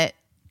get,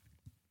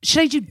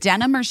 should I do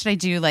denim or should I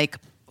do like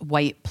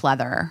white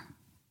pleather?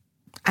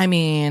 I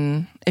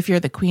mean, if you're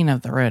the queen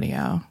of the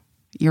rodeo,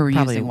 you're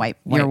using white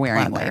you're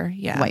wearing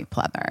pleather, white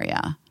pleather.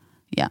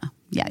 Yeah.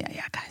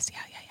 Guys.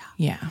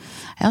 Yeah.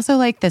 I also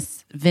like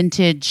this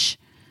vintage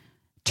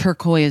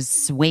turquoise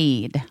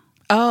suede.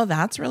 Oh,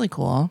 that's really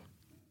cool.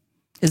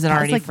 Is it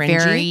already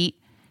fringy?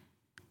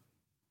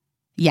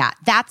 Yeah,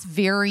 that's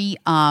very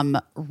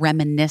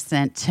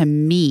reminiscent to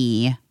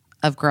me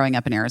of growing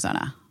up in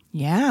Arizona.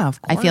 Yeah,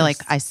 of course. I feel like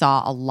I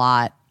saw a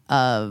lot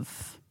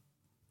of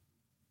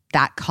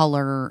that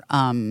color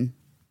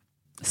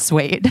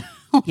suede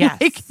yes.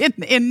 like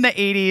in the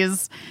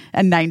 80s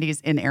and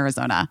 90s in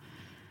Arizona.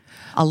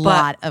 A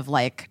lot of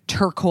like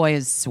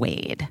turquoise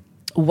suede.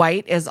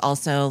 White is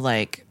also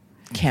like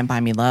Can't Buy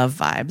Me Love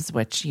vibes,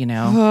 which, you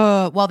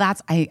know. Well,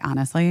 I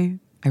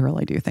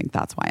really do think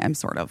that's why I'm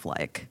sort of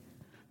like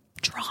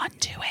drawn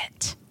to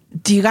it.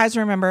 Do you guys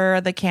remember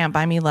the Can't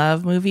Buy Me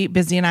Love movie?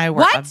 Busy and I were...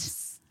 What?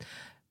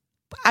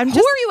 Who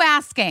are you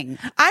asking?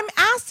 I'm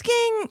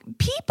asking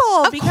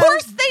people. Of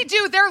course they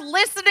do. They're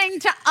listening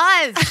to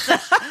us.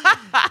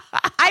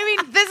 I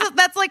mean,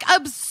 that's like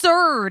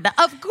absurd.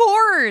 Of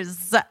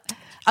course.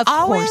 Of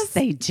course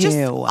they do. Just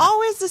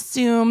always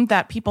assume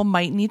that people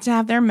might need to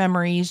have their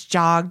memories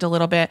jogged a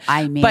little bit.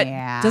 I mean... But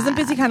doesn't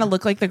Busy kind of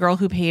look like the girl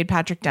who paid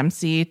Patrick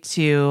Dempsey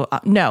to...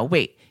 no,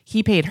 wait.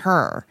 He paid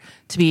her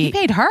to be... He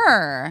paid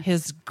her.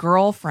 His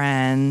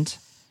girlfriend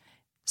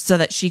so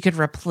that she could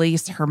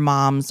replace her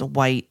mom's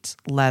white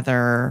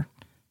leather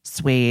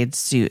suede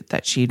suit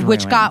that she'd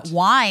Which ruined. got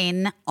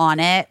wine on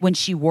it when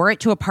she wore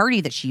it to a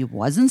party that she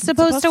wasn't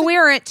supposed to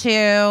wear it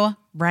to.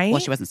 Right?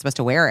 Well, she wasn't supposed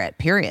to wear it,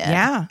 period.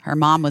 Yeah. Her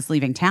mom was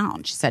leaving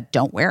town. She said,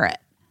 don't wear it.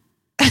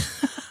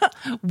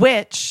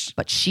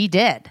 But she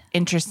did.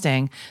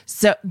 Interesting.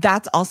 So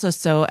that's also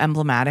so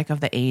emblematic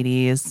of the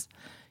 80s.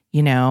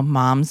 You know,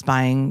 moms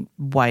buying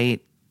white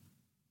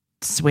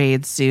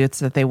suede suits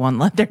that they won't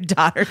let their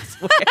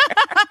daughters wear.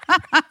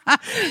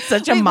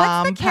 Such a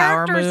mom what's the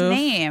power character's move.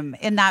 name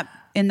in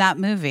that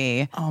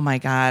movie? Oh my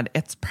God.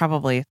 It's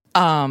probably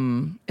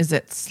is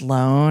it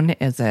Sloane?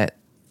 Is it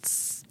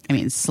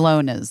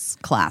Sloane is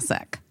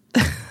classic.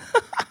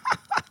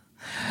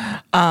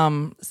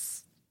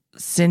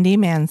 Cindy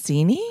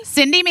Mancini?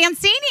 Cindy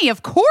Mancini,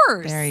 of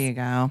course. There you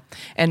go.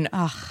 And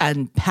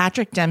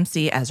Patrick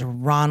Dempsey as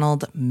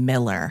Ronald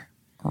Miller.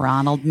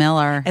 Ronald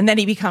Miller. And then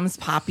he becomes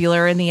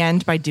popular in the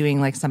end by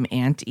doing like some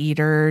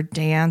anteater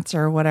dance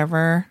or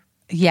whatever.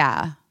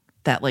 Yeah.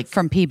 That like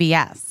from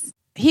PBS.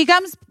 He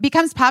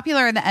becomes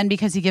popular in the end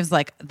because he gives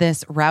like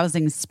this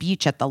rousing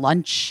speech at the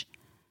lunch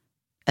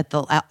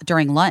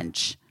during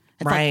lunch.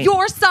 It's right. Like,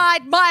 your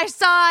side, my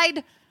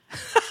side.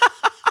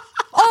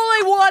 All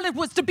I wanted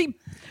was to be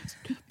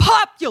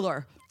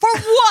popular. For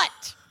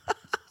what?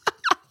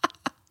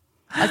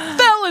 I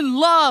fell in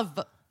love.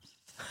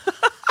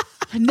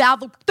 And now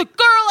the girl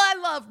I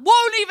love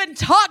won't even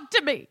talk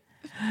to me.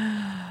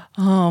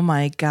 Oh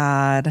my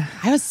God.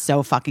 I was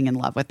so fucking in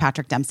love with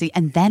Patrick Dempsey.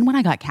 And then when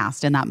I got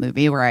cast in that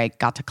movie where I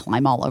got to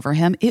climb all over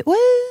him, it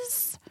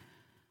was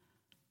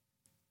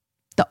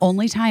the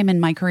only time in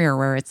my career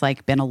where it's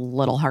like been a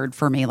little hard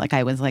for me. Like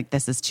I was like,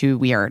 this is too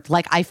weird.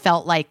 Like I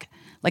felt like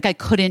I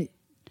couldn't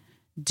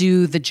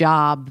do the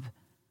job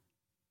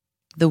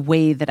the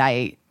way that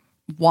I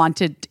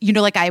wanted. You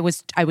know, like I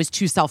was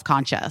too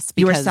self-conscious.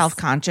 You were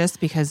self-conscious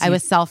because I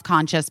was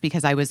self-conscious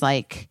because I was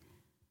like,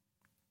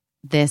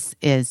 this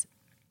is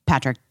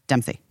Patrick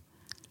Dempsey.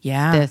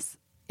 Yeah. This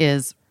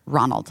is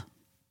Ronald,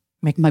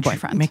 my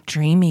boyfriend.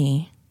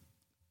 McDreamy.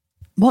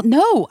 Well,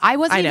 no, I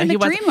wasn't even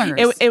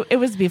McDreamers. It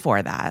was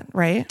before that,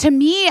 right? To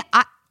me,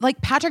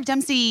 like Patrick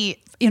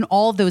Dempsey in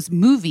all those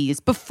movies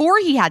before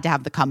he had to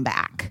have the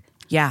comeback.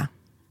 Yeah.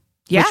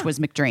 Which was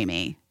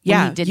McDreamy.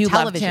 Yeah. He did you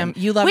television. Loved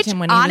him. You loved him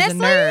when he was a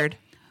nerd.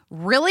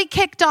 Really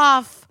kicked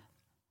off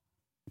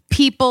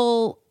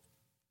people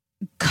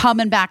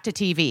coming back to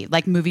TV,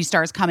 like movie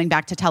stars coming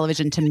back to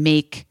television to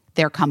make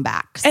their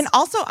comebacks. And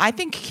also, I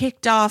think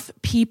kicked off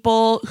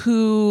people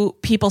who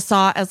people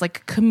saw as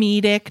like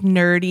comedic,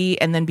 nerdy,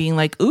 and then being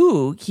like,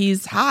 ooh,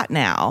 he's hot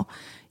now,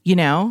 you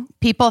know?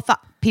 People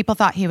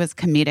thought he was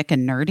comedic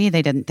and nerdy.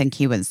 They didn't think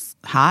he was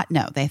hot.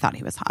 No, they thought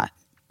he was hot.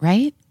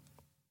 Right?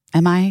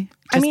 Am I?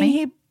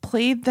 He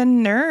played the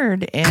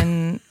nerd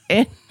in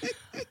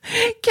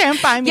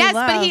Can't Buy Me Yes,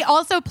 Love. but he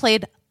also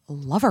played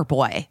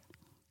Loverboy.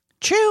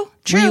 True.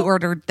 Where you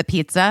ordered the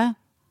pizza.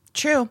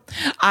 True.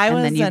 I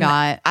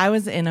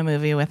was in a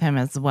movie with him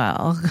as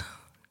well.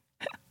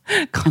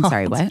 I'm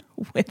sorry, what?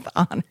 With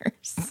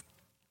Honors.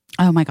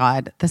 Oh my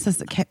God. This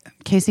is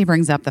Casey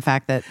brings up the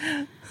fact that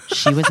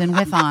she was in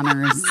With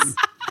Honors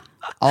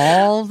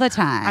all the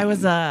time. I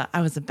was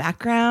a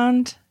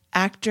background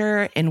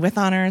actor in With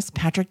Honors,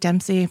 Patrick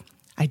Dempsey.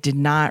 I did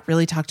not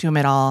really talk to him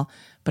at all,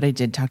 but I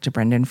did talk to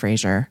Brendan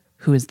Fraser,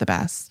 who is the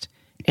best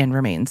and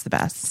remains the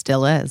best.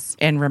 Still is.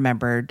 And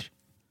remembered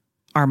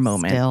our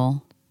moment.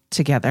 Still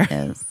together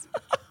is.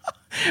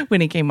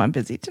 When he came on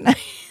Busy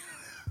Tonight.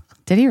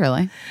 Did he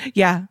really?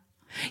 Yeah.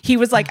 He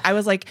was like, I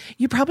was like,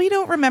 you probably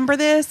don't remember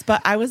this,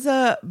 but I was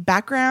a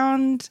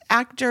background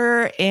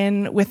actor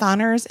in With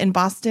Honors in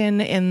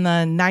Boston in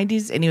the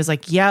 90s. And he was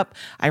like, yep,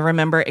 I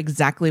remember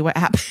exactly what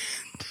happened.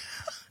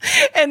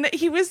 And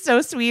he was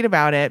so sweet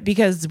about it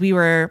because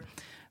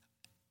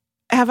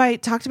have I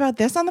talked about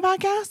this on the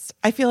podcast?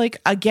 I feel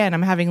like, again,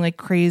 I'm having like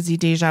crazy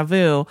deja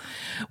vu.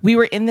 We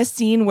were in this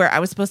scene where I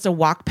was supposed to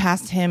walk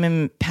past him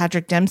and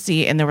Patrick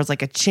Dempsey, and there was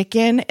like a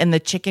chicken, and the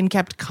chicken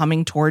kept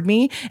coming toward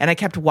me, and I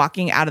kept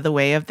walking out of the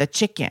way of the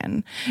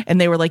chicken.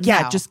 And they were like,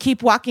 yeah, just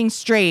keep walking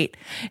straight.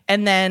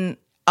 And then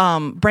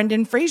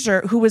Brendan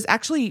Fraser, who was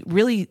actually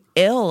really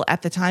ill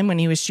at the time when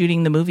he was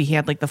shooting the movie, he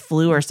had like the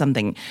flu or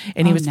something,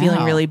 and he was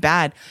feeling really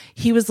bad.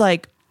 He was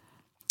like,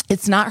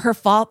 it's not her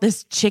fault.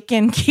 This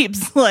chicken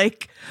keeps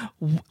like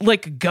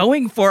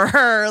going for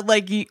her.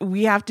 Like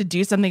we have to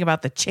do something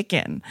about the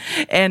chicken.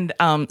 And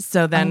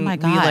so then we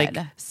like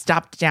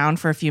stopped down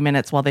for a few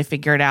minutes while they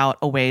figured out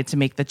a way to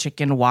make the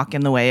chicken walk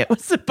in the way it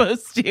was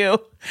supposed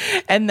to.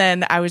 And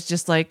then I was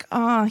just like,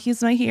 oh,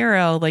 he's my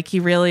hero. Like he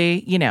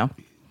really, you know,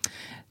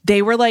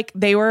 they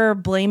were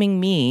blaming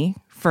me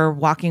for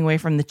walking away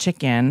from the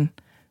chicken,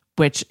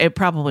 which it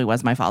probably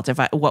was my fault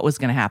what was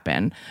going to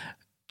happen.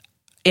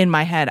 In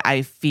my head,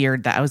 I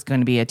feared that I was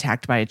going to be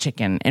attacked by a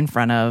chicken in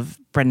front of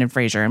Brendan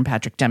Fraser and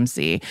Patrick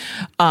Dempsey.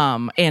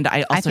 And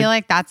I feel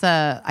like that's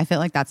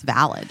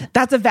valid.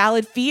 That's a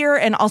valid fear.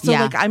 And also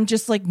like, I'm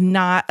just like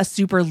not a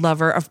super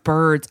lover of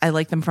birds. I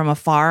like them from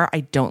afar. I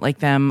don't like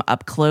them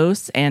up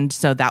close. And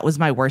so that was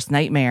my worst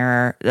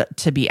nightmare,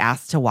 to be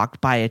asked to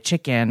walk by a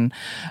chicken.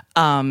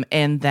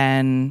 And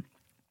then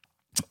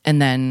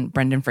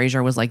Brendan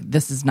Fraser was like,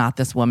 this is not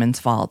this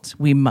woman's fault.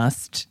 We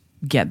must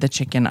get the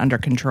chicken under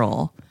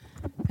control.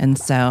 And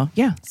so,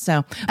 yeah.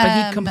 So,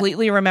 but he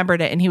completely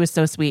remembered it, and he was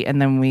so sweet.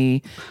 And then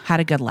we had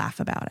a good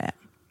laugh about it.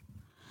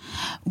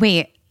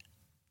 Wait,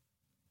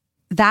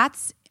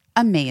 that's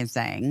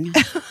amazing.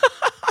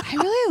 I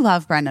really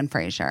love Brendan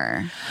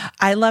Fraser.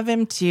 I love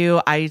him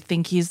too. I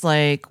think he's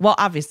like, well,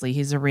 obviously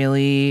he's a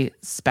really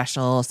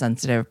special,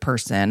 sensitive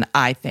person,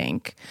 I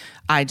think.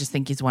 I just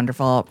think he's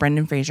wonderful.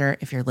 Brendan Fraser,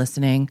 if you're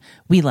listening,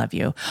 we love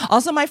you.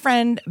 Also, my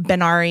friend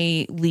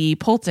Benari Lee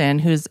Polton,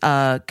 who's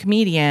a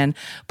comedian,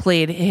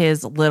 played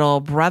his little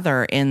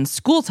brother in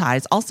School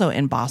Ties, also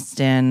in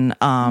Boston.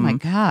 Oh my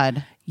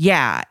God.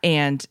 Yeah.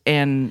 And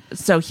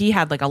so he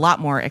had like a lot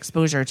more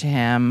exposure to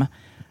him.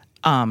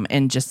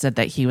 And just said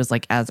that he was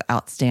like as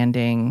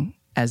outstanding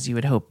as you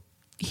would hope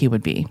he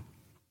would be.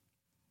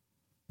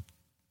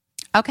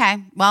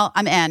 Okay. Well,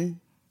 I'm in.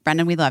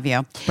 Brendan, we love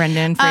you.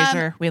 Brendan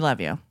Fraser, we love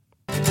you.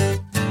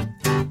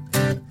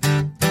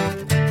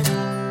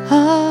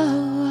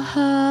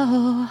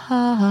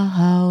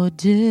 Oh,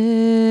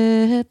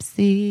 Dipsy,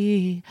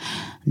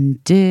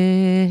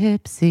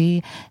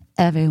 Dipsy.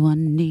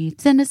 Everyone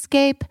needs an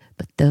escape,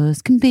 but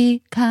those can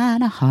be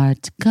kind of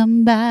hard to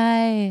come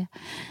by.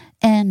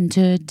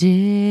 Enter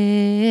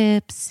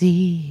Dipsy.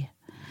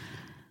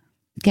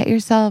 Let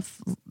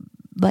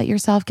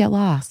yourself get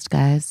lost,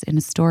 guys, in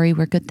a story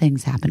where good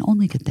things happen,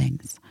 only good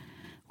things,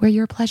 where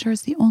your pleasure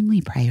is the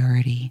only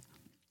priority.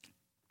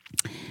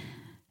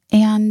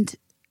 And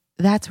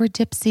that's where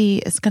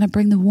Dipsy is going to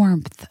bring the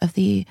warmth of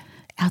the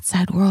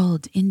outside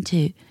world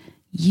into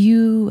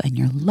you and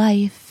your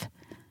life.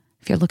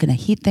 If you're looking to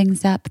heat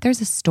things up, there's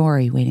a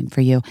story waiting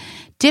for you.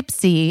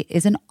 Dipsy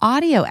is an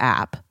audio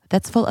app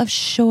that's full of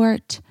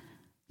short,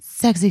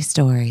 sexy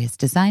stories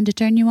designed to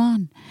turn you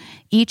on.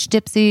 Each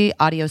Dipsy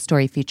audio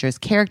story features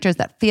characters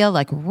that feel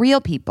like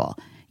real people,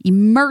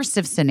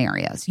 immersive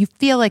scenarios. You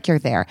feel like you're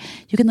there.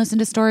 You can listen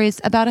to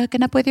stories about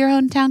hooking up with your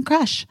hometown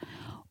crush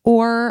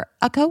or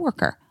a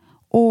coworker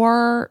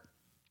or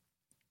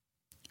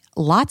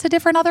lots of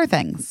different other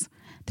things.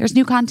 There's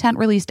new content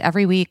released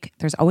every week.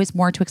 There's always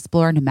more to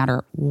explore no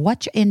matter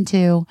what you're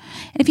into.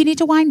 And if you need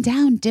to wind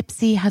down,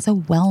 Dipsy has a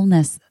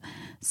wellness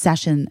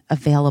session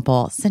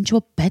available,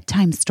 sensual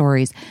bedtime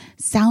stories,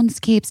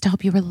 soundscapes to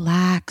help you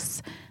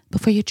relax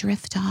before you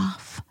drift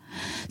off.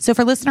 So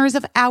for listeners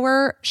of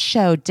our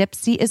show,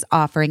 Dipsea is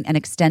offering an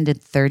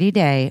extended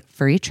 30-day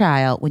free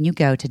trial when you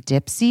go to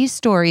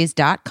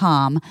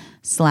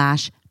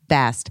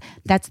dipseastories.com/best.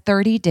 That's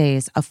 30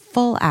 days of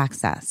full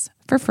access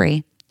for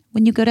free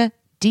when you go to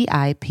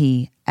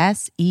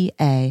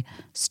DIPSEA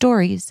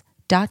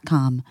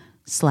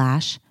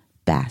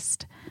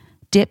stories.com/best.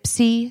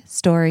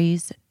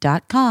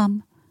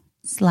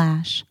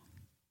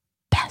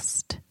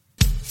 dipseastories.com/best.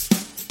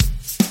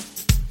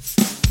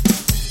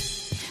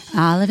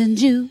 Olive and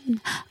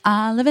June,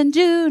 Olive and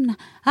June,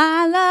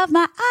 I love my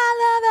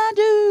Olive and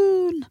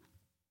June.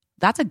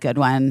 That's a good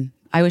one.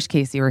 I wish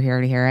Casey were here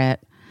to hear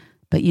it.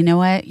 But you know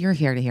what? You're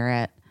here to hear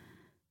it.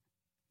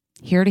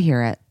 Here to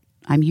hear it.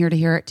 I'm here to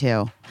hear it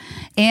too.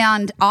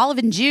 And Olive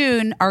and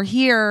June are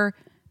here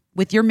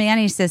with your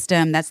Manny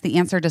system. That's the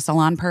answer to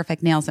Salon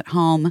Perfect Nails at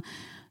Home.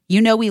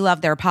 You know we love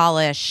their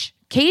polish.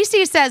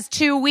 Casey says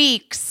 2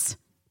 weeks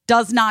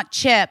does not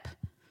chip.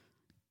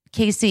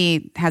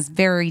 Casey has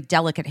very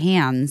delicate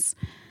hands.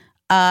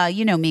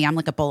 You know me, I'm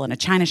like a bull in a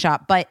china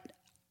shop, but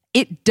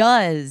it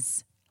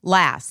does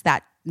last,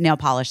 that nail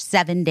polish,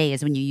 7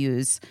 days when you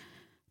use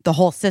the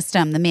whole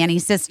system, the Manny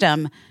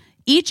system.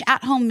 Each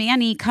at-home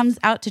Manny comes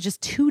out to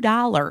just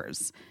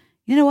 $2.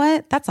 You know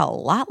what? That's a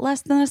lot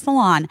less than a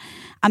salon.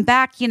 I'm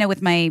back,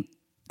 with my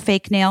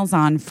fake nails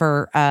on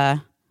for my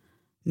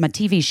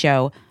TV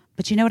show.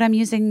 But you know what I'm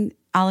using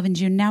Olive and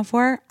June now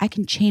for? I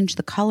can change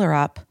the color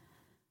up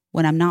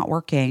when I'm not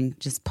working.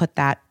 Just put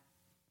that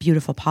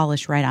beautiful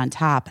polish right on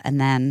top and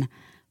then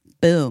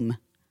boom.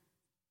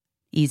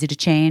 Easy to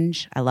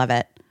change. I love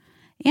it.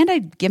 And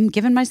I'm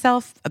giving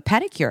myself a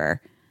pedicure,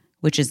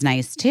 which is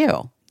nice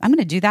too. I'm going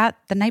to do that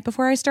the night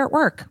before I start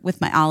work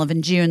with my Olive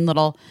and June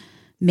little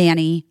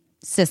Manny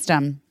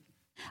system.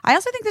 I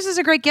also think this is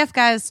a great gift,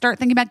 guys. Start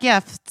thinking about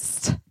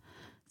gifts.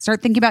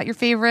 Start thinking about your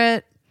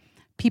favorite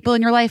people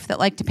in your life that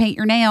like to paint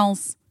your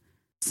nails.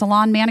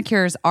 Salon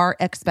manicures are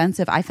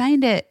expensive. I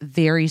find it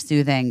very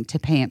soothing to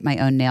paint my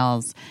own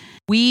nails.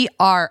 We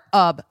are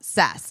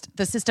obsessed.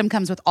 The system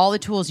comes with all the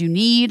tools you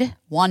need.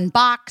 One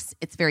box.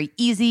 It's very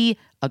easy.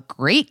 A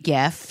great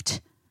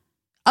gift.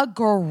 A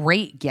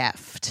great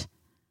gift.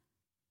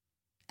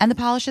 And the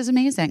polish is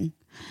amazing.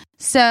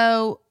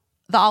 So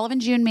the Olive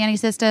and June Manny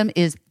system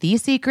is the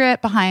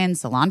secret behind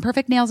Salon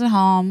Perfect Nails at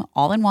Home.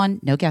 All in one.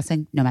 No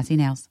guessing. No messy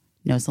nails.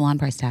 No salon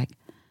price tag.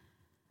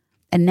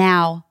 And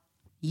now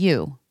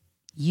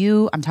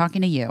I'm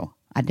talking to you.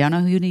 I don't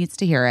know who needs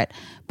to hear it,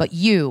 but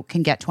you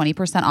can get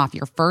 20% off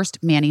your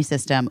first Manny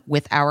system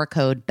with our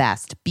code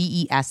BEST,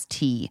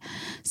 BEST.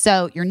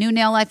 So your new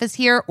nail life is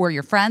here, or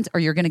your friends,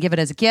 or you're going to give it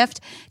as a gift.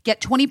 Get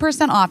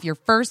 20% off your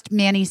first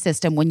Manny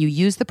system when you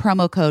use the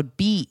promo code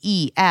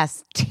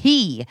BEST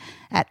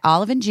at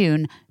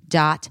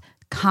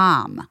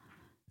oliveandjune.com.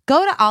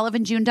 Go to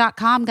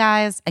oliveandjune.com,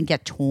 guys, and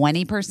get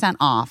 20%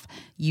 off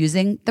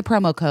using the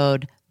promo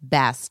code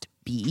BEST,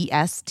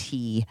 BEST.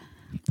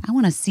 I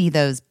want to see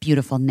those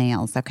beautiful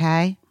nails,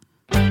 okay?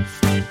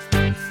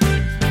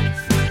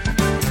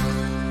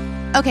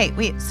 Okay,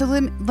 wait. So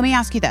let me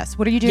ask you this.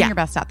 What are you doing your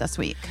best at this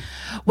week?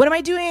 What am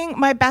I doing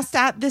my best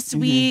at this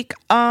week?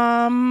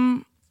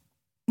 I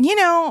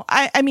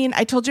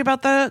told you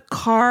about the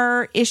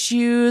car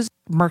issues,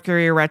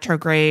 Mercury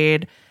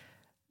retrograde.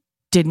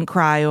 Didn't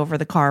cry over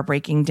the car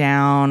breaking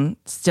down.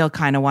 Still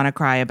kind of want to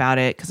cry about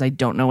it because I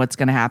don't know what's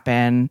going to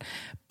happen.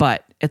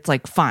 But it's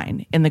like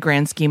fine in the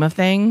grand scheme of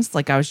things.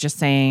 Like I was just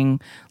saying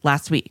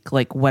last week,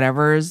 like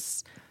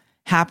whatever's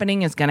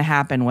happening is going to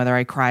happen whether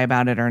I cry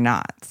about it or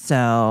not.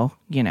 So,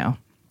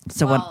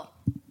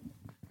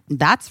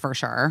 that's for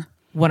sure.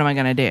 What am I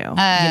going to do?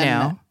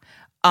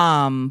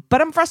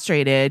 But I'm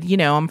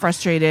frustrated, I'm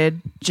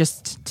frustrated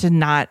just to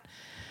not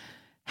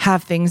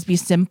have things be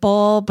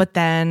simple, but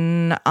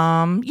then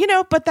you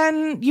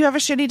have a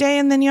shitty day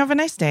and then you have a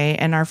nice day.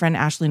 And our friend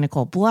Ashley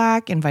Nicole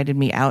Black invited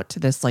me out to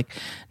this like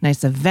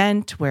nice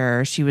event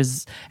where she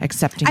was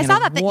accepting an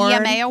award.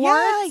 The EMA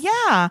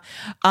award.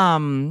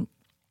 Yeah.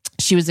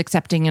 She was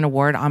accepting an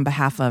award on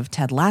behalf of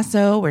Ted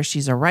Lasso, where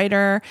she's a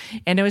writer.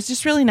 And it was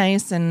just really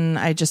nice. And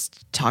I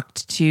just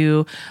talked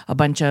to a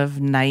bunch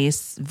of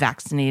nice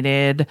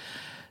vaccinated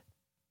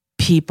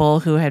people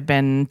who had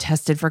been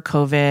tested for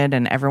COVID,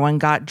 and everyone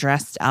got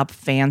dressed up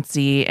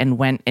fancy and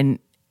went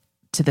into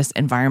this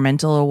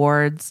environmental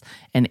awards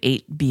and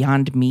ate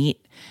Beyond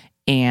Meat.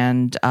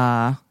 And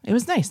it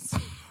was nice.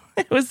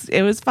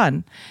 It was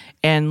fun.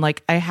 And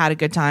like I had a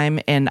good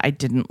time and I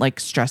didn't like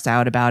stress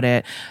out about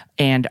it.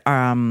 And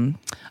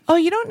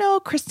you don't know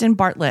Kristen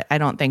Bartlett, I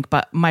don't think,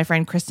 but my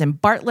friend Kristen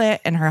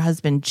Bartlett and her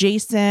husband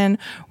Jason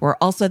were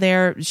also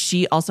there.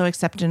 She also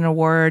accepted an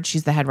award.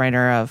 She's the head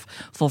writer of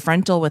Full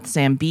Frontal with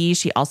Sam B.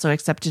 She also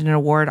accepted an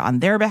award on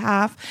their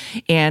behalf.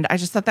 And I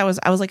just thought I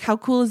was like, how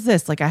cool is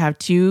this? Like I have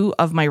two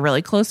of my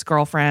really close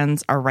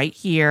girlfriends are right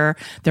here.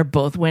 They're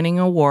both winning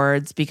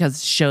awards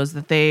because shows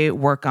that they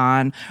work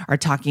on are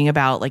talking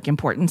about like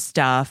important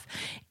stuff.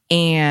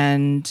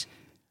 And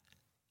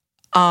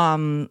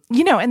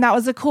and that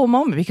was a cool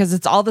moment because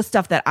it's all the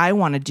stuff that I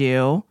want to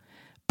do,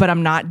 but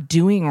I'm not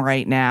doing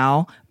right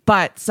now.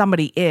 but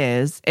somebody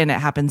is, and it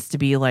happens to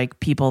be like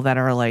people that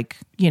are like,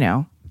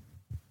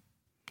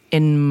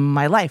 in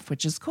my life,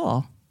 which is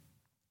cool.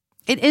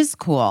 It is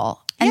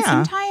cool. And Yeah.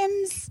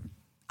 sometimes,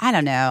 I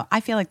don't know, I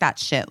feel like that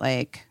shit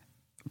like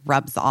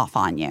rubs off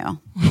on you.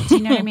 Do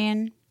you know what I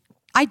mean?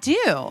 I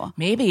do.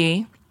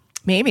 Maybe.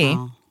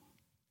 Oh,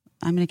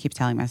 I'm going to keep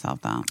telling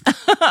myself that.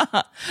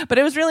 But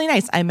it was really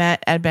nice. I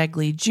met Ed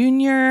Begley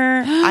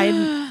Jr.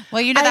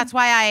 Well, that's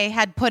why I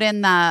had put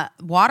in the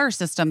water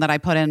system that I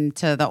put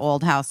into the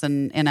old house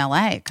in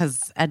LA,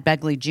 because Ed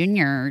Begley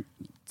Jr.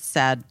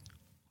 said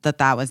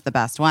that was the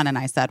best one. And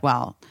I said,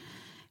 well,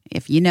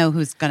 if you know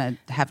who's going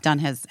to have done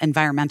his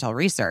environmental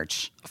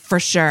research. For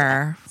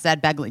sure. It's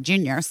Ed Begley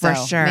Jr. So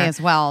For sure. may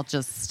as well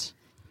just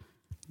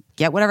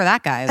get whatever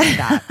that guy has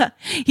got.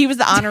 He was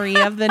the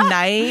honoree of the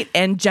night,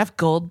 and Jeff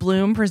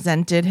Goldblum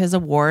presented his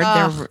award.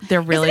 They're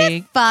really Isn't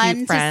it fun cute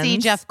to friends. see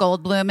Jeff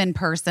Goldblum in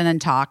person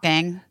and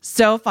talking?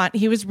 So fun.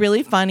 He was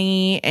really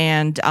funny,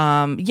 and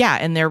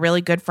and they're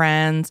really good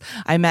friends.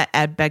 I met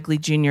Ed Begley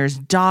Jr.'s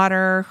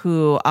daughter,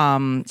 who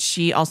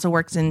she also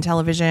works in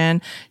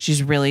television.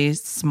 She's really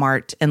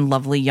smart and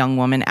lovely young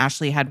woman.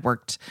 Ashley had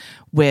worked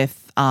with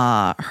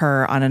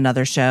her on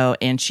another show,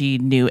 and she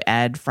knew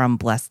Ed from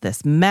Bless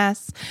This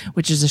Mess,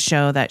 which is a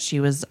show that she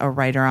was a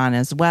writer on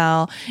as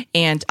well.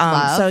 And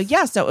so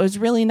it was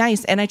really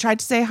nice. And I tried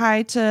to say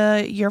hi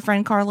to your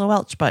friend Carla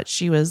Welch, but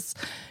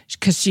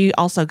because she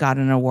also got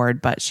an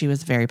award, but she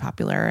was very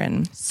popular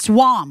and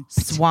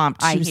Swamped. She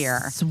was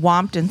hear.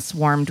 swamped and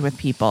swarmed with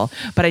people.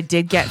 But I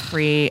did get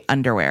free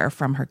underwear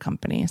from her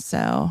company,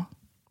 so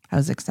I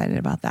was excited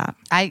about that.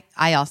 I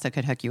also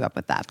could hook you up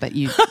with that, but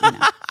you know.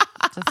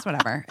 Just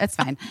whatever. It's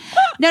fine.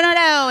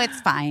 No.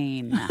 It's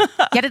fine.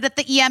 Get it at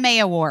the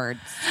EMA Awards.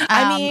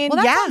 That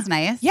sounds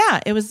nice. Yeah,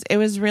 it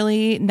was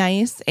really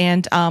nice.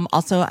 And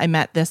also I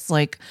met this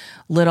like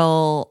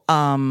little,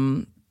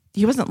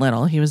 he wasn't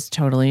little. He was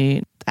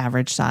totally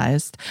average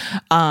sized.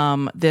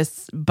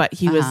 But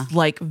he was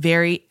like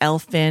very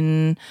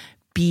elfin,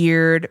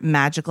 beard,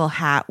 magical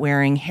hat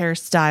wearing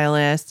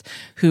hairstylist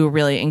who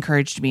really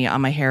encouraged me on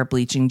my hair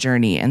bleaching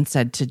journey and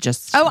said to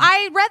just... Oh,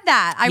 I read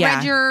that. I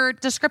read your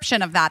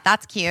description of that.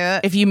 That's cute.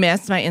 If you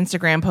missed my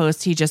Instagram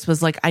post, he just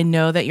was like, I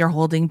know that you're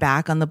holding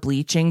back on the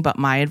bleaching, but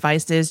my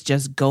advice is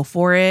just go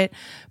for it.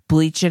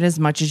 Bleach it as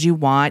much as you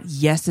want.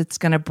 Yes, it's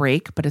going to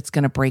break, but it's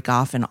going to break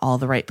off in all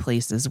the right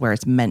places where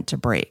it's meant to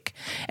break.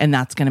 And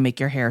that's going to make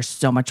your hair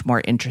so much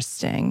more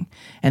interesting.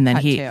 And then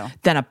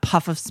then a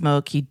puff of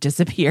smoke, he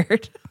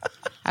disappeared.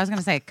 I was going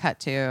to say cut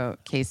to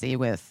Casey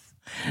with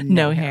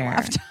no hair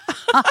left.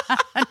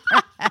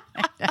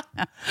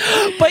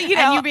 But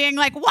and you being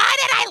like, why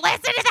did I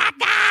listen to that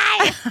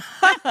guy?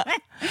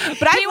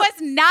 But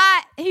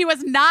he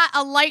was not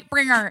a light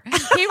bringer.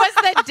 He was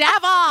the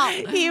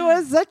devil. He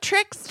was a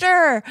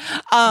trickster.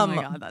 Oh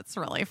my God, that's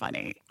really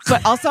funny.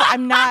 But also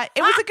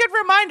it was a good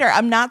reminder.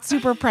 I'm not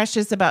super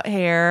precious about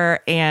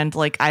hair, and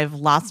like I've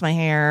lost my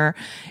hair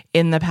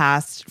in the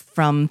past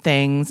from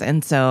things.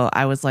 And so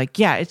I was like,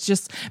 yeah, it's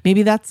just,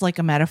 maybe that's like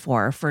a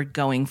metaphor for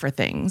going for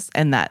things,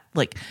 and that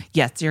like,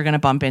 yes, you're going to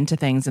bump into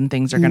things and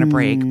things are going to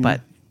break,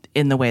 but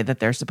in the way that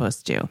they're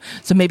supposed to.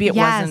 So maybe it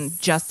wasn't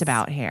just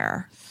about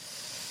hair.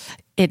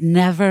 It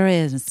never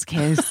is,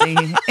 Casey.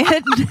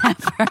 It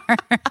never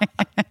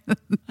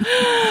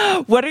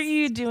is. What are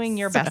you doing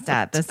your best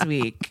at this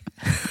week?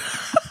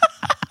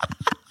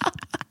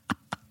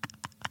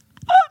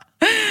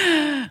 What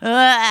do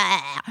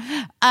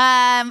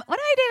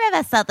I do my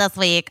best at this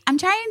week?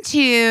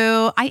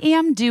 I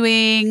am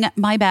doing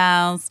my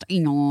best. I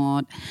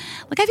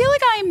feel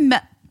like I'm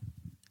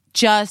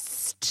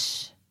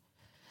just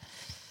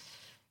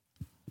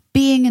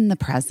being in the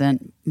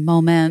present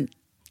moment.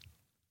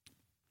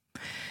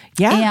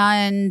 Yeah.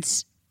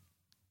 And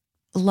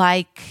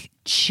like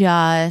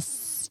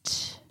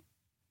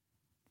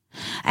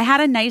I had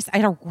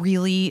a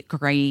really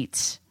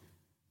great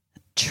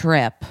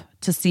trip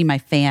to see my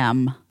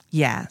fam.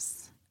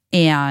 Yes.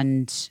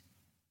 And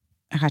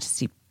I got to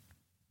see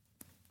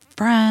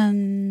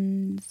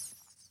friends.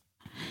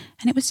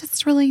 And it was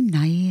just really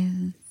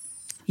nice.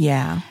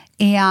 Yeah.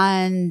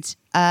 And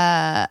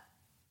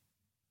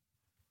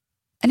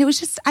it was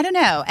just, I don't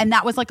know. And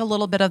that was like a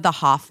little bit of the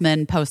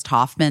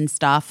post-Hoffman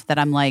stuff that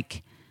I'm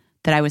like,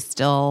 that I was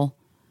still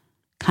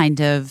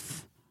kind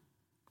of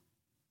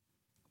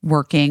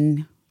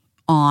working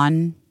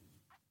on.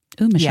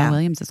 Ooh, Michelle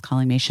Williams is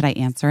calling me. Should I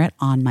answer it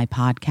on my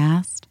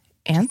podcast?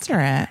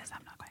 Answer it.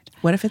 I'm not going to.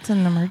 What if it's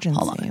an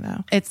emergency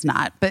though? It's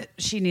not, but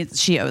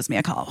she owes me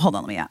a call. Hold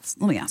on, let me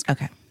ask.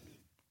 Okay.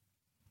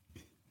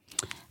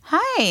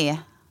 Hi.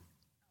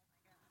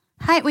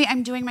 Wait,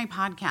 I'm doing my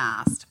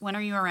podcast. When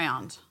are you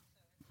around?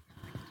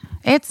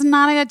 It's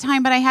not a good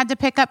time, but I had to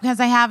pick up because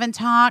I haven't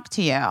talked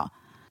to you.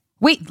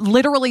 Wait,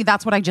 literally,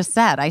 that's what I just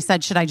said. I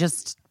said, should I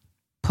just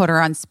put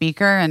her on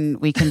speaker and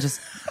we can just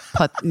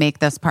make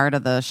this part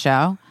of the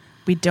show?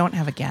 We don't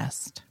have a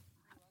guest.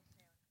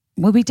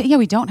 Well, we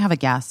don't have a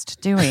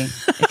guest, do we?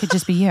 It could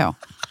just be you.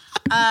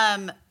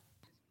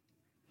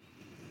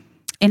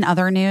 In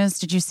other news,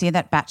 did you see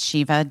that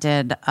Bathsheba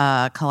did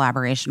a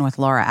collaboration with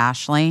Laura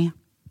Ashley?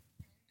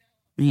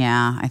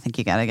 Yeah, I think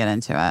you got to get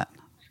into it.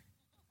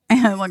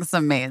 It looks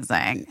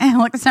amazing. It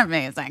looks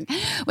amazing.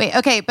 Wait,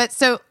 okay, but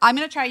so I'm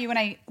going to try you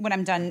when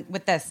I'm done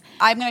with this.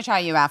 I'm going to try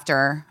you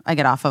after I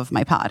get off of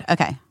my pod.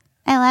 Okay.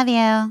 I love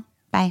you.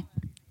 Bye.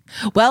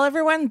 Well,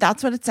 everyone,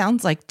 that's what it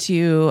sounds like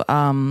to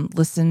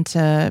listen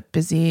to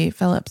Busy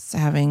Phillips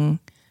having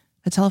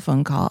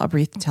a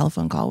brief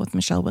telephone call with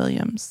Michelle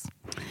Williams.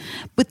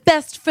 With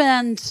best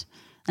friend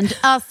and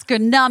Oscar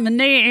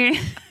nominee.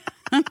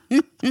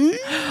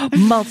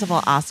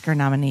 Multiple Oscar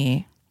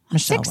nominee,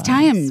 Michelle Six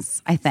Williams.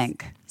 times, I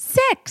think.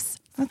 Six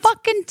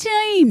fucking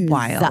times.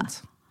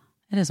 Wild.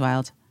 It is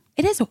wild.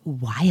 It is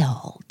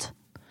wild.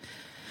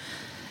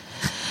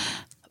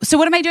 So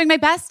what am I doing my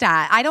best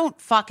at? I don't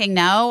fucking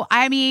know.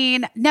 I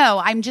mean,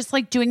 no, I'm just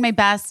like doing my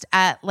best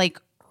at like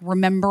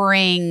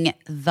remembering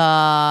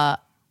my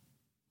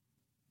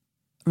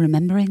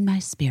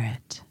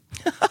spirit.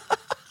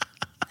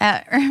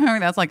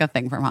 That's like a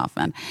thing from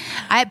Hoffman.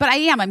 But I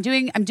am. I'm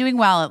doing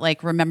well at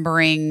like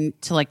remembering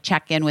to like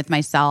check in with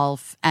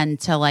myself and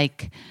to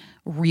like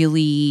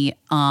really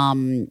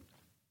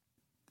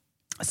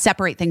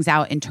separate things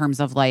out in terms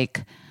of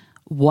like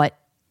what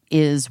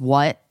is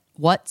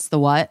what's the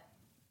what.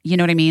 You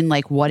know what I mean?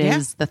 Like what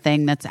is the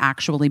thing that's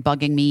actually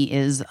bugging me?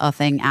 Is a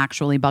thing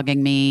actually bugging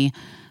me?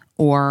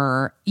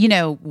 Or, you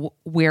know,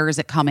 where is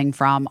it coming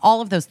from?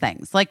 All of those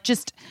things. Like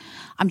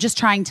I'm just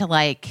trying to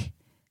like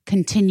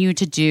continue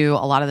to do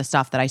a lot of the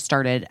stuff that I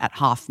started at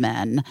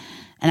Hoffman.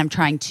 And I'm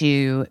trying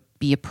to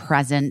be a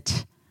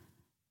present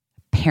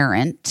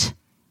parent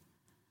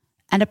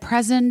and a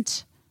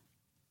present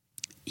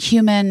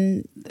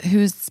human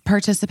who's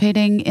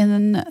participating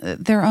in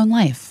their own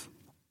life.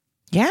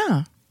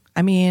 Yeah.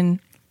 I mean,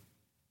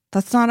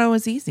 that's not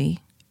always easy.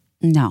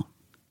 No,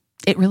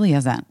 it really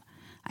isn't,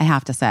 I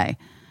have to say.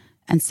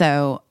 And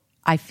so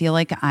I feel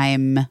like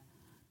I'm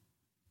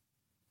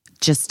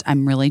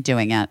really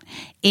doing it.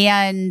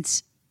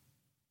 And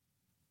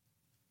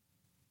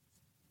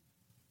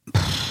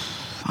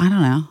I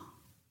don't know.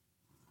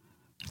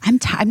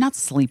 I'm not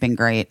sleeping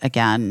great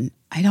again.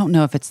 I don't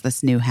know if it's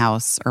this new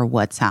house or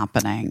what's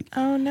happening.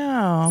 Oh,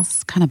 no.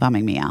 It's kind of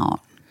bumming me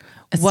out.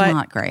 It's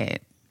not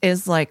great.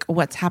 Is like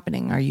what's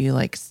happening? Are you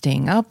like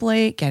staying up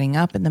late, getting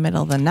up in the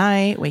middle of the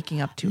night,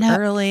 waking up too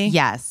early?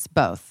 Yes,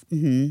 both.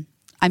 Mm-hmm.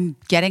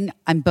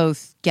 I'm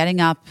both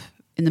getting up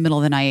in the middle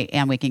of the night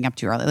and waking up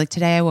too early. Like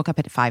today I woke up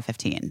at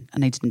 5:15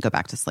 and I didn't go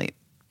back to sleep.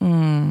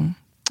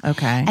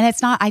 Okay. And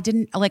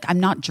I'm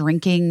not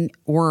drinking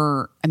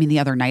the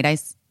other night I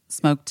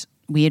smoked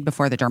weed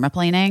before the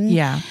dermaplaning.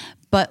 Yeah.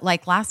 But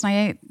like last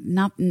night,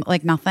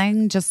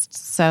 nothing, just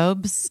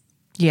sobs.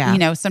 Yeah. You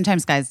know,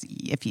 sometimes guys,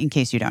 in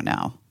case you don't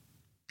know,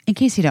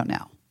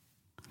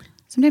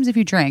 sometimes if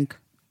you drink,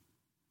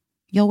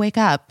 you'll wake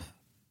up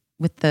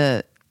when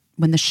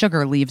the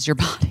sugar leaves your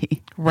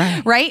body.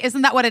 Right. Right?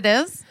 Isn't that what it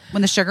is?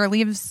 When the sugar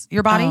leaves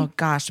your body? Oh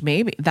gosh,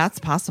 maybe that's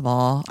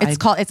possible. It's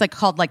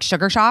called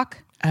sugar shock.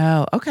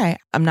 Oh, okay.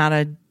 I'm not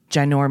a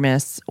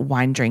ginormous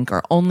wine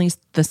drinker, only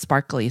the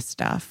sparkly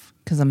stuff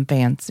because I'm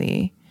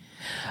fancy.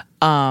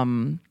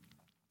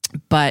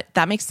 But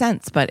that makes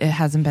sense, but it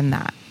hasn't been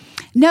that.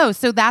 No,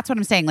 so that's what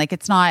I'm saying. Like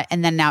it's not,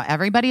 and then now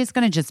everybody is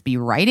going to just be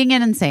writing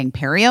in and saying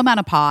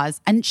periomenopause.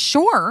 And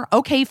sure,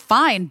 okay,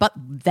 fine, but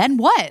then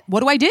what? What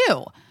do I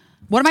do?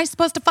 What am I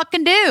supposed to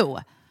fucking do?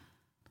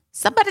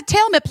 Somebody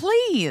tell me,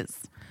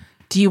 please.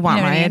 Do you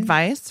want my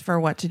advice for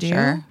what to do?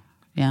 Sure.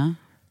 Yeah.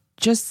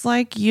 Just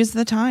like use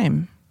the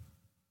time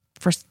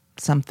for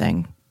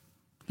something,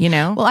 you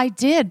know? Well, I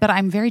did, but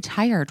I'm very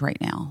tired right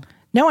now.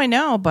 No, I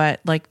know, but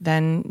like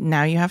then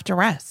now you have to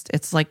rest.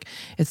 It's like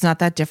it's not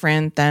that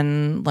different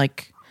than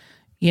like,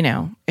 you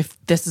know, if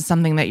this is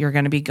something that you're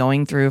going to be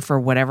going through for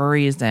whatever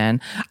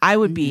reason, I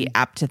would be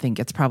apt to think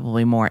it's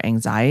probably more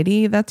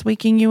anxiety that's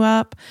waking you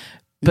up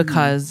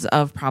because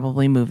of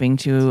probably moving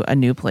to a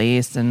new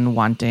place and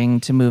wanting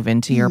to move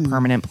into your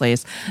permanent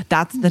place.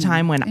 That's the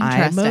time when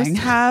I most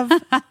have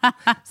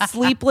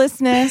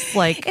sleeplessness.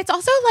 Like it's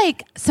also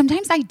like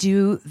sometimes I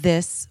do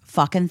this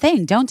fucking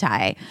thing, don't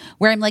I?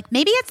 Where I'm like,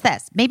 maybe it's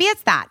this, maybe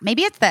it's that,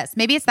 maybe it's this,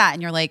 maybe it's that.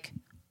 And you're like,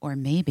 or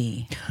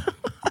maybe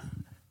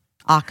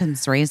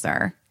Occam's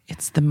razor.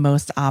 It's the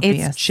most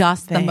obvious. It's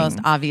just the most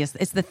obvious.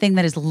 It's the thing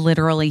that is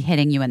literally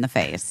hitting you in the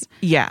face.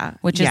 Yeah.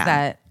 Which is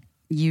that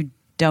you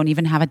don't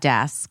even have a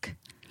desk.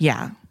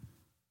 Yeah.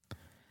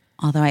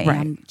 Although I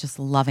am just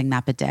loving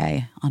that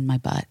bidet on my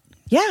butt.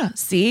 Yeah.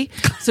 See?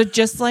 So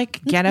just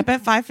like get up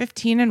at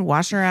 5:15 and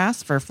wash your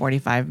ass for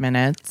 45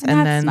 minutes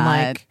and then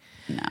like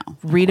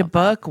read a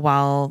book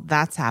while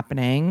that's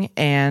happening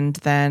and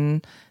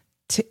then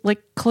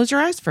like close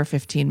your eyes for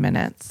 15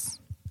 minutes.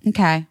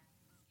 Okay.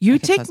 You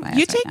take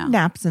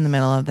naps in the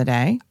middle of the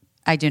day.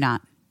 I do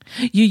not.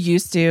 You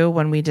used to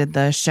when we did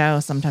the show.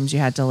 Sometimes you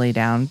had to lay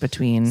down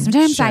between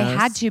Sometimes shows. I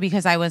had to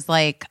because I was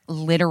like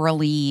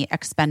literally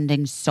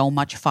expending so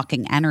much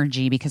fucking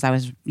energy because I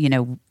was, you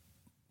know,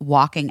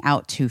 walking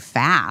out too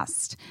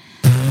fast.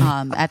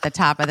 at the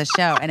top of the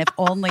show. And if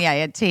only I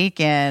had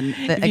taken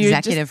the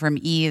executive from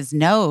E's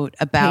note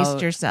about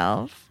paced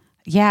yourself.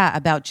 Yeah,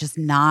 about just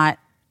not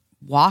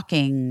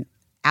walking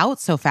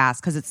out so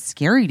fast because it's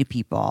scary to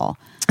people.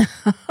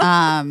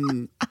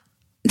 Then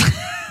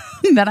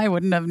I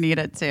wouldn't have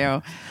needed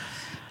to.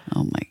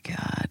 Oh my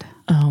God.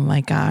 Oh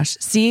my gosh.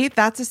 See,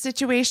 that's a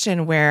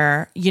situation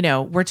where, you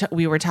know,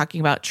 we were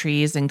talking about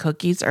trees and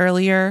cookies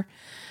earlier.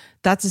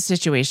 That's a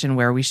situation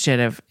where it should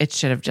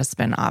have just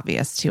been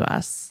obvious to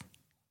us.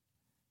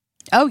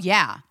 Oh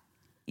yeah.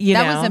 That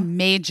know? Was a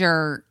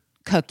major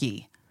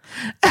cookie.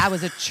 That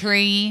was a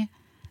tree.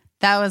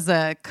 That was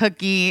a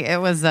cookie. It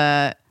was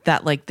a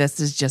that like this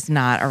is just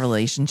not a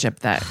relationship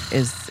that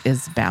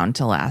is bound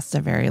to last a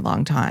very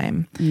long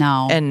time.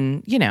 No.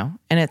 And you know,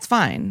 and it's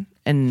fine.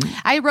 And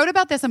I wrote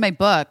about this in my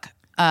book.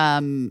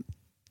 But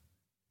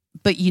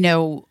you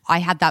know, I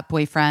had that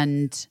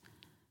boyfriend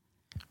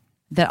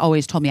that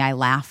always told me I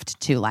laughed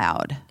too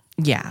loud.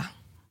 Yeah.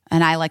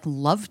 And I like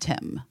loved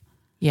him.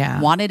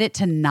 Yeah. Wanted it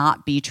to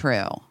not be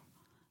true.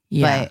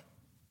 Yeah. But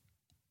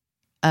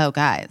oh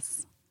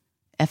guys,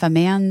 if a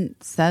man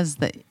says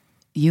that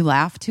you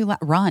laugh too loud,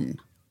 run.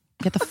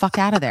 Get the fuck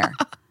out of there.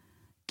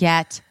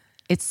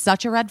 It's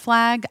such a red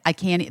flag.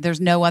 There's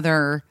no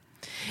other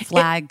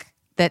flag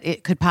that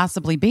it could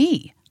possibly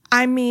be.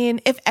 I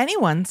mean, if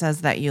anyone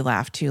says that you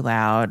laugh too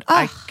loud,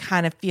 I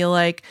kind of feel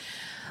like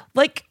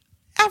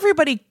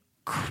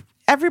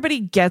everybody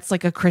gets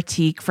like a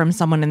critique from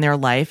someone in their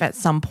life at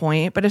some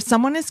point. But if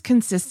someone is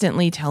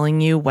consistently telling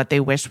you what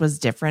they wish was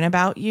different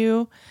about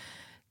you,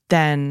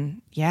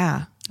 then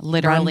yeah.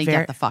 Literally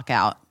get the fuck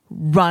out.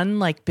 Run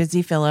like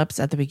Busy Phillips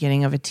at the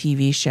beginning of a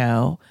TV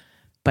show,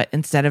 but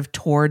instead of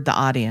toward the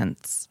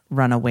audience,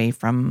 run away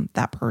from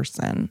that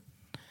person.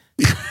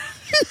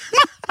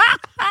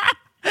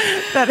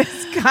 That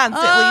is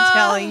constantly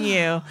telling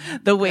you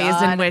the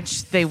ways in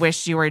which they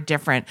wish you were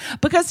different.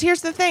 Because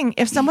here's the thing.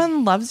 If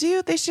someone loves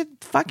you, they should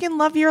fucking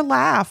love your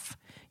laugh.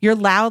 Your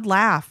loud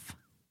laugh.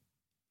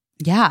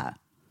 Yeah.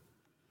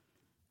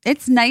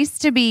 It's nice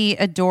to be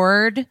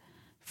adored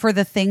for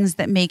the things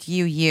that make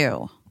you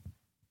you.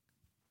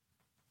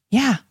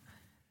 Yeah.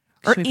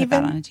 Should we put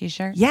that on a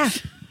t-shirt? Yeah.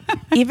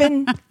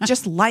 Even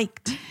just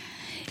liked.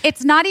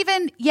 It's not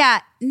even,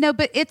 yeah,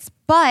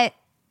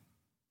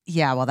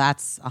 well,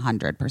 that's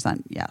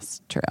 100%.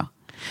 Yes, true.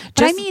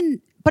 But I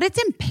mean, but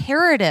it's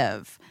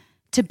imperative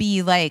to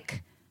be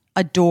like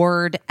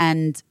adored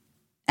and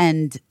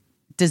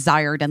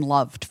desired and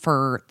loved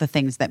for the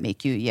things that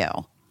make you you.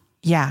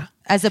 Yeah.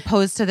 As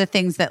opposed to the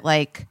things that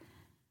like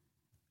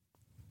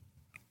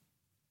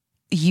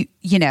you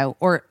know,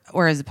 or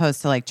as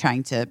opposed to like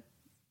trying to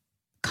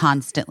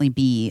constantly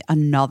be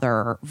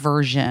another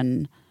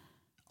version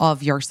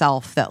of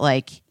yourself that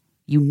like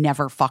you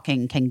never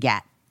fucking can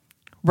get.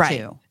 Right.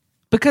 To.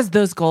 Because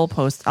those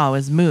goalposts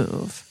always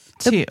move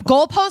too. The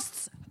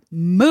goalposts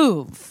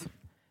move.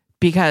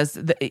 Because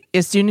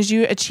as soon as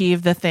you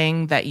achieve the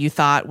thing that you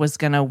thought was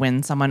going to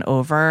win someone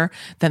over,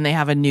 then they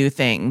have a new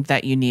thing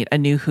that you need, a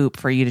new hoop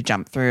for you to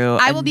jump through.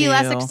 I will be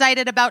less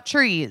excited about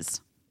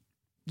trees.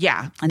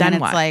 Yeah. And then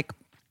it's like,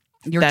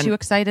 you're too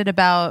excited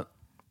about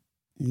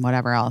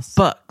whatever else.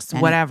 Books,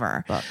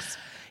 whatever. Books.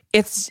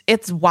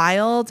 It's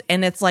wild.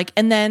 And it's like,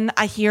 and then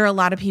I hear a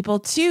lot of people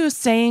too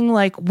saying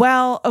like,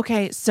 well,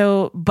 okay,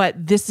 so,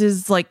 but this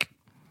is like,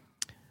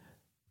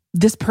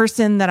 this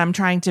person that I'm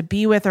trying to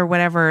be with or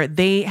whatever,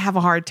 they have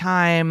a hard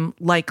time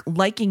like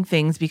liking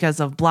things because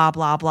of blah,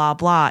 blah, blah,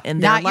 blah in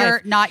their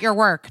life. Not your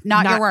work.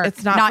 Not your work.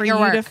 It's not for you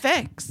to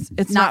fix.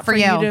 It's not for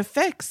you to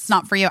fix. It's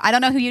not for you. I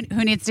don't know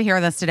who needs to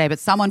hear this today, but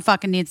someone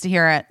fucking needs to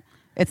hear it.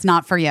 It's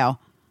not for you.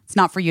 It's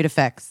not for you to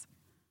fix.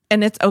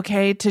 And it's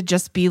okay to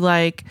just be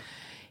like,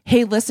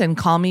 hey, listen,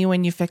 call me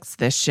when you fix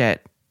this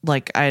shit.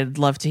 Like, I'd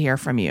love to hear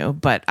from you,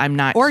 but I'm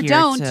not or here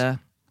don't. to...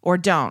 Or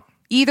don't.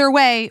 Either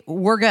way,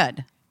 we're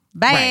good.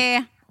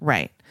 Bye.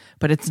 Right.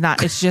 But it's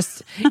not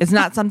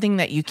something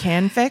that you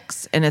can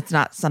fix, and it's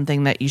not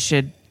something that you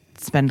should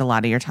spend a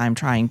lot of your time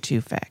trying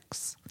to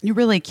fix. You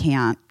really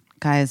can't,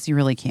 guys. You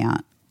really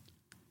can't.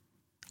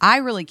 I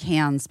really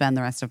can spend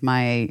the rest of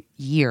my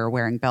year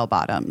wearing bell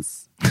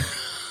bottoms.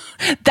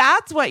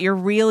 That's what you're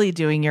really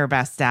doing your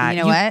best at.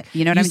 You know what?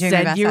 You know what I'm doing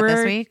my best at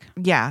this week?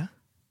 Yeah.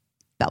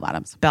 Bell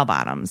bottoms. Bell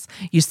bottoms.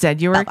 You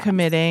said you were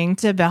committing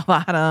to bell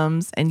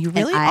bottoms, and you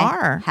really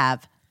are.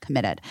 Have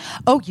committed.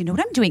 Oh, you know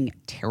what I'm doing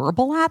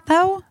terrible at,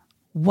 though?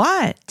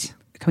 What?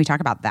 Can we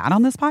talk about that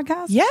on this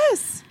podcast?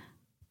 Yes.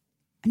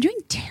 I'm doing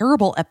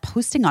terrible at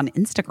posting on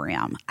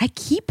Instagram. I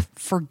keep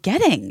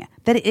forgetting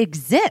that it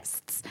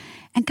exists.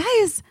 And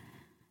guys,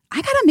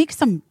 I got to make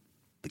some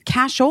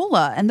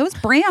cashola, and those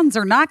brands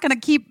are not going to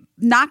keep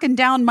knocking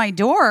down my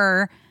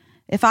door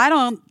if I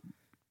don't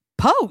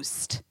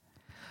post,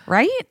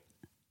 right?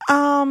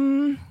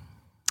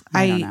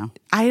 I don't know.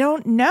 I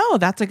don't know.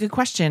 That's a good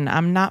question.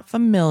 I'm not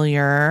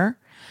familiar,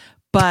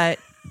 but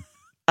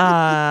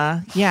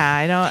yeah,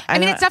 I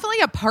mean, it's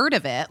definitely a part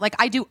of it. Like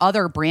I do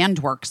other brand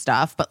work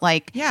stuff, but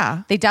like,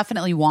 yeah, they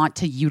definitely want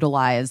to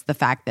utilize the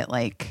fact that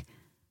like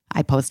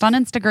I post on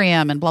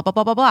Instagram and blah, blah,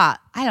 blah, blah, blah.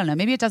 I don't know.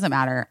 Maybe it doesn't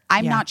matter.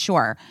 I'm not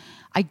sure.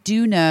 I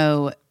do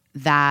know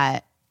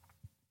that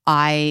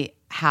I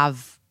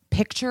have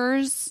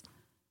pictures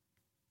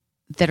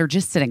that are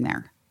just sitting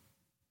there.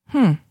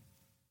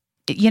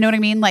 You know what I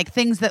mean? Like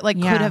things that like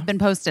could have been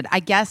posted. I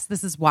guess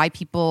this is why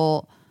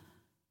people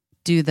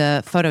do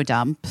the photo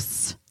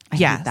dumps. I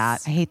hate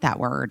that. I hate that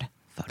word.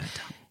 Photo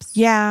dumps.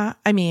 Yeah.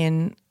 I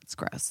mean, it's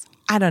gross.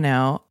 I don't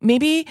know.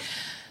 Maybe,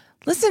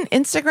 listen,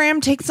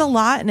 Instagram takes a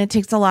lot and it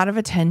takes a lot of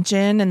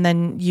attention, and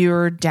then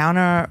you're down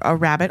a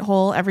rabbit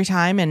hole every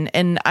time.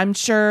 And I'm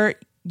sure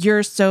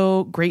you're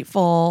so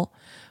grateful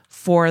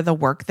for the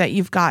work that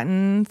you've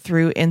gotten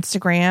through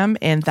Instagram.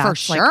 And that's for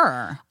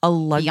sure. like a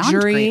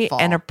luxury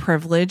and a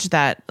privilege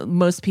that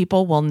most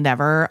people will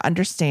never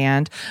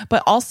understand.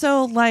 But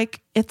also,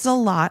 like, it's a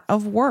lot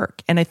of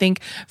work. And I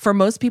think for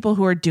most people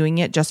who are doing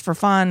it just for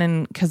fun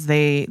and because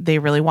they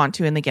really want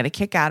to and they get a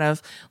kick out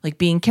of like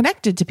being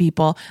connected to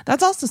people,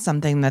 that's also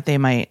something that they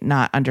might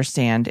not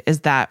understand, is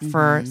that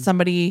for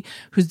somebody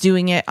who's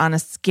doing it on a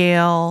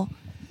scale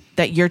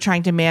that you're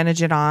trying to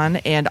manage it on,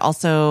 and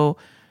also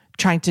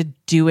trying to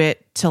do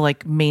it to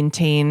like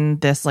maintain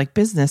this like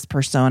business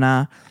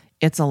persona,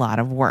 it's a lot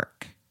of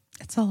work.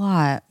 It's a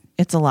lot.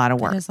 It's a lot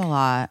of work. It is a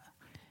lot.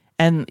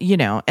 And, you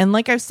know, and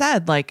like I've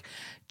said, like,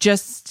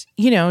 just,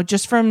 you know,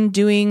 just from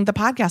doing the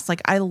podcast,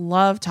 like I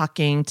love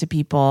talking to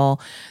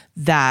people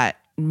that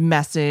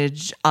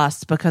message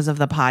us because of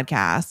the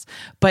podcast,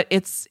 but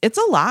it's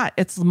a lot.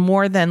 It's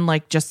more than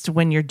like just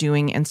when you're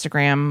doing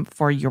Instagram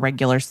for your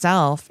regular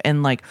self,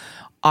 and like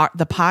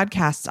the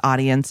podcast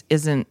audience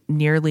isn't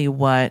nearly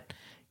what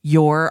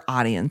your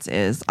audience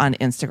is on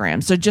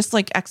Instagram. So just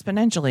like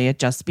exponentially, it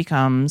just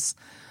becomes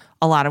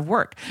a lot of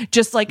work.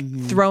 Just like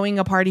throwing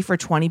a party for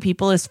 20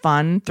 people is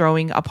fun.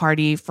 Throwing a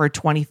party for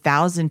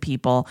 20,000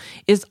 people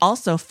is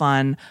also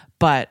fun,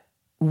 but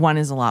one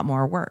is a lot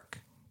more work.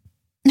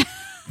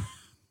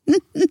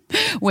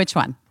 Which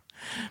one?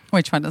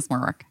 Which one is more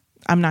work?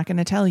 I'm not going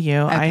to tell you.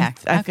 Okay.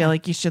 I feel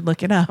like you should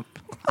look it up.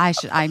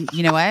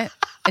 You know what?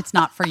 It's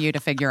not for you to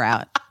figure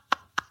out.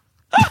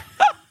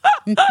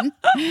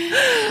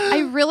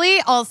 I really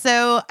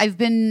also, I've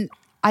been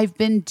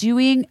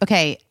doing,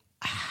 okay,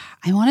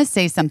 I want to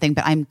say something,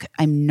 but I'm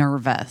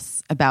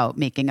nervous about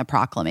making a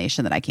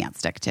proclamation that I can't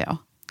stick to.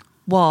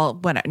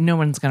 Well, no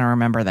one's going to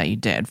remember that you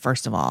did,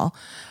 first of all.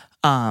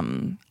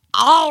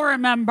 I'll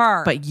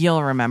remember. But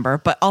you'll remember.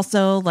 But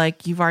also,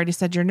 like, you've already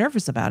said you're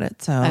nervous about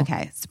it. So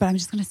okay. But I'm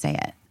just going to say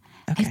it.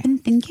 Okay. I've been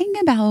thinking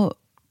about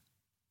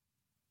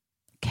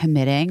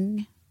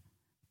committing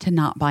to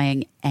not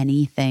buying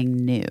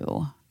anything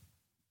new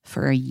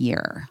for a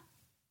year.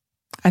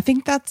 I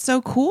think that's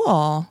so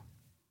cool.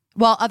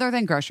 Well, other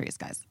than groceries,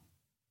 guys.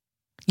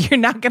 You're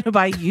not going to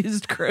buy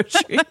used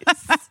groceries.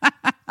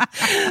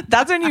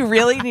 That's when you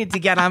really need to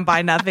get on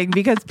Buy Nothing,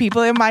 because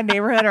people in my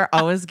neighborhood are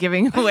always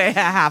giving away a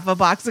half a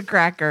box of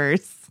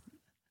crackers.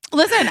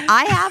 Listen,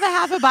 I have a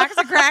half a box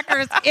of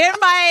crackers in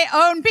my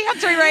own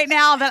pantry right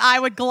now that I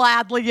would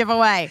gladly give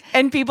away.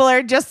 And people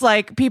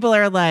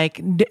are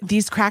like,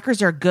 these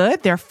crackers are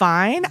good. They're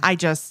fine. I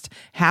just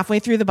halfway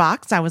through the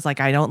box, I was like,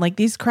 I don't like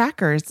these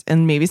crackers,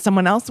 and maybe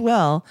someone else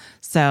will.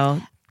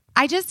 So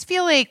I just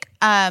feel like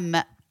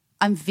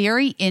I'm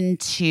very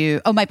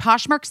into, my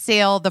Poshmark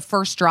sale, the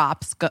first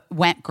drops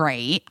went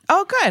great.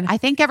 Oh, good. I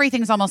think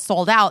everything's almost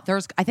sold out.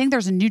 I think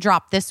there's a new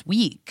drop this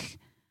week.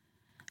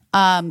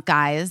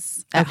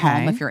 Guys at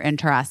home, if you're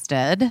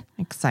interested.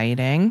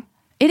 Exciting.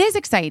 It is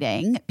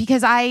exciting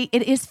because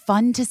it is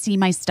fun to see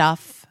my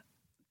stuff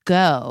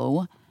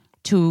go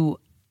to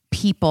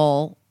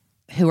people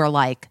who are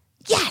like,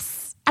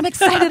 yes, I'm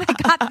excited I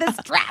got this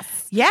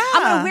dress. Yeah.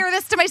 I'm going to wear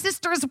this to my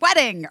sister's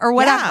wedding or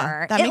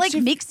whatever. Yeah,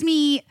 it makes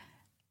me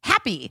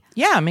happy.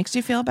 Yeah, it makes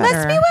you feel better.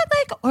 Must be what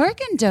like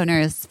organ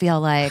donors feel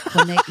like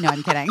when they. No,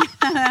 I'm kidding.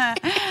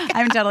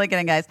 I'm totally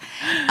kidding, guys.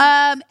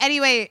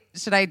 Anyway,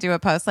 should I do a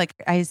post? Like,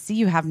 I see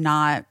you have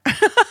not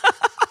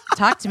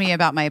talked to me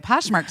about my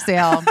Poshmark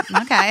sale.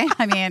 Okay,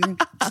 I mean,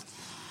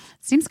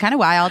 seems kind of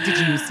wild. Did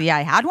you see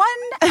I had one?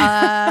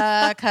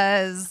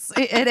 Because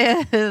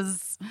it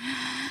is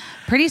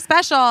pretty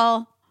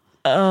special.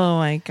 Oh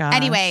my gosh.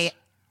 Anyway,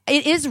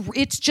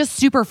 it's just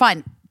super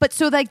fun. But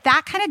so like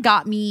that kind of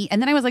got me,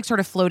 and then I was like sort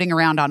of floating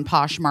around on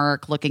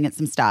Poshmark looking at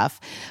some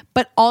stuff.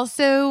 But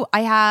also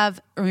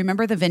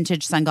remember the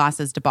vintage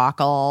sunglasses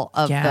debacle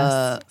of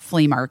the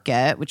flea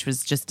market, which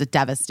was just a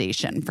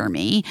devastation for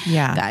me,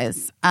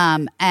 guys.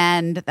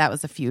 And that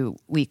was a few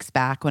weeks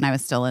back when I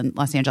was still in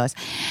Los Angeles.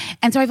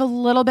 And so I've a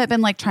little bit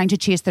been like trying to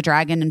chase the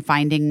dragon and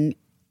finding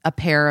a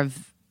pair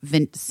of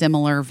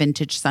similar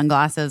vintage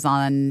sunglasses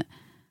online.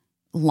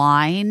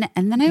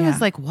 And then I was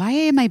like, why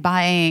am I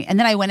buying? And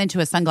then I went into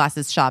a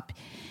sunglasses shop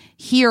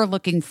here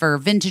looking for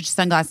vintage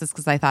sunglasses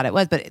because I thought it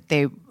was, but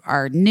they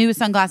are new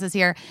sunglasses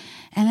here.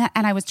 And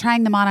I was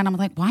trying them on and I'm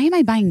like, why am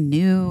I buying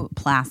new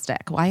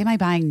plastic? Why am I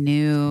buying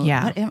new?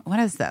 What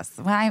is this?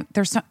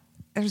 There's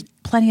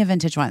plenty of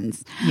vintage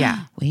ones.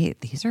 Yeah.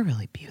 Wait, these are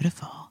really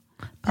beautiful.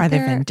 Are they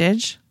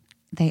vintage?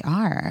 They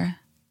are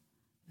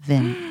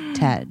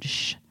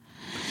vintage.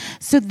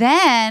 So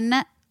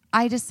then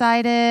I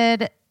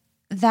decided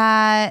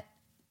that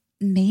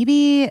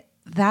maybe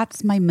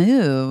that's my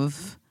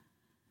move.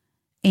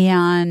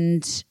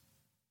 And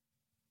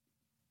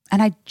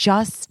I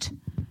just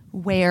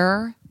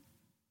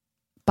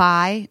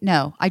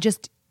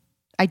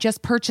I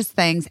just purchase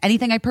things.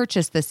 Anything I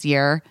purchase this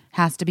year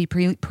has to be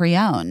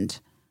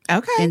pre-owned.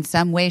 Okay. In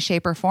some way,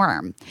 shape, or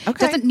form.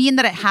 Okay. Doesn't mean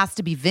that it has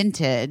to be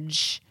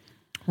vintage.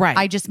 Right.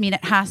 I just mean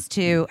it has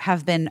to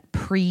have been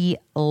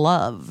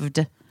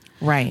pre-loved.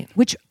 Right.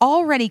 Which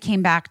already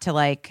came back to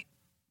like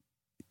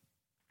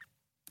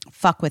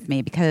fuck with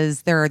me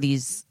because there are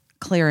these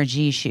Clara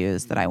G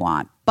shoes that I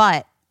want,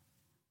 but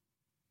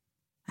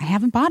I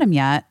haven't bought them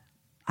yet.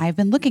 I've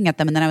been looking at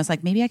them and then I was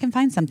like, maybe I can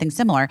find something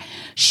similar.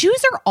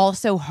 Shoes are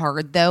also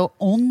hard though,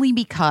 only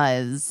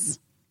because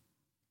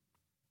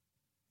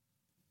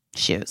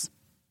shoes.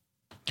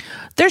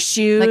 They're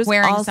shoes. Like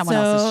wearing also, someone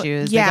else's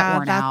shoes. Yeah, they get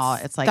worn out.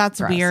 It's like that's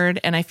gross. weird.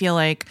 And I feel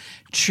like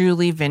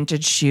truly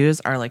vintage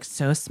shoes are like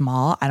so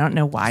small. I don't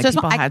know why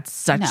people had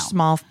such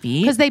small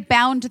feet. Because they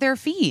bound their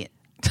feet.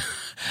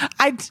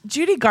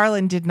 Judy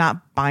Garland did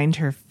not bind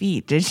her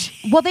feet, did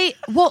she?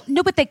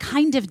 No, but they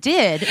kind of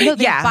did. No,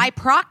 they by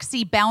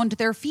proxy bound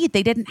their feet.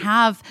 They didn't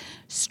have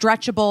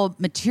stretchable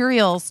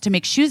materials to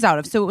make shoes out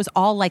of. So it was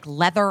all like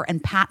leather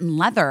and patent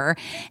leather,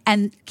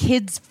 and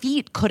kids'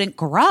 feet couldn't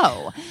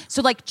grow.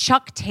 So like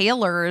Chuck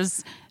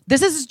Taylor's,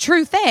 this is a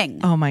true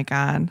thing. Oh my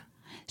God.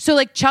 So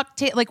like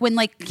like when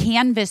like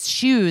canvas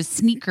shoes,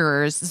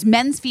 sneakers,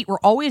 men's feet were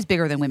always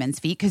bigger than women's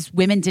feet because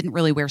women didn't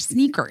really wear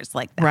sneakers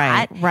like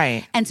that.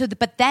 Right. And so,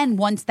 but then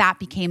once that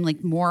became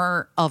like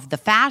more of the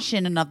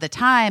fashion and of the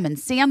time and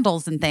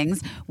sandals and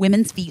things,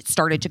 women's feet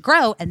started to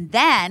grow. And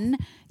then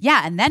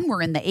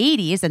we're in the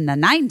 80s and the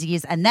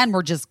 90s and then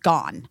we're just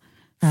gone.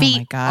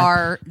 Feet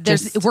we're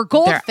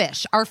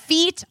goldfish. Our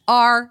feet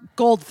are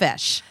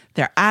goldfish.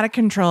 They're out of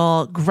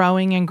control,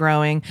 growing and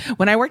growing.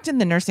 When I worked in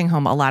the nursing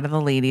home, a lot of the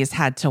ladies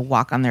had to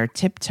walk on their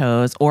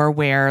tiptoes or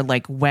wear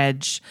like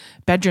wedge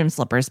bedroom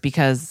slippers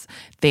because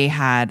they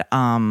had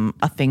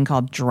a thing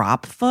called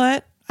drop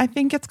foot, I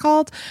think it's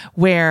called,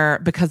 where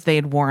because they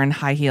had worn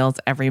high heels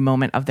every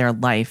moment of their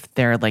life,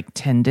 their like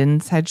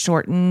tendons had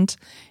shortened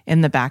in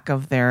the back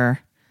of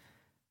their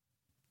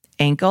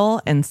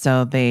ankle. And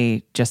so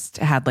they just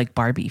had like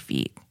Barbie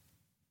feet.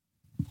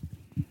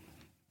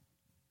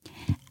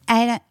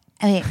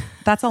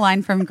 That's a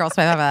line from Girls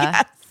Five Eva.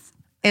 Yes.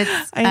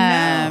 It's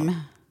I know.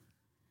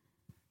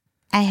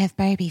 I have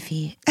Barbie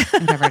feet.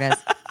 Whatever it is.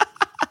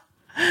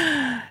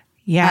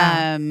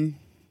 Yeah.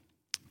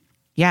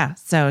 Yeah.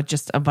 So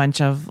just a bunch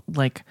of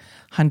like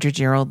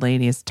 100-year-old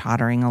ladies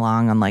tottering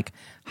along on like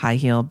high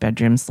heel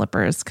bedroom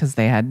slippers because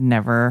they had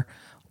never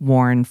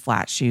worn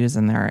flat shoes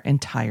in their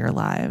entire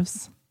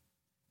lives.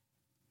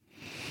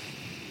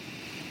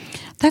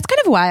 That's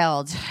kind of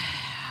wild.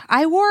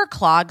 I wore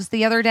clogs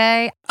the other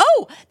day.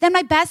 Oh, then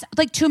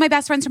two of my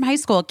best friends from high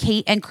school,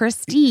 Kate and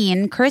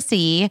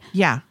Chrissy.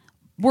 Yeah.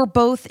 Were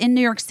both in New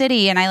York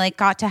City and I like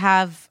got to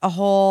have a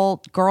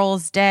whole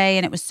girls' day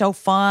and it was so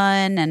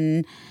fun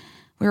and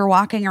we were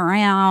walking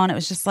around. It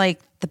was just like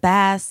the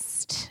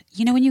best.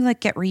 You know when you like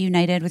get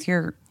reunited with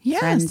your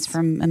friends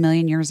from a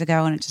million years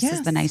ago and it just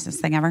is the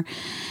nicest thing ever.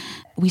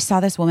 We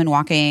saw this woman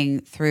walking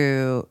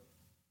through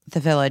the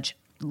Village,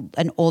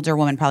 an older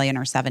woman, probably in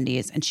her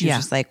 70s. And she was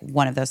just like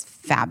one of those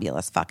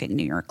fabulous fucking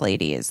New York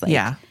ladies. Like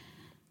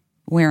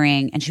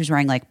and she was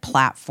wearing like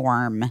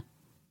platform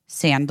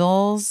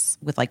sandals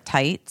with like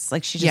tights.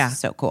 Like she's just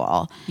so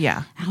cool.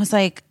 Yeah. And I was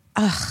like,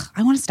 ugh,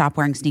 I want to stop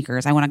wearing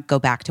sneakers. I want to go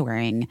back to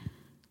wearing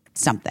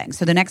something.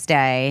 So the next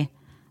day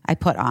I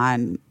put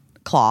on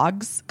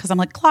clogs because I'm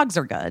like, clogs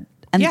are good.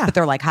 But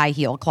they're like high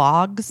heel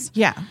clogs.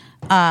 Yeah.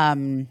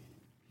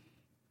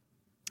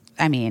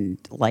 I mean,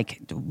 like,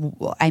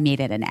 I made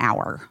it an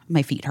hour.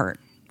 My feet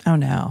hurt. Oh,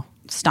 no.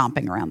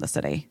 Stomping around the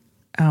city.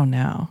 Oh,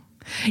 no.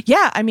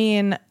 Yeah, I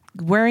mean,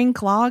 wearing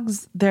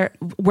clogs,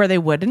 were they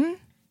wooden?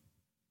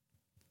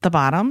 The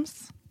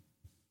bottoms?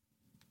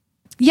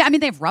 Yeah, I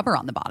mean, they have rubber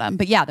on the bottom,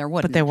 but yeah, they're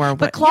wooden. But they were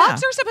But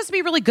clogs are supposed to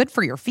be really good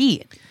for your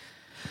feet.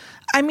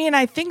 I mean,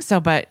 I think so,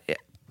 but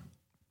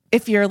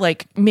if you're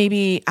like,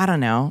 maybe, I don't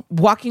know,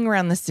 walking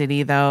around the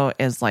city, though,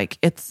 is like,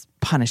 it's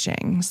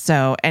punishing.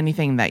 So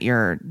anything that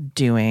you're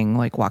doing,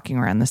 like walking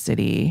around the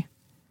city,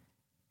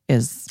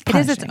 is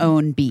punishing. It is its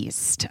own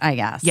beast, I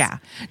guess. Yeah.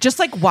 Just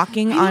like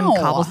walking on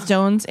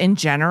cobblestones in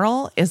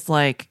general is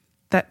like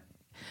that.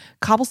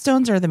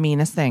 Cobblestones are the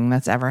meanest thing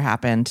that's ever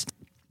happened.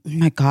 Oh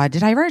my God.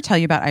 Did I ever tell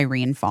you about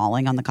Irene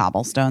falling on the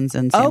cobblestones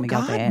in San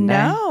Miguel de Allende?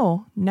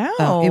 No.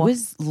 Oh, it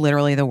was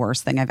literally the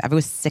worst thing I've ever. It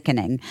was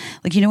sickening.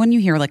 Like, you know when you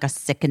hear like a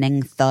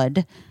sickening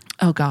thud?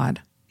 Oh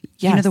God.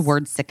 Yes. You know the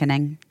word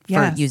sickening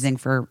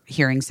for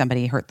hearing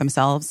somebody hurt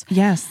themselves?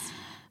 Yes.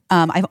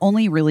 I've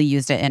only really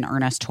used it in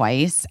earnest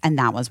twice, and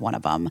that was one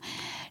of them.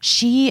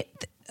 San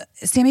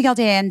Miguel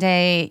de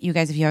Allende, you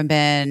guys, if you haven't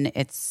been,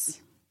 it's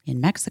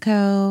in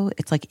Mexico.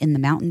 It's like in the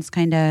mountains,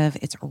 kind of.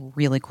 It's a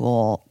really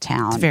cool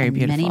town. It's very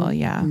beautiful,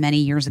 Many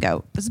years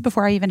ago. This is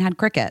before I even had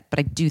Cricket, but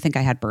I do think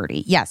I had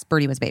Birdie. Yes,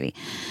 Birdie was baby.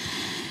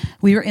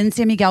 We were in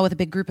San Miguel with a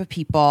big group of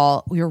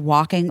people. We were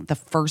walking the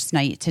first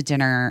night to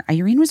dinner.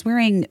 Irene was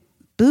wearing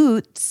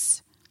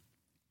boots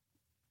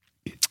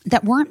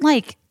that weren't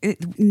like,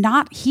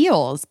 not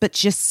heels, but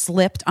just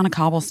slipped on a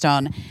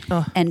cobblestone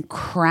and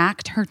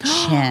cracked her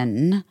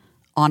chin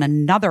on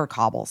another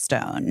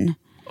cobblestone.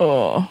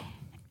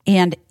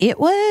 And it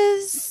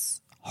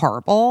was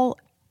horrible.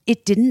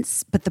 It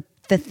didn't, but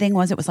the thing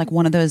was, it was like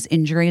one of those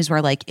injuries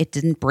where like it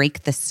didn't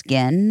break the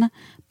skin,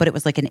 but it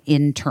was like an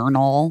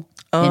internal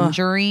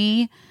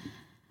injury.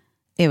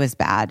 It was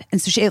bad.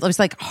 And so it was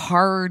like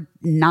hard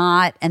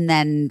not. And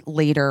then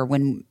later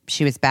when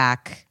she was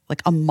back,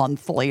 like a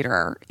month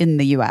later in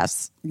the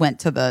US, went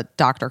to the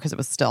doctor because it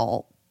was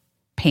still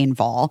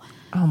painful.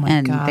 Oh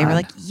my God. And they were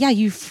like, yeah,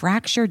 you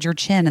fractured your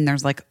chin and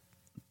there's like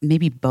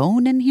maybe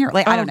bone in here.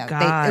 Like, I don't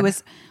know. It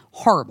was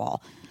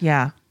horrible.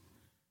 Yeah.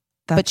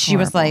 But she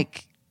was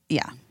like,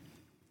 yeah.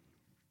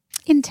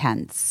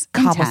 Intense.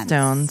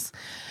 Cobblestones.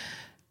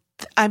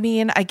 I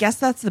mean, I guess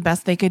that's the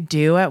best they could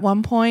do at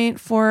one point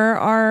for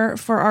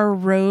our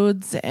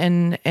roads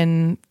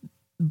and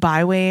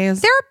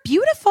byways. They're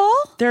beautiful.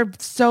 They're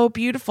so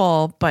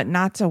beautiful, but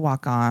not to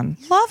walk on.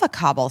 Love a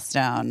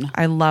cobblestone.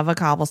 I love a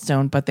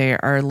cobblestone, but they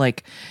are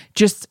like,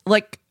 just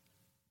like,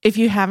 if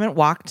you haven't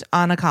walked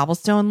on a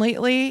cobblestone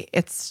lately,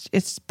 it's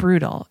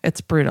brutal.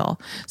 It's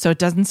brutal. So it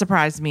doesn't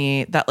surprise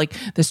me that like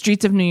the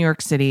streets of New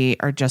York City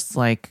are just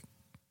like,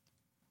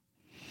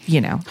 you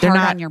know, they're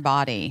hard not on your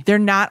body. They're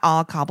not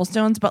all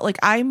cobblestones, but like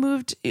I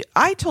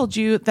told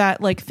you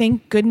that like,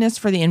 thank goodness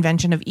for the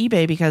invention of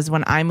eBay, because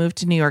when I moved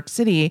to New York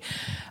City,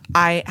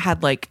 I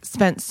had like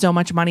spent so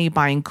much money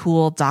buying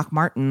cool Doc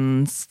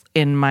Martens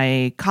in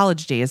my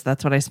college days.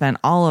 That's what I spent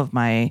all of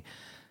my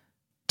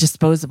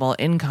disposable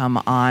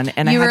income on.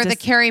 And you were the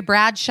Carrie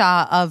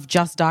Bradshaw of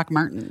just Doc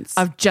Martens.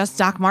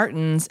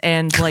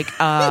 And like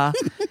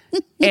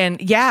and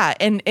yeah,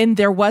 and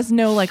there was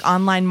no like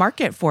online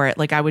market for it.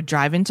 Like I would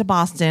drive into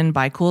Boston,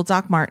 buy cool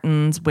Doc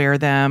Martens, wear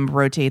them,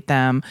 rotate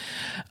them.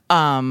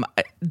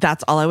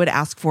 That's all I would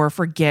ask for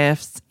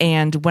gifts.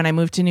 And when I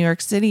moved to New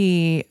York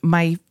City,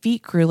 my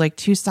feet grew like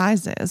 2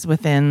 sizes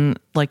within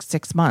like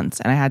 6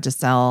 months, and I had to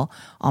sell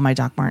all my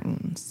Doc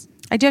Martens.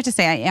 I do have to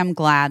say, I am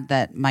glad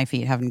that my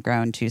feet haven't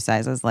grown 2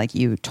 sizes like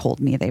you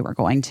told me they were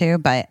going to.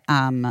 But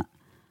now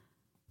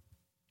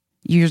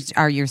you're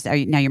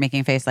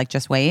making a face like,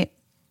 just wait.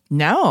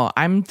 No,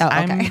 I'm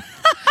wondering.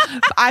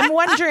 I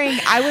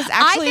was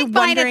actually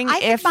wondering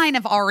if mine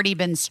have already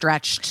been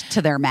stretched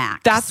to their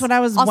max. That's what I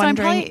was also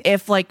wondering,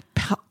 if like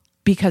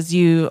because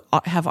you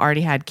have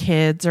already had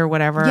kids or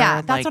whatever.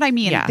 Yeah, that's like, what I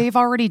mean. Yeah. They've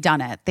already done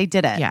it. They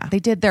did it. Yeah, they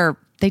did their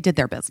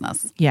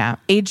business. Yeah,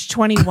 age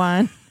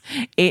 21.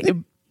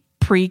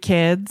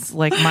 Pre-kids,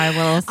 like my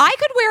little... I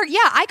could wear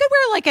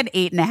like an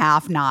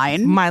 8.5,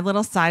 9. My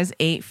little size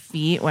 8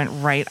 feet went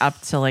right up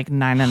to like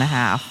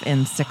 9.5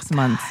 in 6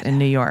 months in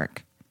New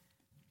York.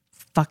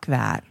 Fuck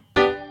that.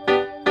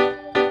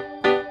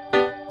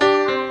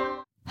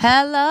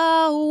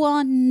 Hello,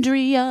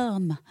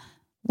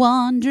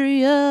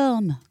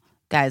 Wondrium.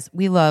 Guys,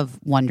 we love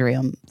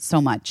Wondrium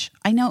so much.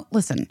 I know,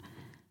 listen,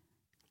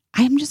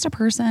 I am just a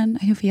person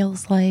who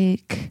feels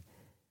like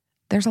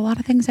there's a lot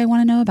of things I want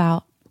to know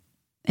about.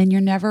 And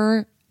you're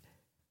never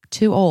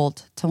too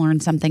old to learn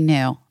something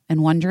new.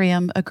 And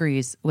Wondrium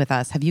agrees with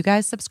us. Have you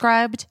guys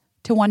subscribed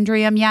to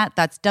Wondrium yet?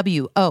 That's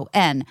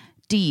WONDRIUM.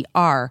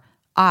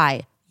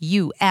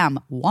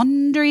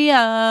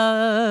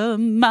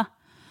 Wondrium.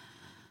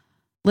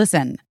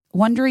 Listen,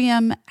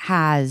 Wondrium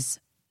has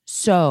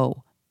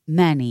so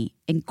many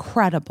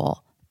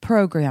incredible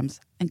programs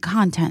and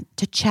content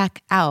to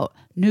check out.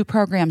 New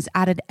programs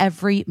added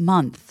every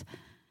month.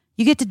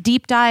 You get to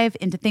deep dive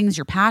into things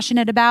you're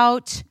passionate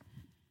about.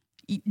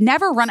 You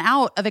never run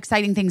out of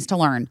exciting things to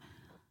learn.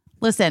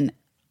 Listen,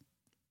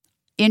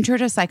 Intro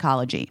to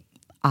Psychology.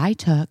 I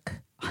took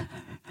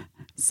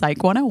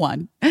Psych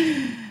 101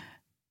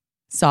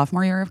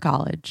 sophomore year of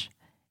college,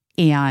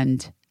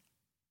 and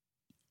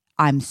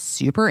I'm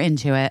super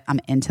into it.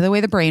 I'm into the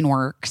way the brain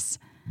works,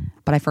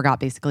 but I forgot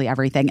basically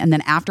everything. And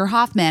then after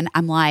Hoffman,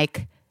 I'm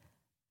like,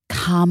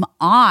 come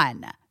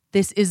on.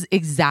 This is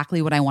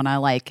exactly what I want to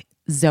like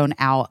zone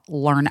out,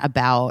 learn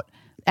about.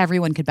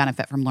 Everyone could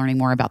benefit from learning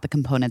more about the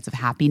components of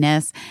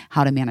happiness,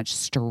 how to manage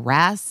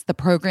stress. The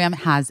program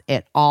has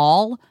it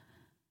all.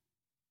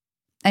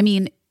 I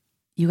mean,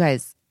 you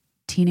guys,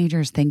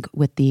 teenagers think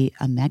with the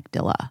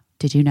amygdala.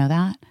 Did you know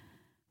that?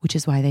 Which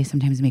is why they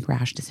sometimes make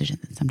rash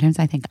decisions. And sometimes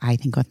I think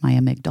with my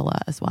amygdala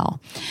as well.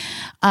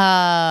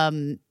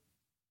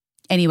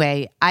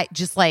 Anyway, I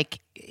just like,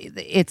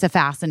 it's a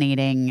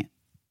fascinating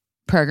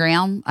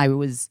program. I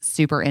was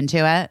super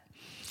into it.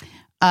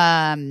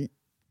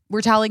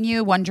 We're telling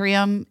you,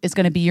 Wondrium is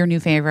going to be your new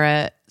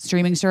favorite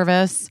streaming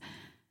service.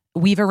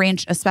 We've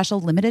arranged a special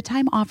limited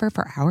time offer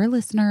for our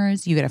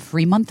listeners. You get a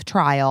free month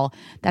trial.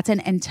 That's an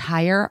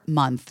entire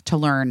month to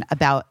learn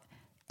about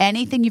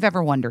anything you've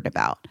ever wondered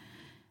about.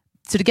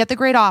 So to get the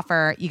great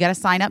offer, you got to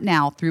sign up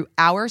now through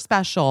our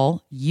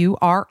special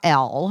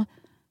URL.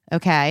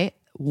 Okay.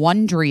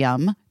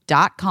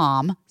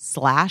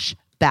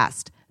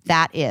 Wondrium.com/best.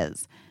 That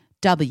is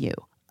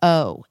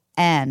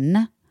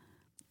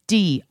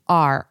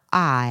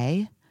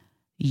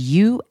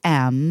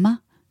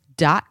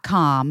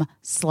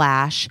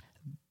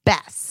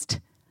WONDRIUM.com/best.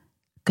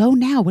 Go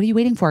now. What are you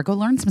waiting for? Go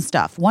learn some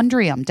stuff.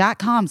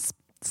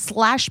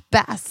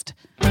 Wondrium.com/best.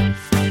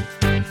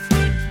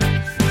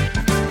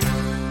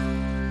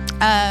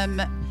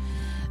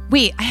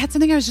 Wait, I had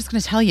something I was just going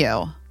to tell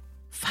you.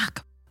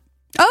 Fuck.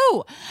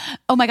 Oh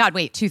my God.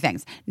 Wait, two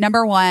things.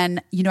 Number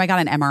one, I got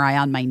an MRI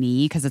on my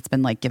knee because it's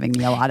been like giving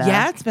me a lot of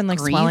it's been like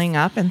grief. Swelling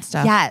up and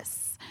stuff.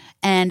 Yes.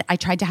 And I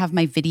tried to have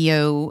my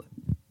video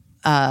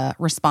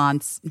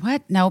response.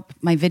 What? Nope.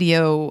 My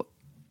video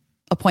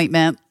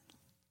appointment,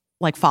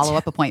 like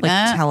follow-up appointment.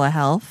 Like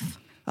telehealth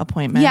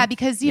appointment. Yeah,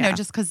 because,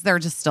 just because they're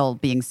just still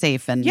being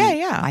safe. And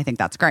I think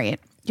that's great.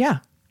 Yeah.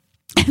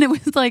 And it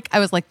was like, I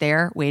was like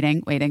there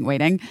waiting.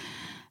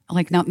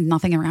 Like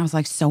nothing around. I was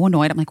like so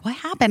annoyed. I'm like, what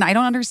happened? I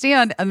don't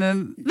understand. And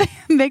then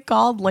they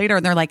called later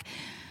and they're like,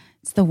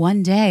 it's the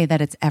one day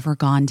that it's ever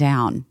gone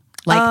down.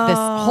 Like this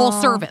whole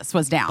service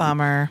was down.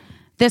 Bummer.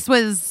 This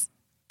was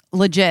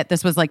legit.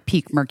 This was like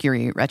peak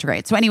Mercury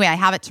retrograde. So anyway, I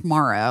have it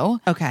tomorrow.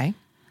 Okay.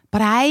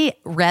 But I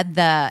read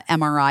the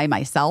MRI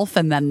myself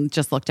and then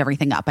just looked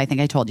everything up. I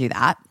think I told you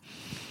that.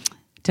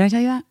 Did I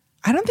tell you that?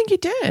 I don't think you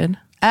did.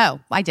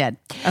 Oh, I did.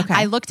 Okay.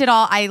 I looked at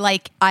all. I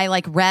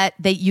read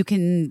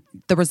that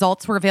the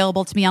results were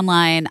available to me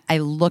online. I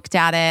looked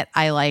at it.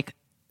 I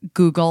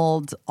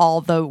Googled all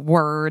the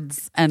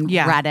words and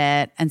read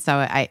it. And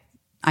so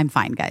I'm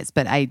fine, guys,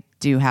 but I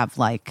do have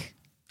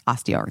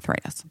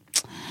osteoarthritis.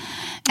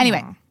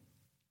 Anyway,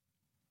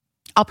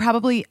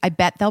 I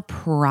bet they'll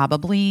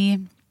probably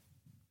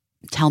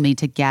tell me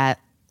to get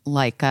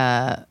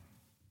a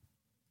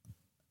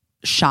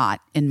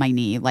shot in my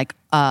knee,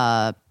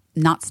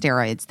 not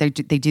steroids. They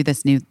do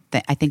this new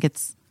thing. I think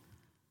it's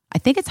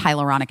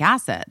hyaluronic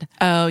acid.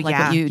 Oh,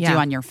 what you do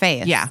on your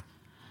face. Yeah.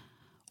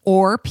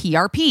 Or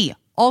PRP.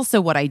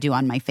 Also what I do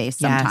on my face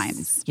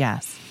sometimes.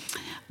 Yes.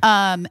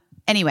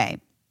 Anyway,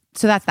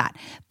 so that's that.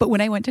 But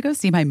when I went to go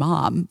see my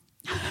mom,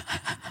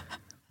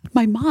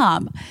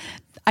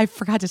 I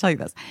forgot to tell you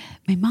this.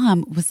 My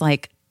mom was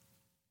like,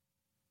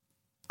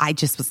 I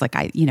just was like,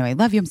 I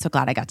love you. I'm so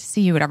glad I got to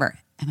see you, whatever.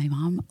 And my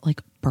mom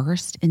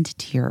burst into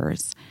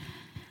tears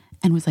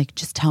and was like,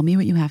 just tell me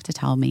what you have to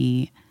tell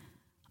me.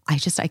 I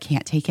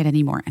can't take it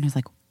anymore. And I was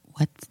like,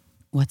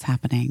 what's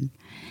happening?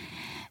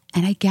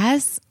 And I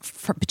guess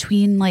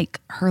between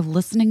her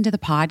listening to the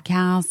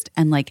podcast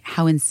and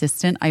how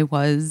insistent I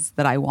was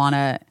that I want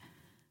to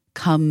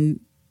come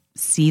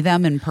see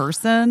them in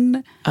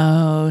person.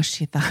 Oh,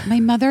 she thought. My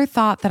mother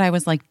thought that I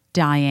was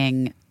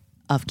dying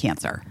of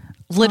cancer.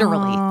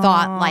 Literally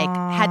thought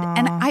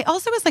and I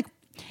also was like,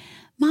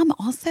 Mom,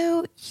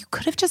 also you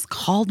could have just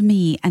called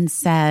me and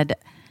said,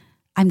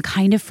 I'm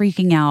kind of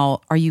freaking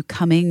out. Are you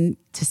coming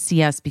to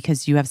see us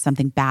because you have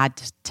something bad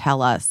to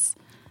tell us?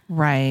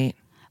 Right.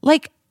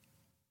 And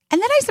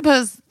then I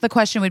suppose the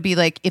question would be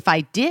if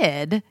I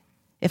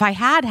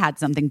had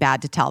something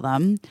bad to tell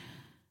them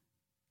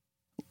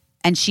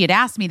and she had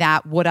asked me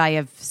that, would I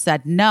have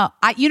said no?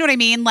 You know what I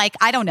mean?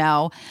 I don't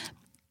know.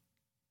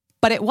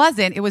 But it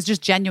wasn't. It was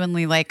just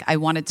genuinely I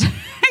wanted to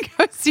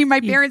go see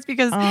my parents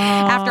because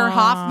after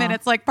Hoffman,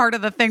 it's part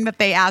of the thing that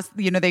they ask,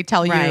 they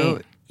tell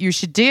you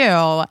should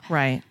do.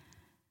 Right.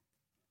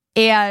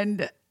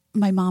 And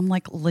my mom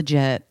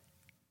legit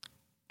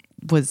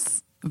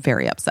was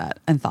very upset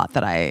and thought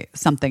that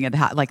something had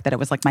that it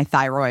was my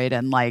thyroid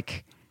and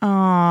I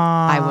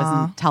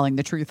wasn't telling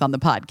the truth on the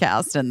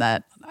podcast and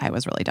that I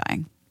was really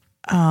dying.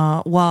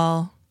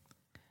 Well,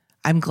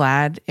 I'm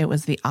glad it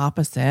was the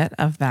opposite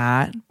of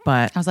that,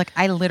 but I was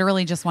I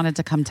literally just wanted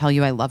to come tell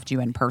you I loved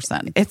you in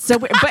person. It's so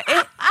weird. But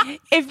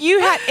if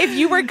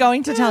you were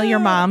going to tell your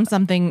mom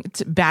something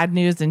bad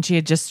news and she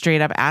had just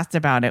straight up asked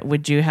about it,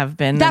 would you have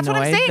been That's annoyed?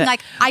 What I'm saying.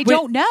 I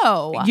don't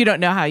know. You don't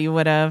know how you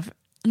would have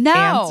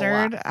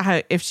answered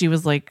if she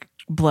was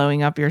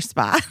blowing up your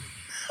spot.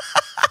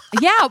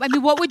 Yeah. I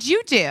mean, what would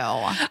you do?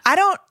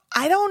 I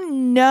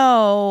don't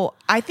know.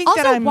 I think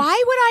also, that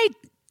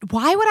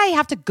why would I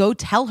have to go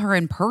tell her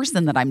in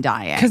person that I'm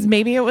dying? Because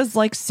maybe it was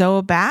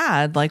so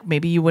bad.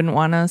 Maybe you wouldn't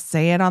want to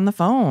say it on the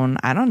phone.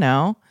 I don't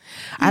know.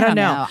 I don't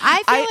know.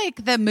 I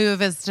feel the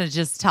move is to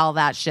just tell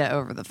that shit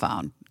over the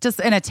phone.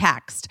 Just in a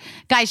text.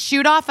 Guys,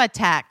 shoot off a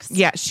text.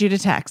 Yeah, shoot a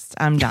text.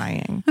 I'm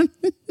dying.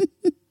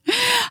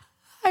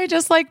 I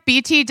just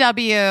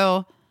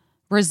BTW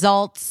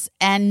results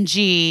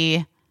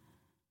NG.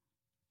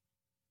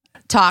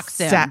 Talk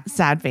soon.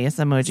 Sad face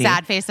emoji.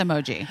 Sad face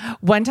emoji.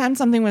 One time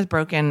something was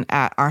broken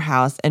at our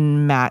house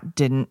and Matt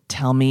didn't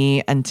tell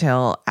me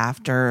until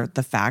after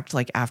the fact,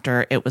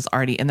 after it was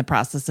already in the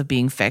process of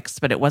being fixed,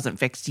 but it wasn't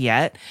fixed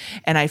yet.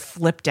 And I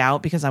flipped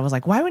out because I was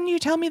like, why wouldn't you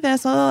tell me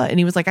this? And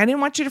he was like, I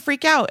didn't want you to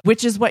freak out,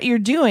 which is what you're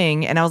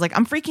doing. And I was like,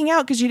 I'm freaking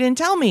out because you didn't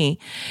tell me.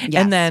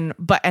 Yes. And then,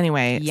 but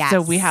anyway,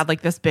 So we had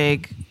this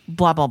big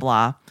blah, blah,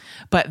 blah.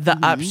 But the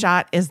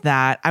upshot is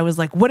that I was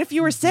like, what if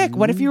you were sick?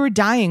 What if you were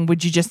dying?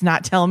 Would you just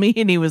not tell me?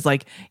 And he was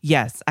like,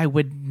 yes, I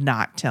would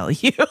not tell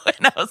you.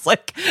 And I was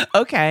like,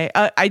 okay.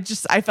 I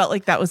felt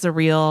like that was a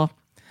real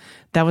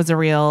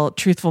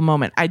truthful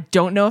moment. I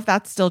don't know if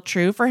that's still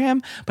true for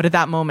him, but at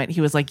that moment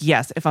he was like,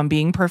 yes, if I'm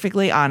being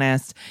perfectly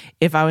honest,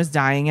 if I was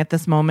dying at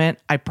this moment,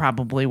 I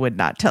probably would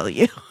not tell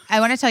you. I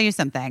want to tell you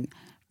something.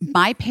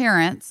 My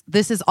parents,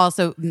 this is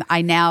also,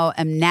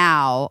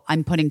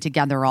 I'm putting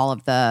together all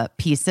of the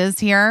pieces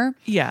here.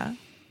 Yeah.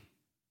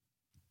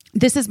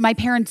 My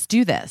parents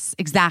do this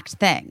exact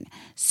thing.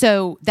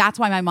 So that's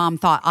why my mom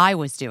thought I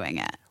was doing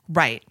it.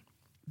 Right.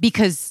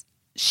 Because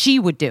she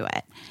would do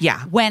it.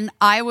 Yeah. When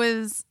I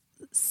was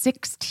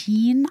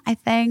 16, I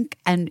think.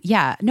 And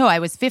I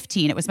was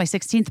 15. It was my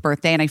 16th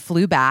birthday and I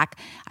flew back.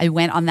 I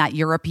went on that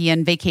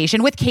European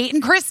vacation with Kate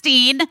and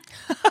Christine.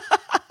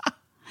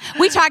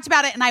 We talked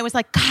about it and I was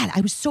like, God,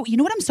 you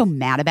know what I'm so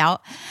mad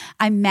about?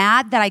 I'm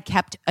mad that I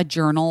kept a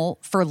journal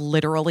for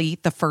literally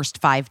the first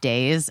 5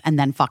 days and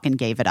then fucking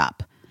gave it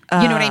up.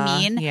 You know what I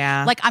mean?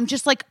 Yeah. Like, I'm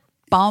just like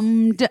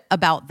bummed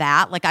about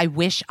that. Like, I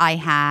wish I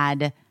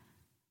had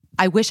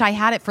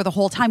it for the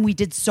whole time. We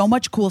did so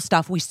much cool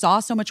stuff. We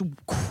saw so much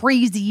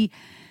crazy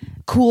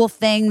cool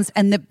things.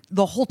 And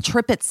the whole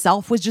trip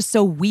itself was just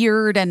so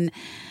weird. And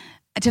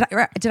did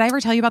I ever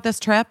tell you about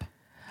this trip?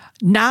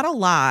 Not a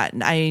lot.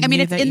 I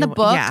mean, it's in the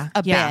book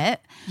a bit.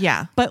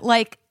 Yeah. But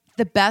like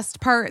the best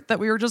part that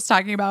we were just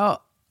talking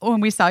about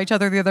when we saw each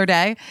other the other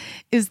day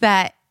is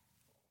that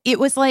it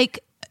was like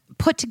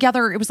put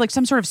together. It was like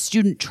some sort of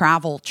student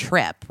travel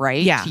trip,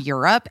 right? Yeah. To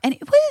Europe. And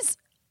it was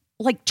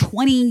like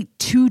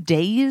 22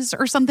 days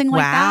or something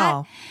like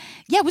that.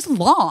 Yeah, it was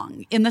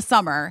long in the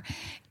summer.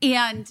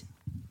 And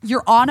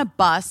you're on a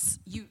bus.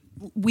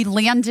 We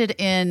landed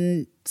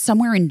in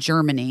somewhere in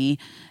Germany.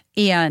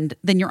 And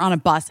then you're on a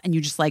bus and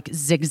you just like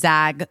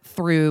zigzag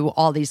through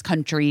all these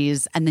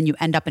countries. And then you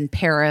end up in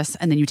Paris.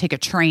 And then you take a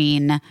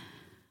train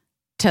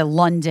to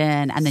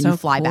London. And then you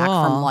fly back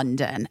from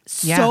London.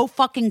 Yeah. So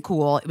fucking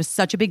cool. It was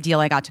such a big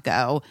deal. I got to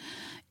go.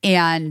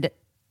 And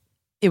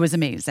it was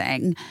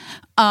amazing.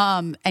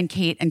 And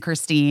Kate and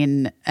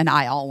Christine and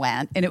I all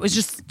went. And it was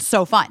just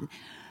so fun.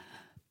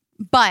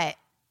 But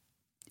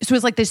so it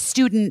was like this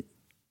student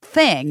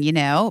thing, you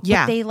know?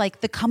 Yeah. But they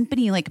the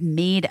company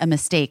made a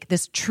mistake.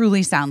 This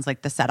truly sounds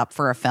like the setup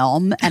for a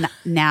film. And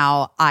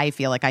now I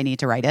feel like I need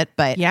to write it.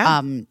 But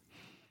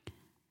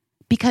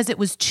because it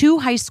was 2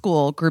 high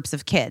school groups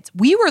of kids.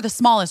 We were the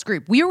smallest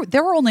group.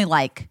 There were only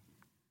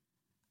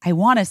I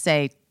want to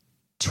say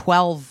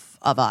 12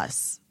 of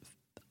us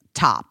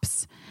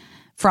tops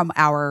from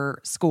our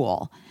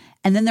school.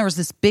 And then there was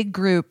this big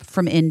group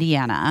from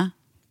Indiana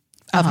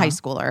of high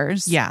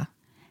schoolers. Yeah.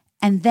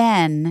 And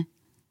then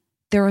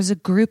there was a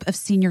group of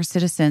senior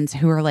citizens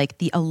who are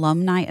the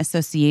alumni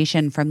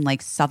association from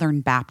Southern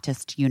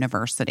Baptist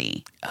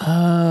University.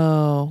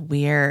 Oh,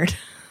 weird.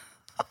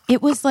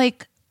 It was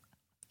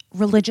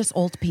religious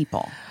old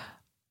people.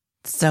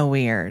 So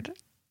weird.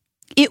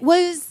 It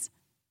was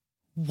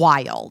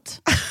wild.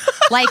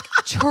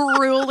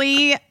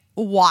 Truly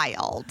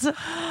wild.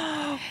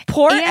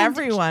 Poor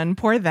everyone.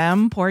 Poor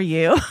them. Poor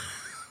you.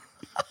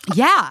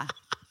 Yeah.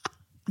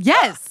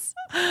 Yes.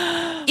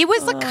 It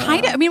was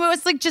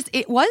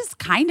it was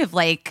kind of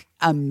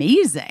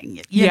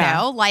amazing, you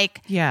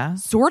know,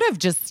 sort of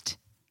just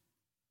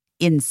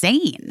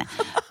insane.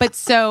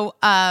 So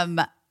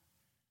I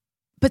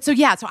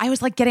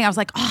was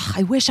oh,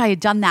 I wish I had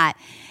done that.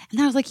 And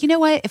I was like, you know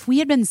what? If we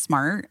had been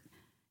smart,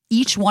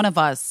 each one of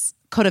us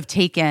could have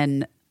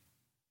taken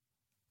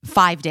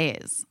 5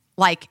 days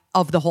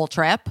of the whole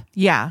trip.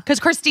 Yeah. Because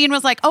Christine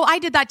was like, oh, I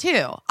did that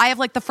too. I have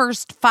the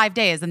first 5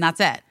 days and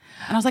that's it.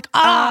 And I was like,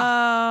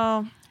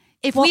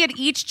 if we had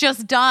each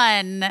just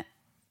done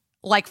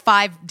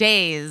 5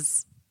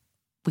 days,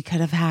 we could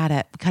have had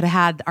it. We could have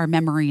had our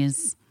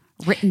memories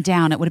written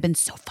down. It would have been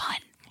so fun.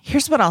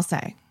 Here's what I'll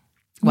say.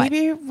 What?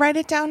 Maybe write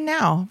it down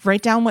now.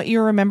 Write down what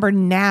you remember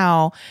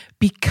now,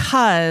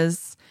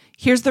 because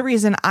here's the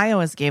reason I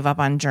always gave up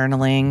on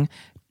journaling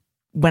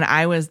when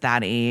I was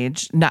that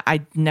age.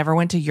 I never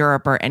went to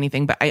Europe or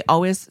anything, but I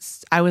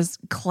was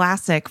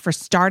classic for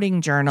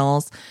starting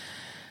journals.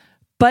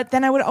 But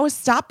then I would always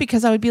stop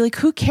because I would be like,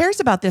 who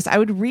cares about this? I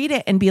would read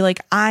it and be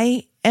like,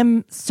 I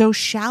am so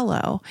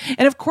shallow.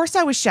 And of course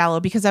I was shallow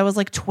because I was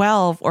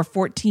 12 or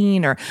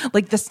 14, or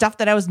the stuff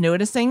that I was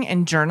noticing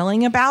and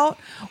journaling about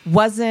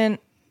wasn't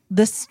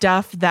the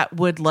stuff that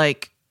would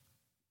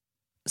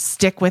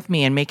stick with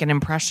me and make an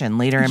impression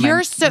later in my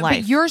life.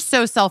 But you're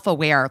so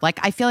self-aware.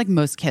 I feel like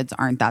most kids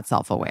aren't that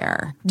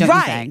self-aware. Don't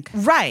you think?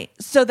 Right.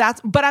 So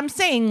but I'm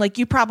saying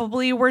you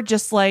probably were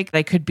just I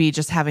could be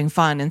just having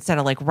fun instead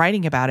of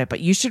writing about it, but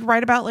you should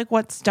write about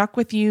what stuck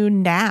with you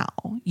now.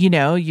 You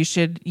know,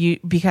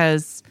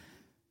 because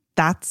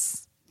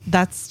that's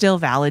still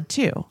valid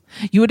too.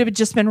 You would have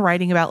just been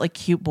writing about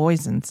cute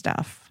boys and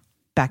stuff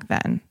back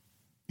then.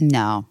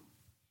 No.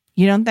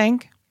 You don't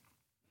think?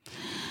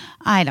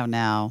 I don't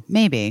know.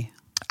 Maybe.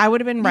 I would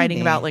have been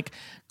writing about like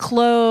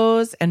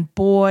clothes and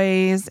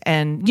boys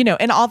and, you know,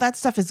 and all that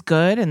stuff is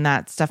good and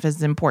that stuff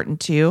is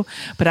important too.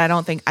 But I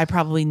don't think I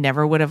probably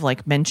never would have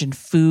like mentioned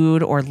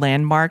food or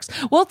landmarks.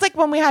 Well, it's like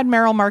when we had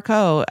Meryl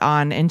Marcoux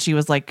on and she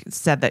was like,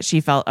 said that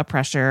she felt a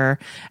pressure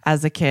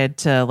as a kid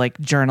to like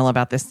journal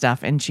about this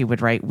stuff. And she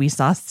would write, we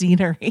saw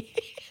scenery.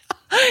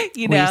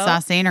 You know, we saw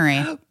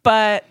scenery,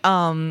 but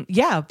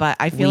yeah, but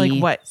I feel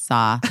like what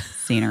saw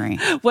scenery,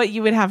 what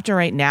you would have to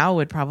write now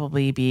would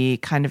probably be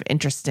kind of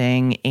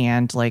interesting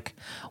and like,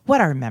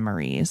 what are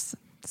memories?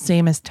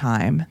 Same as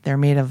time. They're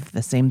made of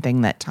the same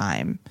thing that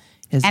time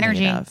is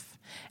energy. Made of.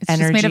 It's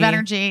just made of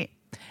energy.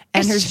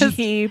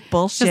 Energy,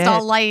 bullshit. Just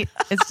all light.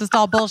 It's just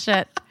all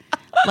bullshit.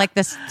 Like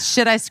this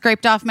shit I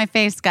scraped off my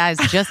face, guys.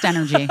 Just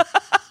energy.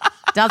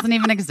 Doesn't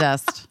even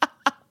exist.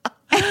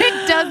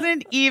 It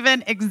doesn't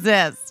even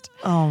exist.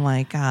 Oh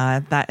my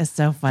God. That is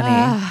so funny.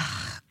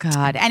 Oh,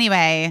 God.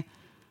 Anyway,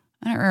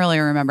 I don't really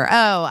remember.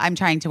 Oh, I'm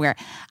trying to wear.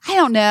 I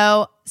don't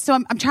know. So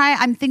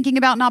I'm thinking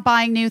about not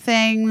buying new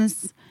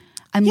things.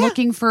 I'm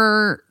looking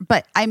for,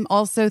 but I'm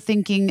also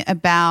thinking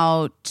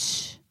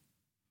about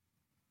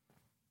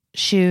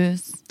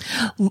shoes.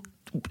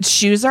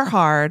 Shoes are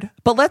hard,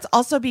 but let's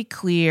also be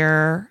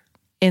clear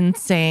in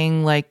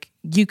saying like,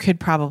 you could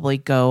probably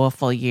go a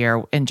full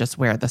year and just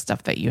wear the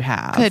stuff that you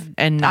have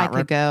and not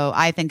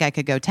I think I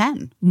could go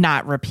 10.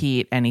 Not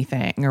repeat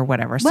anything or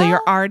whatever. So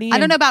you're already I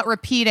don't know about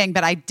repeating,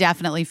 but I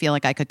definitely feel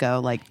like I could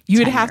go like you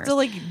would have to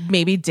like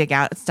maybe dig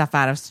out stuff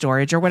out of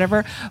storage or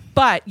whatever,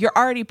 but you're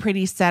already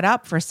pretty set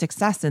up for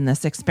success in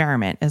this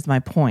experiment is my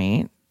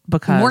point.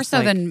 Because more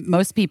so than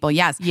most people,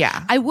 yes.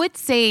 Yeah. I would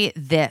say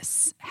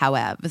this,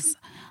 however,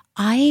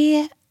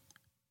 I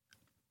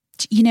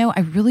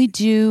really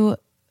do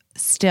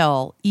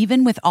still,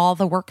 even with all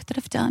the work that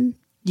I've done.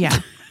 Yeah.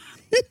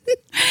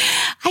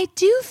 I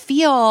do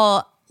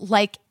feel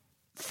like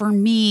for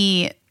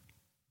me,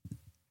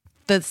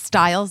 the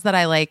styles that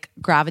I like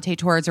gravitate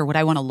towards or what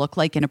I want to look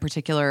like in a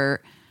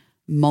particular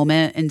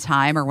moment in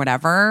time or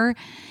whatever,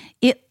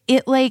 I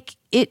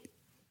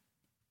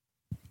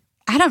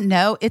don't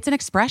know. It's an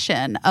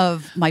expression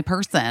of my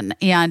person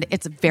and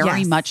it's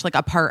very much like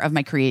a part of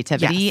my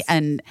creativity. Yes.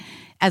 And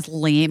as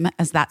lame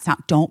as that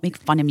sounds, don't make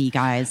fun of me,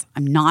 guys.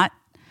 I'm not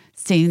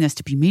saying this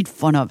to be made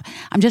fun of.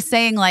 I'm just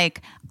saying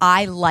like,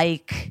 I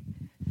like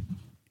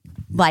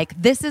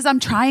this is, I'm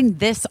trying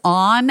this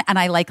on and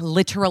I like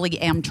literally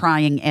am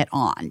trying it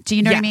on. Do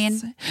you know what I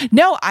mean?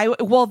 No,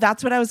 well,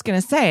 that's what I was going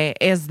to say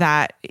is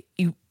that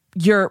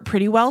you're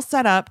pretty well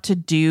set up to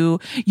do,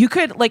 you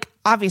could like,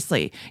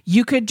 obviously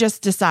you could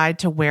just decide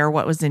to wear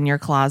what was in your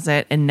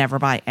closet and never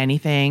buy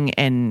anything.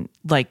 And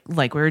like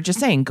we were just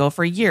saying, go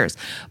for years.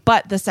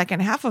 But the second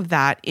half of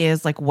that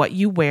is like what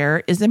you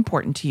wear is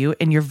important to you.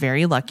 And you're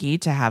very lucky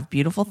to have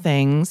beautiful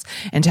things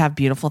and to have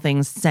beautiful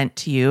things sent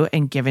to you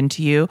and given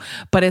to you.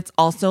 But it's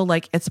also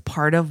like, it's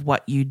part of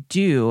what you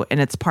do.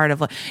 And it's part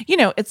of like, you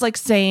know, it's like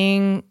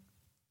saying,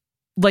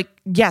 like,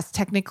 yes,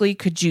 technically,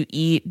 could you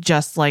eat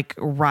just like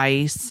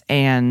rice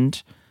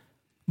and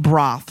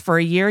broth for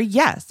a year?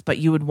 Yes, but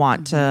you would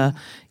want to,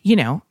 you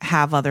know,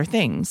 have other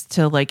things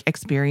to like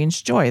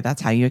experience joy. That's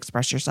how you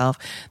express yourself.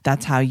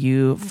 That's how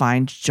you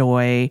find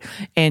joy.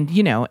 And,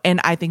 you know,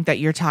 and I think that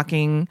you're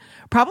talking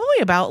probably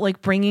about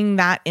like bringing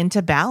that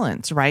into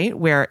balance, right?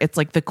 Where it's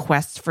like the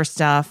quest for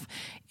stuff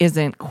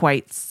isn't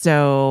quite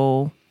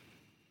so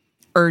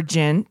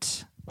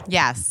urgent.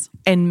 Yes.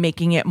 And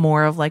making it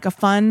more of like a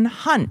fun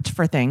hunt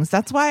for things.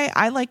 That's why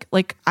I like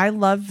I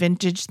love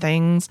vintage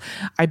things.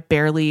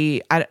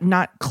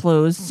 Not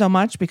clothes so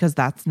much because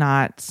that's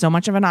not so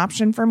much of an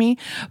option for me,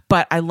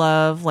 but I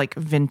love like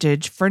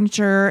vintage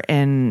furniture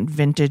and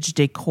vintage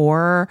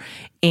decor,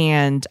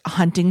 and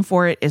hunting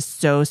for it is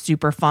so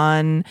super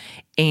fun.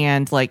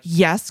 And like,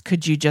 yes,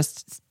 could you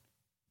just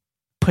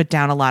put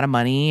down a lot of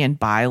money and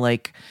buy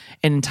like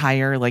an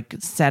entire like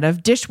set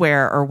of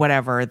dishware or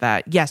whatever?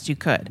 That yes, you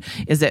could.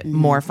 Is it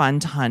more fun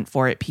to hunt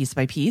for it piece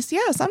by piece?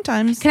 Yeah,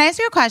 sometimes. Can I ask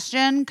you a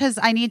question? Because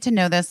I need to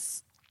know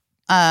this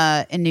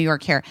in New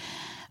York here.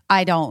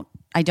 I don't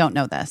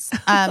know this.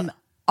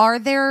 Are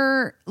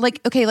there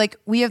like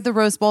we have the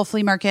Rose Bowl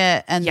flea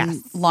market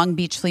and Long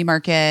Beach flea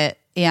market,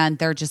 and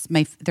they're just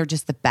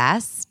the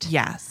best.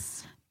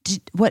 Yes.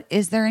 What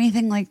is there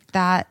anything like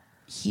that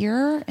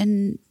here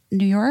in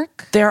New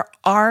York? There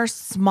are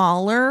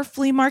smaller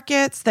flea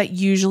markets that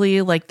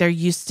usually, like, there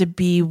used to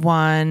be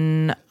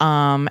one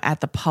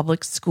at the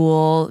public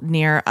school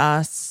near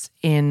us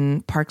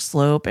in Park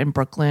Slope in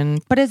Brooklyn.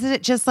 But is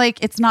it just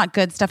like, it's not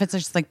good stuff? It's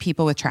just like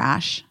people with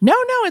trash? No,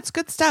 it's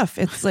good stuff.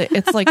 It's like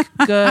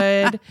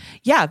good.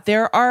 Yeah,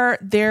 there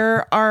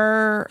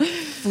are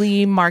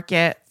flea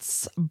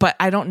markets, but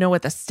I don't know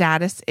what the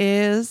status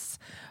is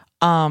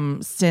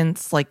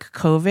since like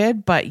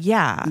COVID, but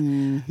yeah.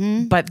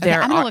 But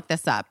I'm gonna look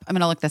this up.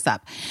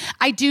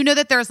 I do know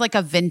that there's like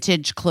a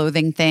vintage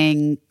clothing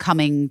thing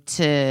coming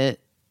to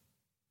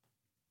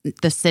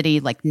the city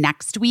like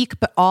next week,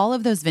 but all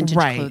of those vintage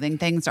clothing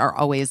things are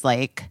always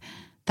like,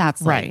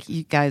 that's like,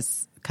 you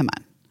guys, come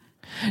on.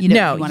 You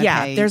No, wanna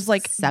yeah, pay there's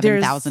like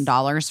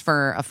 $7,000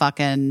 for a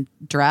fucking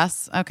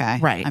dress. Okay,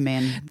 Right. I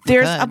mean,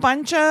 there's good. a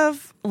bunch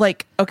of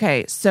like,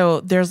 okay,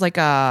 so there's like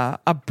a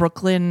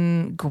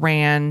Brooklyn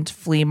Grand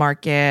flea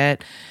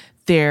market.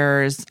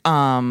 There's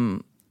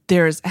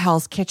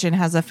Hell's Kitchen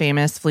has a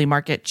famous flea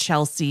market,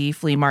 Chelsea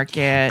flea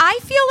market. I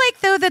feel like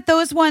though that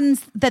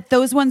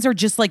those ones are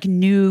just like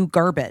new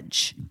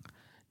garbage.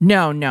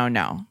 No.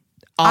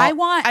 I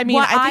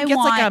think it's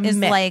like a is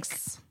mix. like,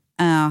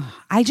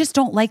 I just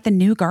don't like the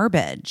new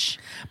garbage.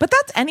 But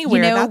that's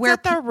anywhere. You know, that's where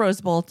at the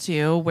Rose Bowl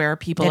too, where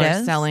people It are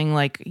is? selling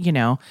like,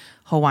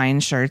 Hawaiian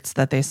shirts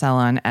that they sell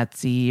on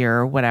Etsy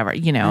or whatever,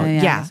 yeah, I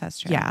yeah. guess that's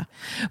true. Yeah.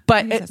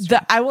 But that's true.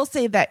 I will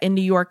say that in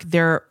New York,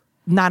 they're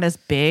not as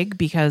big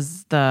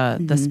because the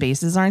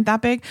spaces aren't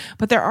that big,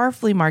 but there are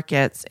flea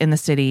markets in the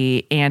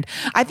city. And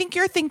I think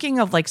you're thinking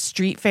of like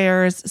street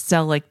fairs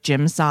sell like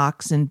gym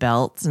socks and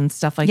belts and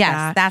stuff like Yes,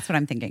 that. that's what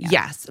I'm thinking of.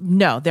 Yes.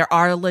 No, there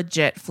are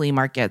legit flea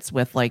markets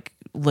with like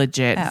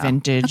legit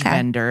vintage okay.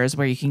 vendors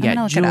where you can I'm get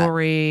gonna look it up.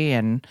 jewelry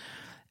and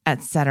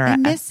et cetera. I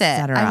miss et it.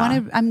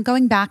 cetera. I'm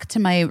going back to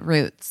my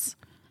roots,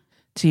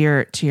 to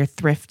your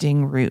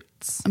thrifting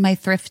roots. my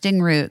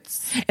thrifting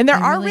roots. And there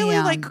I are really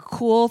like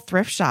cool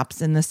thrift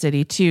shops in the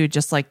city too,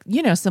 just like,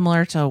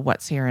 similar to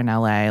what's here in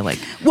LA. Like,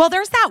 Well,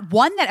 there's that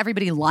one that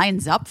everybody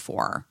lines up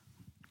for.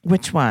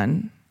 which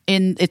one?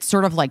 It's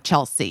sort of like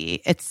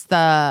Chelsea. It's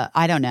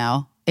I don't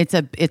know. It's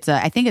a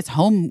I think it's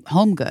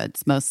home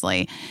goods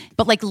mostly.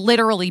 But like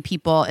literally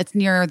people, it's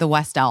near the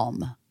West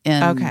Elm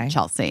in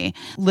Chelsea.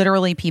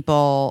 Literally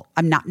people,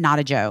 I'm not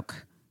a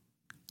joke.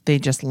 They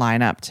just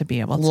line up to be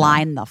able to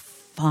Line the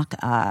fuck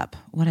up.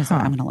 What is it?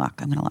 I'm gonna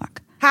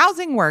look.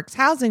 Housing Works.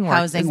 Housing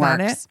Works.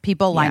 It?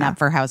 People line Yeah. up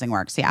for Housing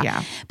Works. Yeah.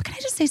 Yeah. But can I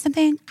just say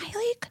something? I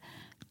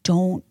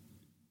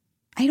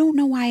don't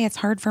know why it's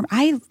hard for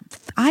me.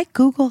 I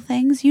Google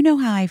things. You know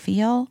how I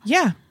feel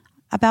Yeah.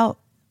 about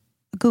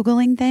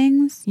Googling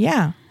things.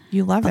 Yeah.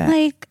 You love But it.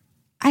 like,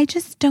 I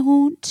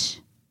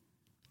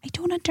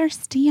don't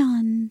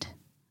understand.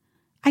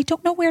 I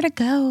don't know where to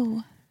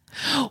go.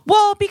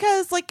 Well,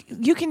 because like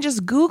you can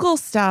just Google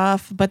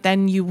stuff, but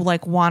then you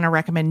like want a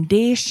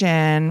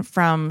recommendation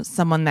from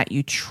someone that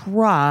you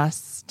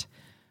trust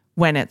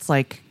when it's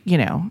like,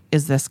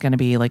 is this going to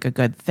be like a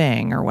good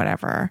thing or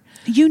whatever?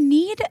 You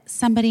need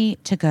somebody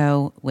to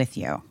go with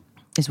you,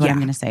 is what I'm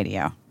going to say to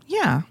you.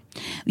 Yeah.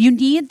 You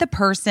need the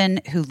person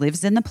who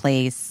lives in the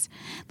place.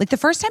 Like the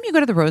first time you go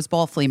to the Rose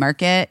Bowl flea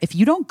market, if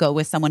you don't go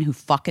with someone who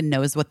fucking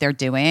knows what they're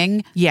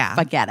doing,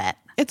 forget it.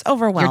 It's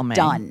overwhelming.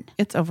 You're done.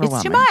 It's overwhelming.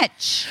 It's too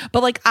much.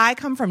 But like I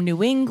come from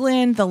New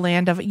England, the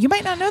land of, you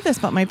might not know this,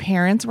 but my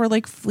parents were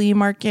like flea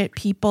market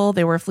people.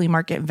 They were flea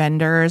market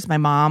vendors. My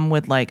mom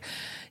would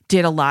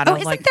did a lot of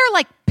isn't there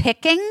like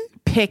picking?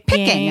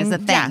 Picking is a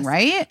thing, yes.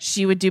 right?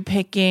 She would do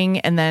picking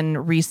and then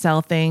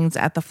resell things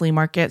at the flea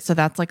market. So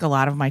that's like a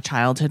lot of my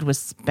childhood was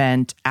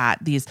spent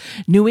at these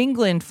New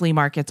England flea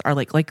markets. Are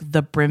like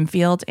the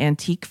Brimfield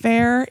Antique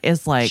Fair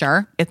is like,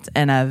 Sure. It's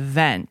an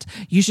event.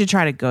 You should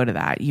try to go to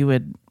that. You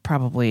would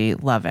probably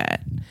love it.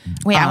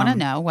 Wait, I want to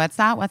know. What's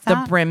that?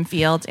 The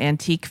Brimfield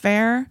Antique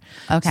Fair.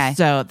 Okay.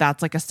 So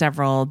that's like a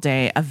several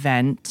day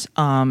event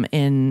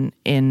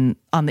in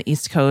on the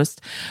East Coast.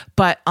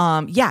 But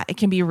yeah, it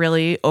can be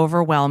really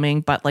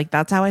overwhelming. But like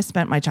that's how I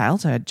spent my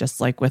childhood, just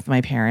like with my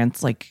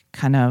parents, like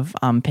kind of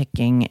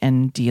picking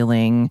and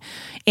dealing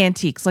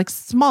antiques, like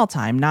small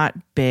time, not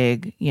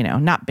big,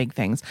 not big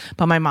things.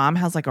 But my mom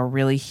has like a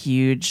really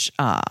huge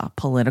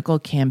political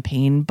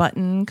campaign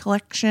button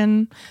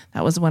collection.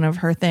 That was one of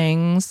her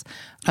things.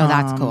 Oh,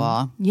 that's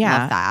cool. Yeah.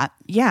 Love that.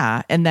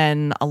 Yeah. And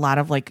then a lot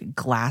of like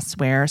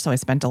glassware. So I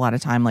spent a lot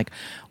of time like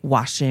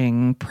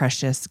washing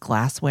precious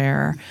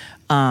glassware.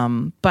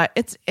 But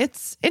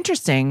it's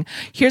interesting.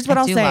 Here's what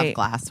I'll say. I do love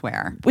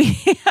glassware.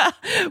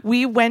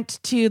 We went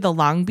to the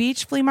Long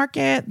Beach flea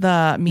market.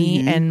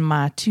 Me and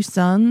my two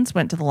sons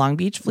went to the Long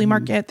Beach flea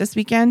market this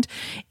weekend.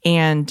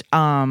 And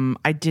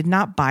I did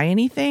not buy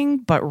anything,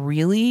 but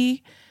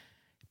really,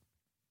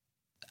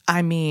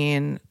 I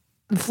mean,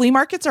 flea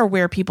markets are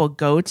where people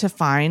go to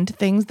find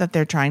things that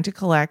they're trying to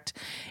collect.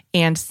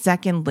 And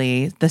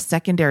secondly, the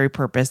secondary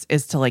purpose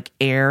is to like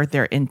air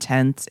their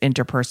intense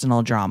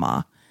interpersonal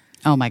drama.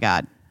 Oh my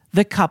God.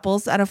 The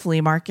couples at a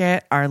flea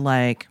market are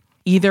like,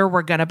 either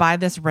we're going to buy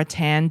this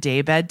rattan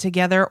daybed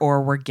together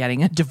or we're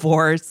getting a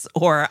divorce,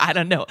 or I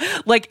don't know.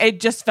 Like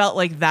it just felt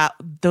like that.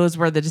 Those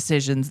were the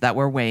decisions that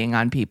were weighing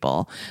on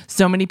people.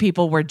 So many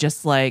people were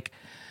just like,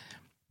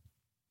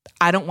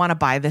 I don't want to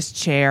buy this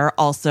chair.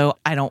 Also,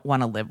 I don't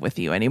want to live with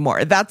you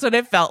anymore. That's what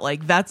it felt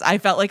like. I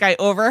felt like I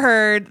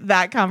overheard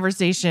that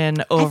conversation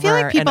over. I feel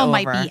like people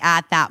might be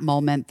at that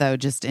moment though,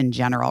 just in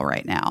general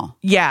right now.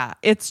 Yeah,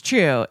 it's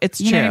true. It's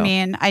true. You know what I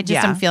mean? I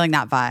just am feeling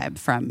that vibe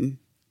from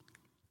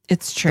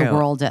it's true. The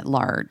world at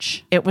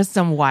large. It was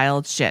some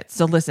wild shit.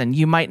 So listen,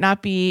 you might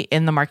not be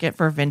in the market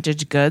for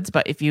vintage goods,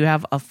 but if you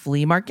have a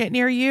flea market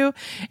near you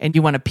and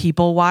you want to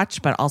people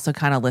watch, but also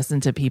kind of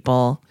listen to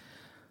people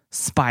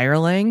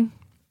spiraling,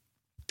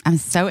 I'm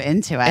so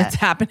into it. it's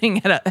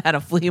happening at a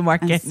flea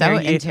market. I'm so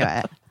into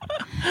it.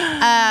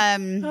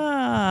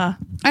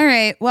 All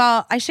right.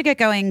 Well, I should get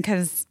going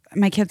because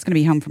my kid's going to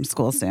be home from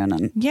school soon.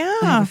 And Yeah.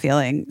 I have a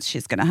feeling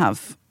she's going to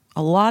have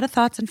a lot of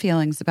thoughts and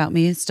feelings about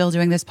me still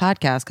doing this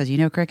podcast because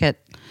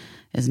Cricket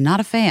is not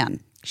a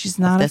fan. She's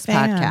not this a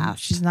fan. podcast.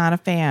 She's not a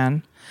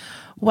fan.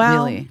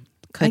 Well, Really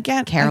could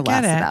care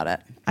less about it.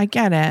 I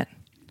get it.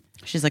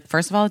 She's like,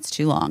 first of all, it's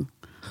too long.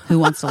 Who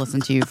wants to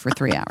listen to you for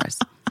 3 hours?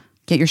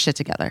 Get your shit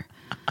together.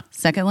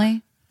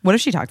 Secondly, what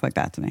if she talked like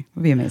that to me? It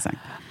would be amazing.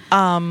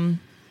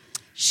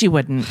 She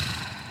wouldn't.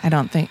 I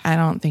don't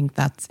think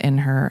that's in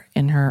her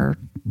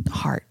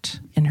heart.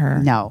 In her.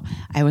 No,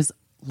 I was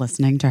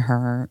listening to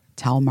her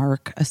tell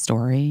Mark a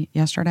story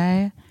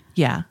yesterday.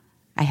 Yeah.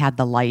 I had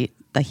the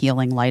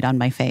healing light on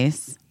my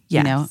face.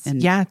 Yes.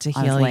 And yeah, to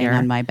I was heal laying your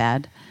on my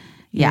bed.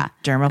 Yeah,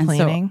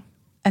 dermaplaning.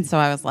 And so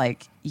I was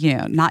like,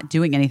 not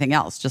doing anything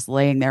else, just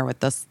laying there with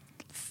this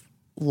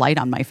light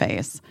on my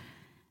face.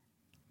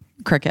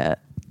 Cricket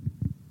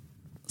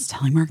was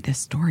telling Mark this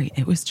story.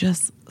 It was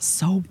just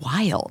so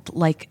wild.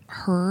 Like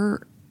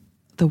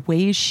the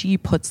way she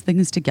puts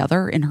things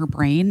together in her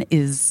brain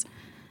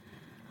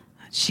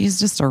she's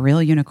just a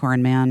real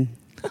unicorn, man.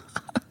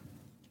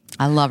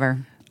 I love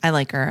her. I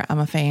like her. I'm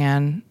a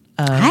fan.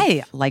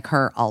 I like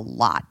her a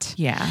lot.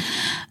 Yeah.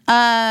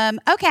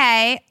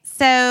 Okay.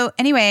 So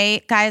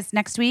anyway, guys,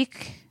 next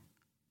week,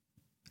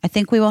 I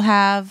think we will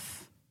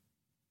have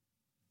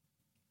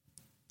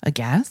a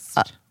guest.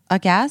 A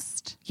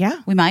guest?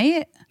 Yeah. We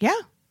might? Yeah.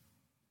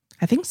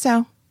 I think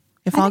so.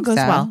 If all goes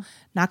well.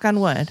 Knock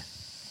on wood.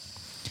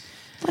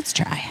 Let's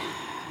try.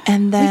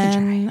 And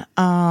then,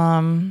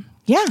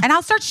 yeah. And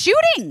I'll start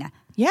shooting.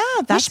 Yeah,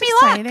 that's Wish me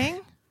exciting.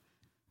 luck.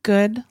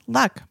 Good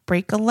luck.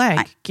 Break a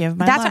leg. Give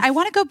my love. I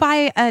want to go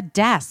buy a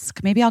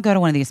desk. Maybe I'll go to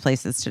one of these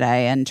places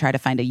today and try to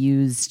find a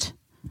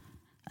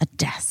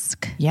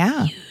desk.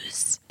 Yeah.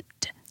 Used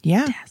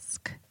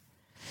desk.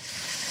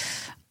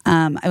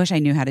 I wish I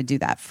knew how to do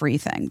that free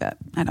thing, but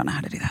I don't know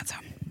how to do that. So,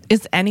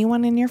 is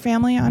anyone in your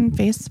family on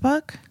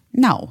Facebook?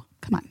 No.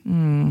 Come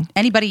on.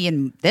 Anybody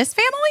in this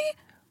family?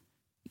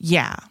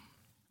 Yeah.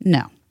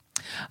 No.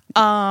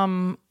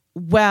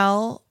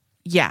 Well,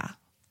 yeah.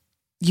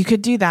 You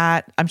could do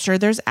that. I'm sure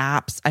there's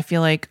apps. I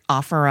feel like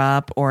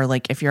OfferUp or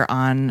like if you're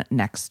on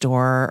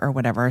Nextdoor or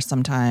whatever,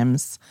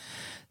 sometimes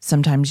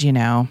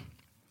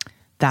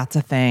that's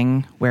a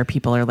thing where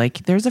people are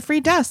like, there's a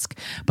free desk.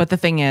 But the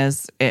thing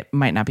is, it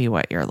might not be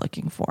what you're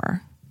looking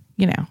for,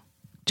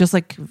 just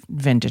like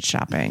vintage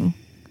shopping.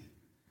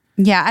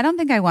 Yeah, I don't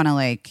think I want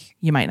to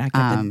you might not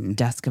get the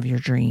desk of your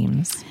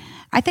dreams.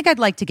 I think I'd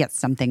like to get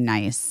something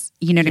nice.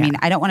 You know what I mean?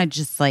 I don't want to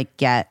just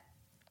get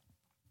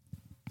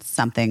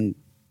something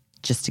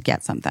just to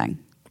get something.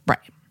 Right.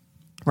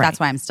 That's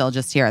why I'm still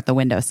just here at the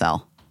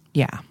windowsill.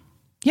 Yeah.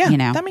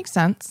 Yeah. That makes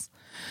sense.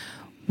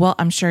 Well,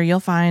 I'm sure you'll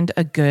find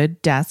a good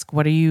desk.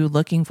 What are you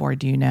looking for?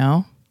 Do you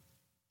know?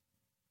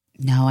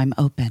 No, I'm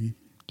open.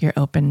 You're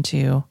open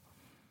to?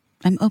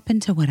 I'm open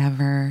to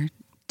whatever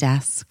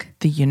desk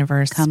the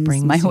universe comes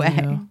brings my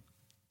way.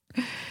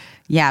 You.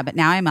 Yeah, but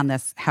now I'm on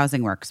this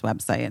Housing Works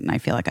website and I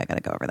feel like I got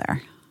to go over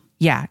there.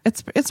 Yeah,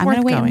 it's I'm worth going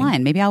to wait going. in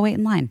line. Maybe I'll wait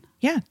in line.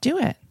 Yeah, do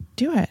it.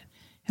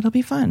 It'll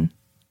be fun.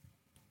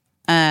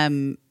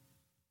 But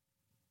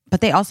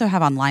they also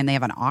have online, they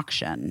have an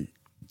auction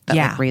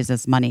that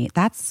raises money.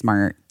 That's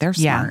smart. They're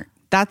smart.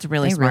 That's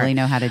really smart. They really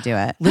know how to do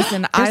it.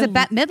 Listen, there's a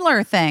Bette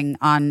Midler thing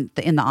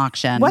in the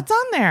auction. What's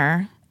on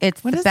there?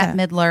 It's the Bette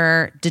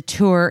Midler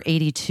Detour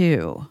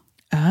 82.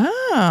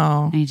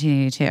 Oh.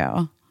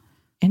 1982.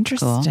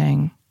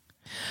 Interesting.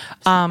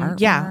 Cool.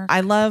 Yeah,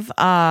 I love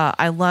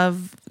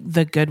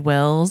the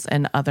Goodwills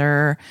and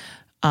other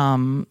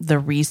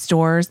the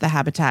restores, the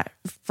Habitat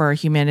for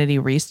Humanity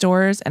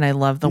restores, and I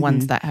love the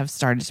ones that have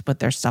started to put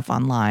their stuff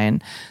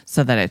online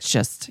so that it's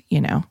just,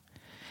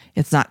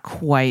 it's not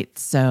quite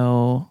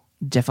so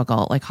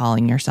difficult like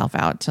hauling yourself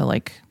out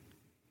to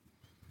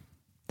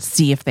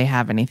see if they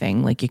have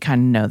anything. You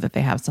kind of know that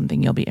they have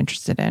something you'll be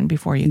interested in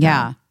before you go.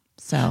 Yeah.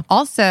 So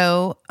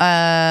also,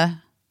 I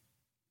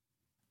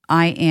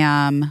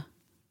am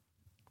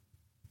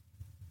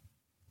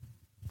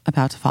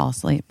about to fall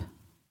asleep.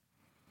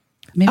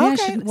 Maybe I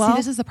should. See,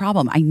 this is the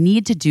problem. I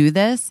need to do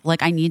this.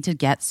 I need to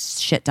get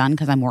shit done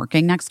because I'm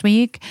working next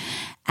week.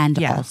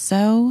 And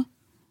also,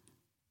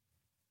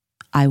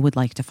 I would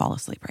like to fall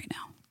asleep right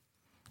now.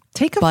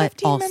 Take a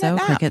 15-minute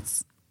nap.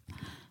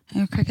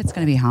 Cricket's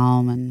going to be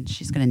home and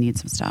she's going to need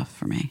some stuff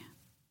for me.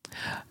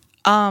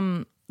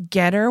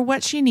 Get her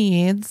what she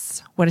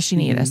needs. What does she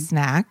need? A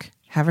snack.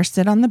 Have her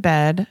sit on the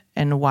bed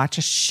and watch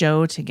a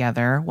show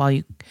together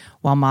while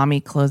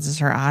mommy closes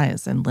her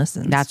eyes and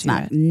listens. That's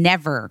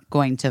never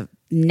going to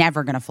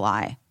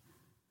fly,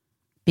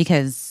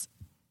 because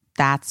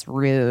that's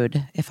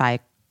rude if I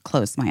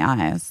close my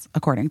eyes,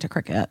 according to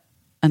Cricket,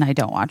 and I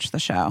don't watch the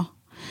show.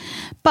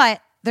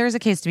 But there's a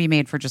case to be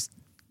made for just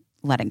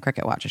letting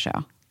Cricket watch a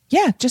show.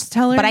 Yeah, just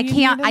tell her. But I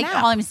can't.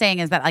 All I'm saying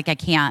is that I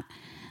can't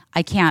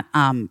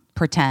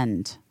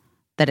pretend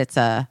that it's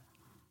a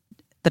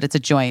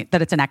joint,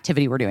 that it's an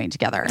activity we're doing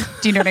together.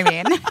 Do you know what I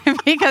mean?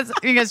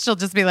 because she'll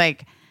just be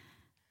like,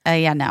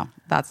 Yeah, no,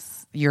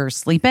 you're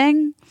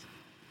sleeping.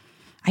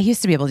 I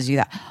used to be able to do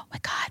that. Oh my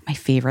God, my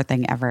favorite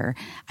thing ever.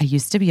 I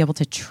used to be able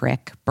to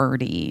trick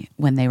Birdie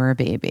when they were a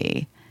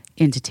baby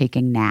into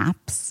taking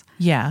naps.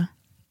 Yeah.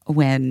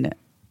 When,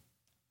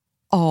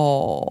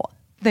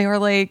 they were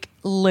like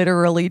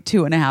literally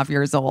 2.5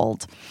 years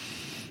old.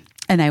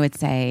 And I would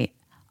say,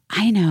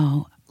 I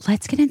know,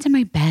 let's get into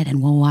my bed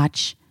and we'll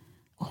watch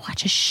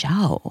a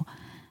show.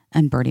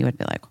 And Birdie would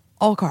be like,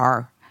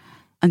 okay.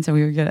 And so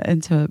we would get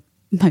into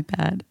my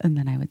bed and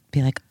then I would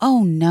be like,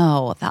 oh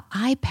no, the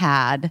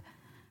iPad.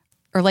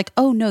 Or like,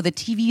 oh no, the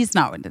TV's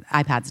not,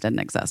 iPads didn't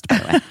exist, by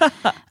the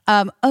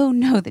way. Oh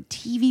no, the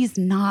TV's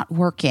not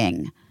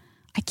working.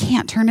 I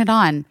can't turn it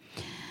on.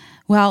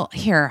 Well,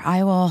 here,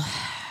 I will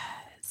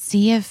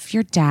see if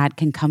your dad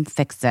can come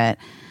fix it.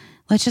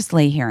 Let's just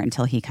lay here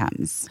until he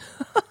comes.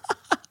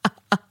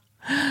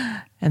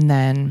 And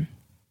then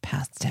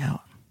passed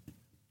out.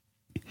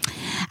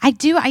 I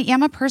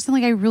am a person,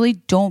 like, I really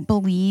don't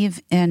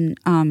believe in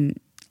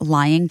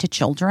lying to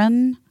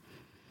children,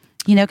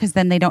 because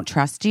then they don't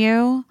trust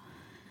you.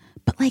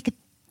 But like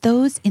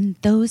in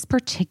those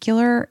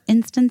particular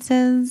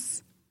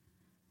instances,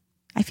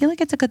 I feel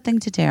like it's a good thing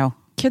to do.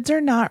 Kids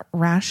are not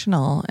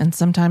rational, and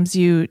sometimes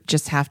you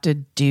just have to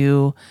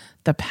do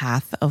the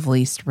path of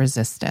least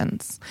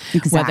resistance.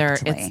 Exactly. Whether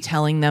it's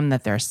telling them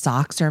that their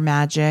socks are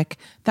magic.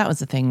 That was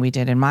the thing we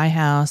did in my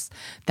house,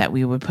 that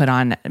we would put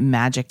on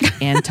magic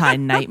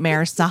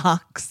anti-nightmare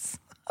socks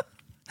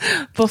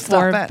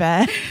before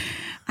bed.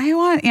 I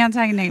want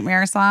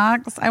anti-nightmare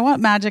socks. I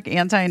want magic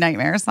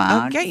anti-nightmare socks.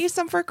 I'll get you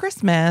some for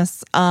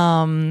Christmas.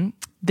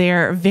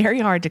 They're very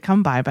hard to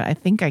come by, but I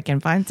think I can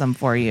find some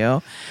for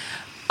you.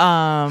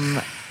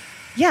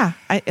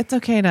 It's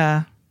okay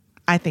to,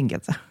 I think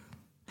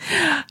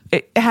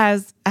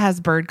has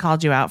Bird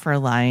called you out for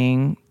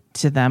lying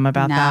to them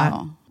about that?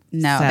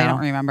 No, they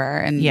don't remember.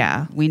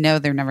 And we know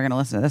they're never going to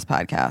listen to this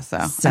podcast.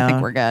 So I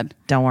think we're good.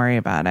 Don't worry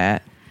about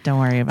it. Don't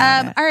worry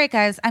about it. All right,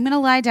 guys, I'm going to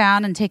lie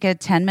down and take a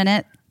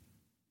 10-minute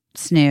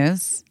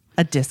snooze.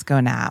 A disco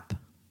nap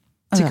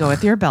to go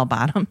with your bell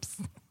bottoms.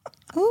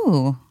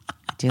 Ooh,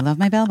 I do love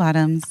my bell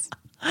bottoms.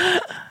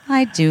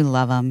 I do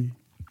love them.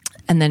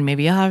 And then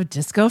maybe you'll have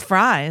disco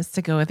fries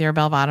to go with your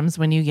bell bottoms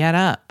when you get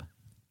up.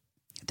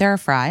 There are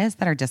fries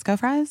that are disco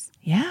fries?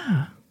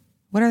 Yeah.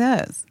 What are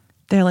those?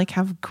 They like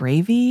have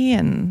gravy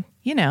and,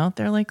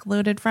 they're like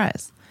loaded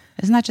fries.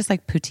 Isn't that just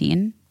like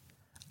poutine?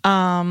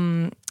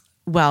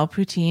 Well,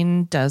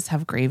 poutine does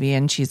have gravy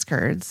and cheese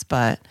curds,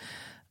 but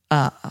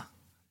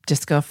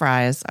disco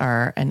fries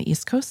are an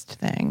East Coast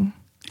thing.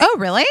 Oh,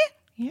 really?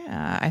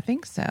 Yeah, I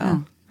think so.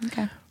 Oh,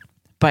 okay.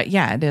 But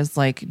yeah, it is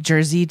like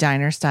Jersey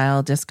diner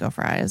style disco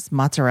fries,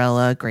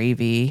 mozzarella,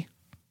 gravy,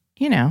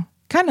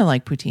 kind of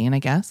like poutine, I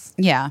guess.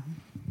 Yeah.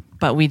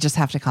 But we just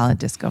have to call it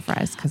disco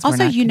fries.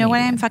 Also, why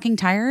I'm fucking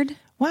tired?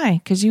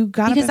 Why? Because you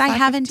got Because I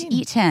haven't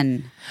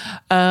eaten.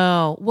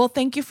 Oh, well,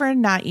 thank you for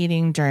not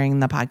eating during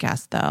the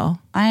podcast, though.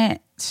 I'm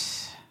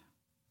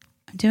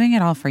doing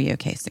it all for you,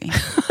 Casey.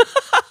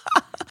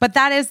 But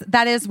that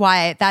is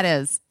why.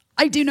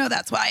 I do know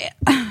that's why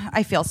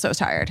I feel so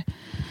tired.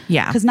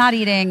 Yeah, because not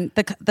eating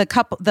the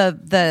cup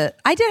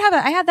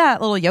I had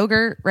that little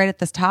yogurt right at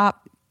the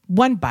top.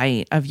 One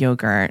bite of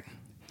yogurt.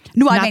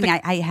 No,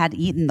 I had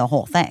eaten the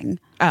whole thing.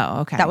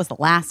 Oh, okay. That was the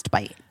last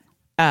bite.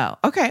 Oh,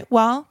 okay.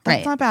 Well,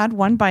 that's not bad.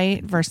 One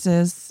bite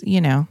versus,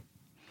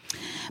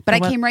 But I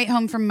came right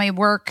home from my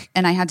work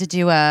and I had to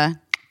do a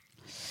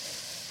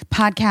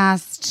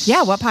podcast.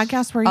 Yeah, what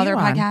podcast were you on? Other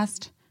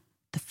podcast.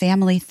 The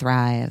Family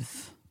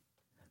Thrive.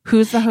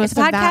 Who's the host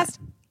of that?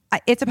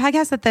 It's a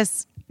podcast that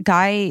this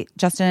guy,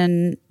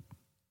 Justin,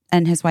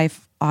 and his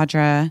wife,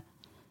 Audra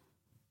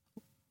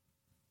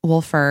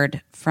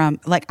Wolford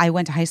I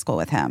went to high school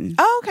with him.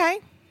 Oh, okay.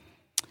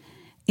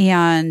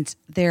 And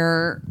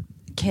their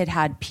kid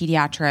had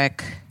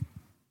pediatric,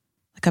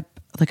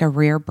 like a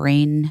rare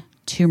brain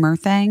tumor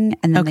thing.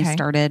 And then they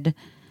started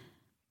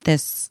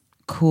this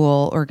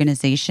cool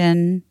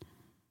organization.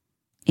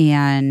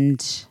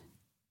 And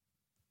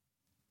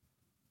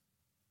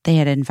they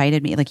had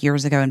invited me,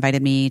 years ago,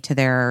 to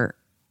their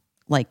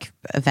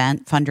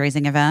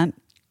fundraising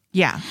event.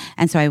 Yeah.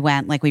 And so I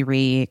went, we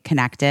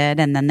reconnected,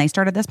 and then they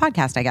started this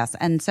podcast, I guess.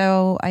 And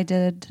so I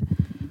did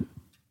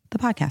the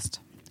podcast.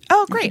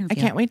 Oh, great. I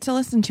can't wait to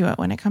listen to it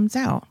when it comes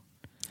out.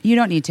 You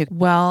don't need to.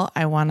 Well,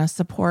 I want to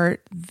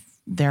support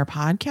their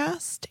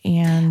podcast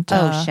and...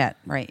 Oh, shit.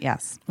 Right.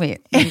 Yes.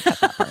 Wait. Let me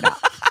cut that part out.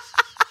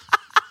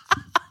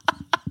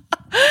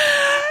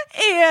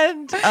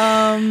 And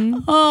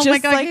oh my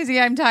God, Casey,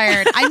 I'm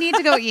tired. I need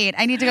to go eat.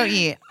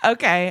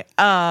 Okay.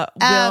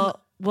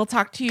 We'll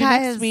talk to you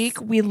guys, next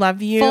week. We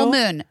love you. Full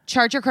moon.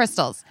 Charge your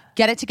crystals.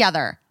 Get it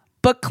together.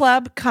 Book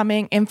club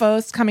coming.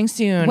 Info's coming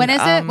soon. When is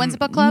it? When's the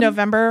book club?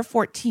 November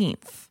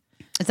 14th.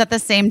 Is that the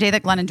same day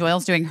that Glennon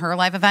Doyle's doing her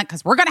live event?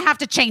 Because we're going to have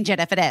to change it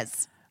if it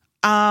is.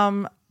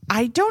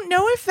 I don't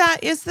know if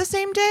that is the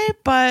same day,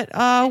 but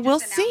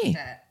we'll see.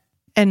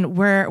 And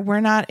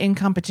we're not in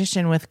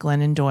competition with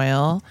Glennon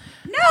Doyle.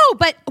 No, No,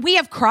 but we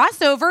have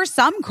crossover.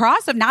 Some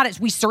crossover. Not as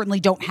we certainly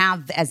don't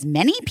have as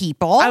many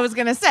people. I was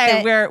gonna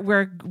say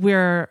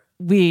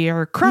we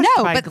are crushed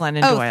by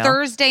Glennon Doyle.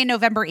 Thursday,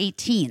 November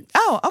 18th.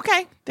 Oh,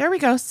 okay. There we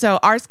go. So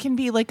ours can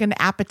be like an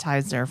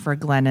appetizer for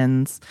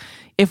Glennon's,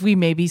 if we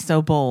may be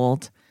so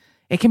bold.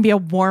 It can be a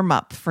warm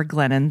up for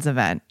Glennon's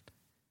event.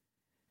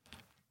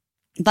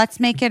 Let's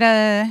make it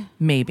a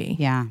maybe.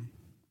 Yeah.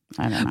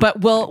 I don't know.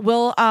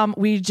 But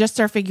we just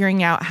are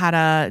figuring out how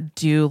to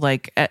do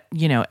like,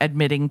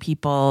 admitting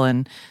people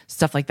and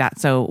stuff like that.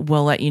 So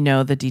we'll let you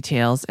know the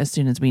details as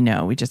soon as we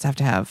know. We just have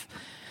to have,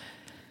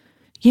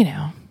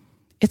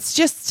 it's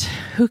just,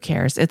 who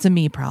cares? It's a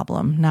me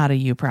problem, not a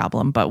you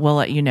problem. But we'll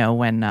let you know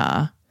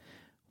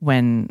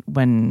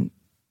when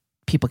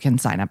people can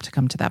sign up to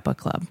come to that book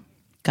club.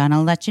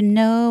 Gonna let you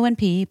know when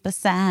people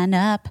sign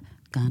up.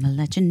 Gonna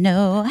let you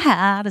know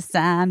how to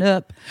sign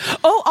up.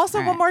 Oh,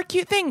 also one more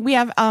cute thing. We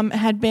have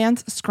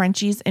headbands,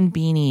 scrunchies, and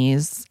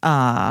beanies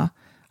are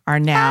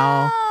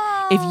now.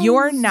 If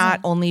you're not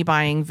only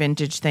buying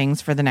vintage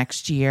things for the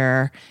next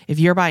year, if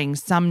you're buying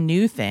some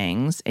new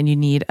things and you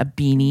need a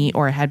beanie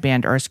or a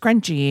headband or a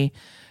scrunchie,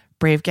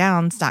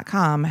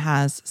 bravegowns.com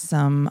has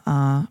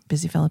some,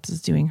 Busy Phillips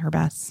is doing her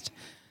best.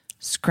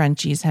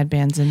 Scrunchies,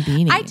 headbands, and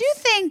beanies. I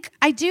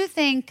do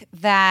think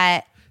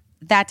that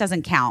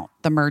doesn't count.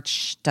 The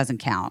merch doesn't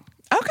count.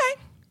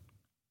 Okay.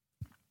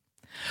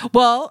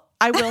 Well,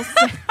 I will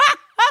say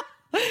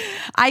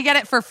I get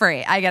it for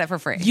free.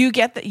 You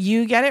get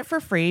it for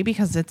free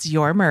because it's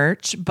your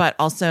merch, but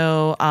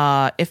also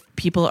if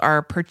people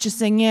are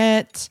purchasing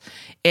it,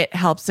 it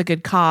helps a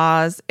good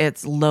cause.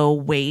 It's low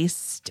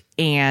waste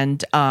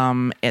and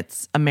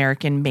it's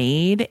American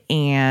made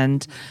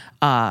and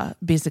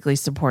basically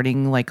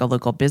supporting like a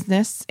local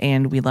business.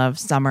 And we love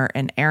Summer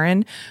and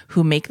Aaron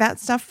who make that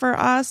stuff for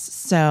us.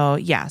 So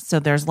yeah, so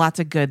there's lots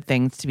of good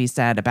things to be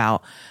said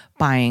about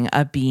buying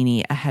a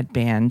beanie, a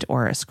headband,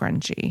 or a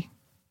scrunchie.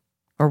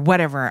 Or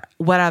whatever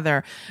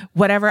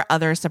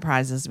other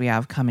surprises we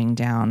have coming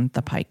down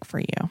the pike for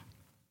you.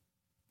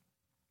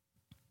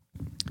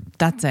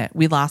 That's it.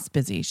 We lost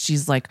Busy.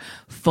 She's like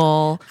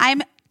full.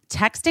 I'm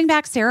texting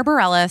back Sarah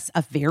Bareilles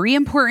a very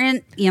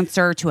important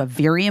answer to a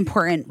very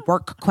important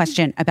work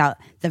question about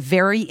the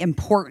very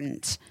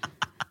important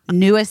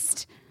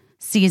newest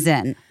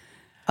season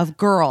of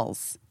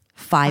Girls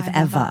 5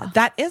 Eva.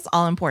 That is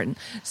all important.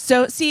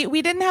 So, see,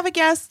 we didn't have a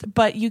guest,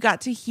 but you got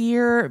to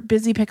hear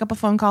Busy pick up a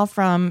phone call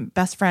from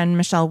best friend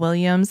Michelle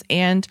Williams,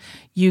 and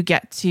you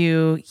get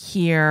to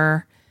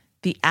hear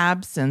the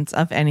absence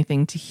of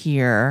anything to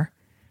hear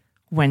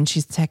when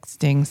she's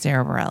texting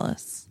Sarah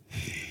Bareilles.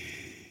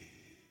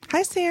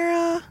 Hi,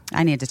 Sarah.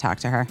 I need to talk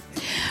to her.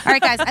 All right,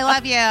 guys, I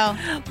love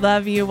you.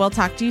 Love you. We'll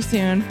talk to you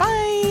soon.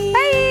 Bye. Bye.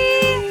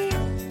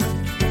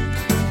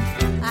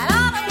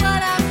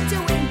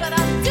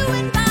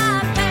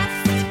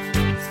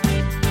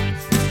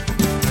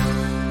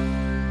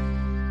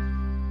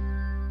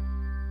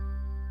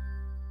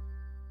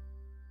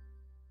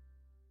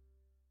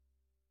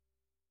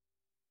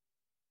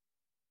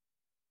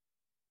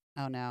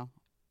 Oh no.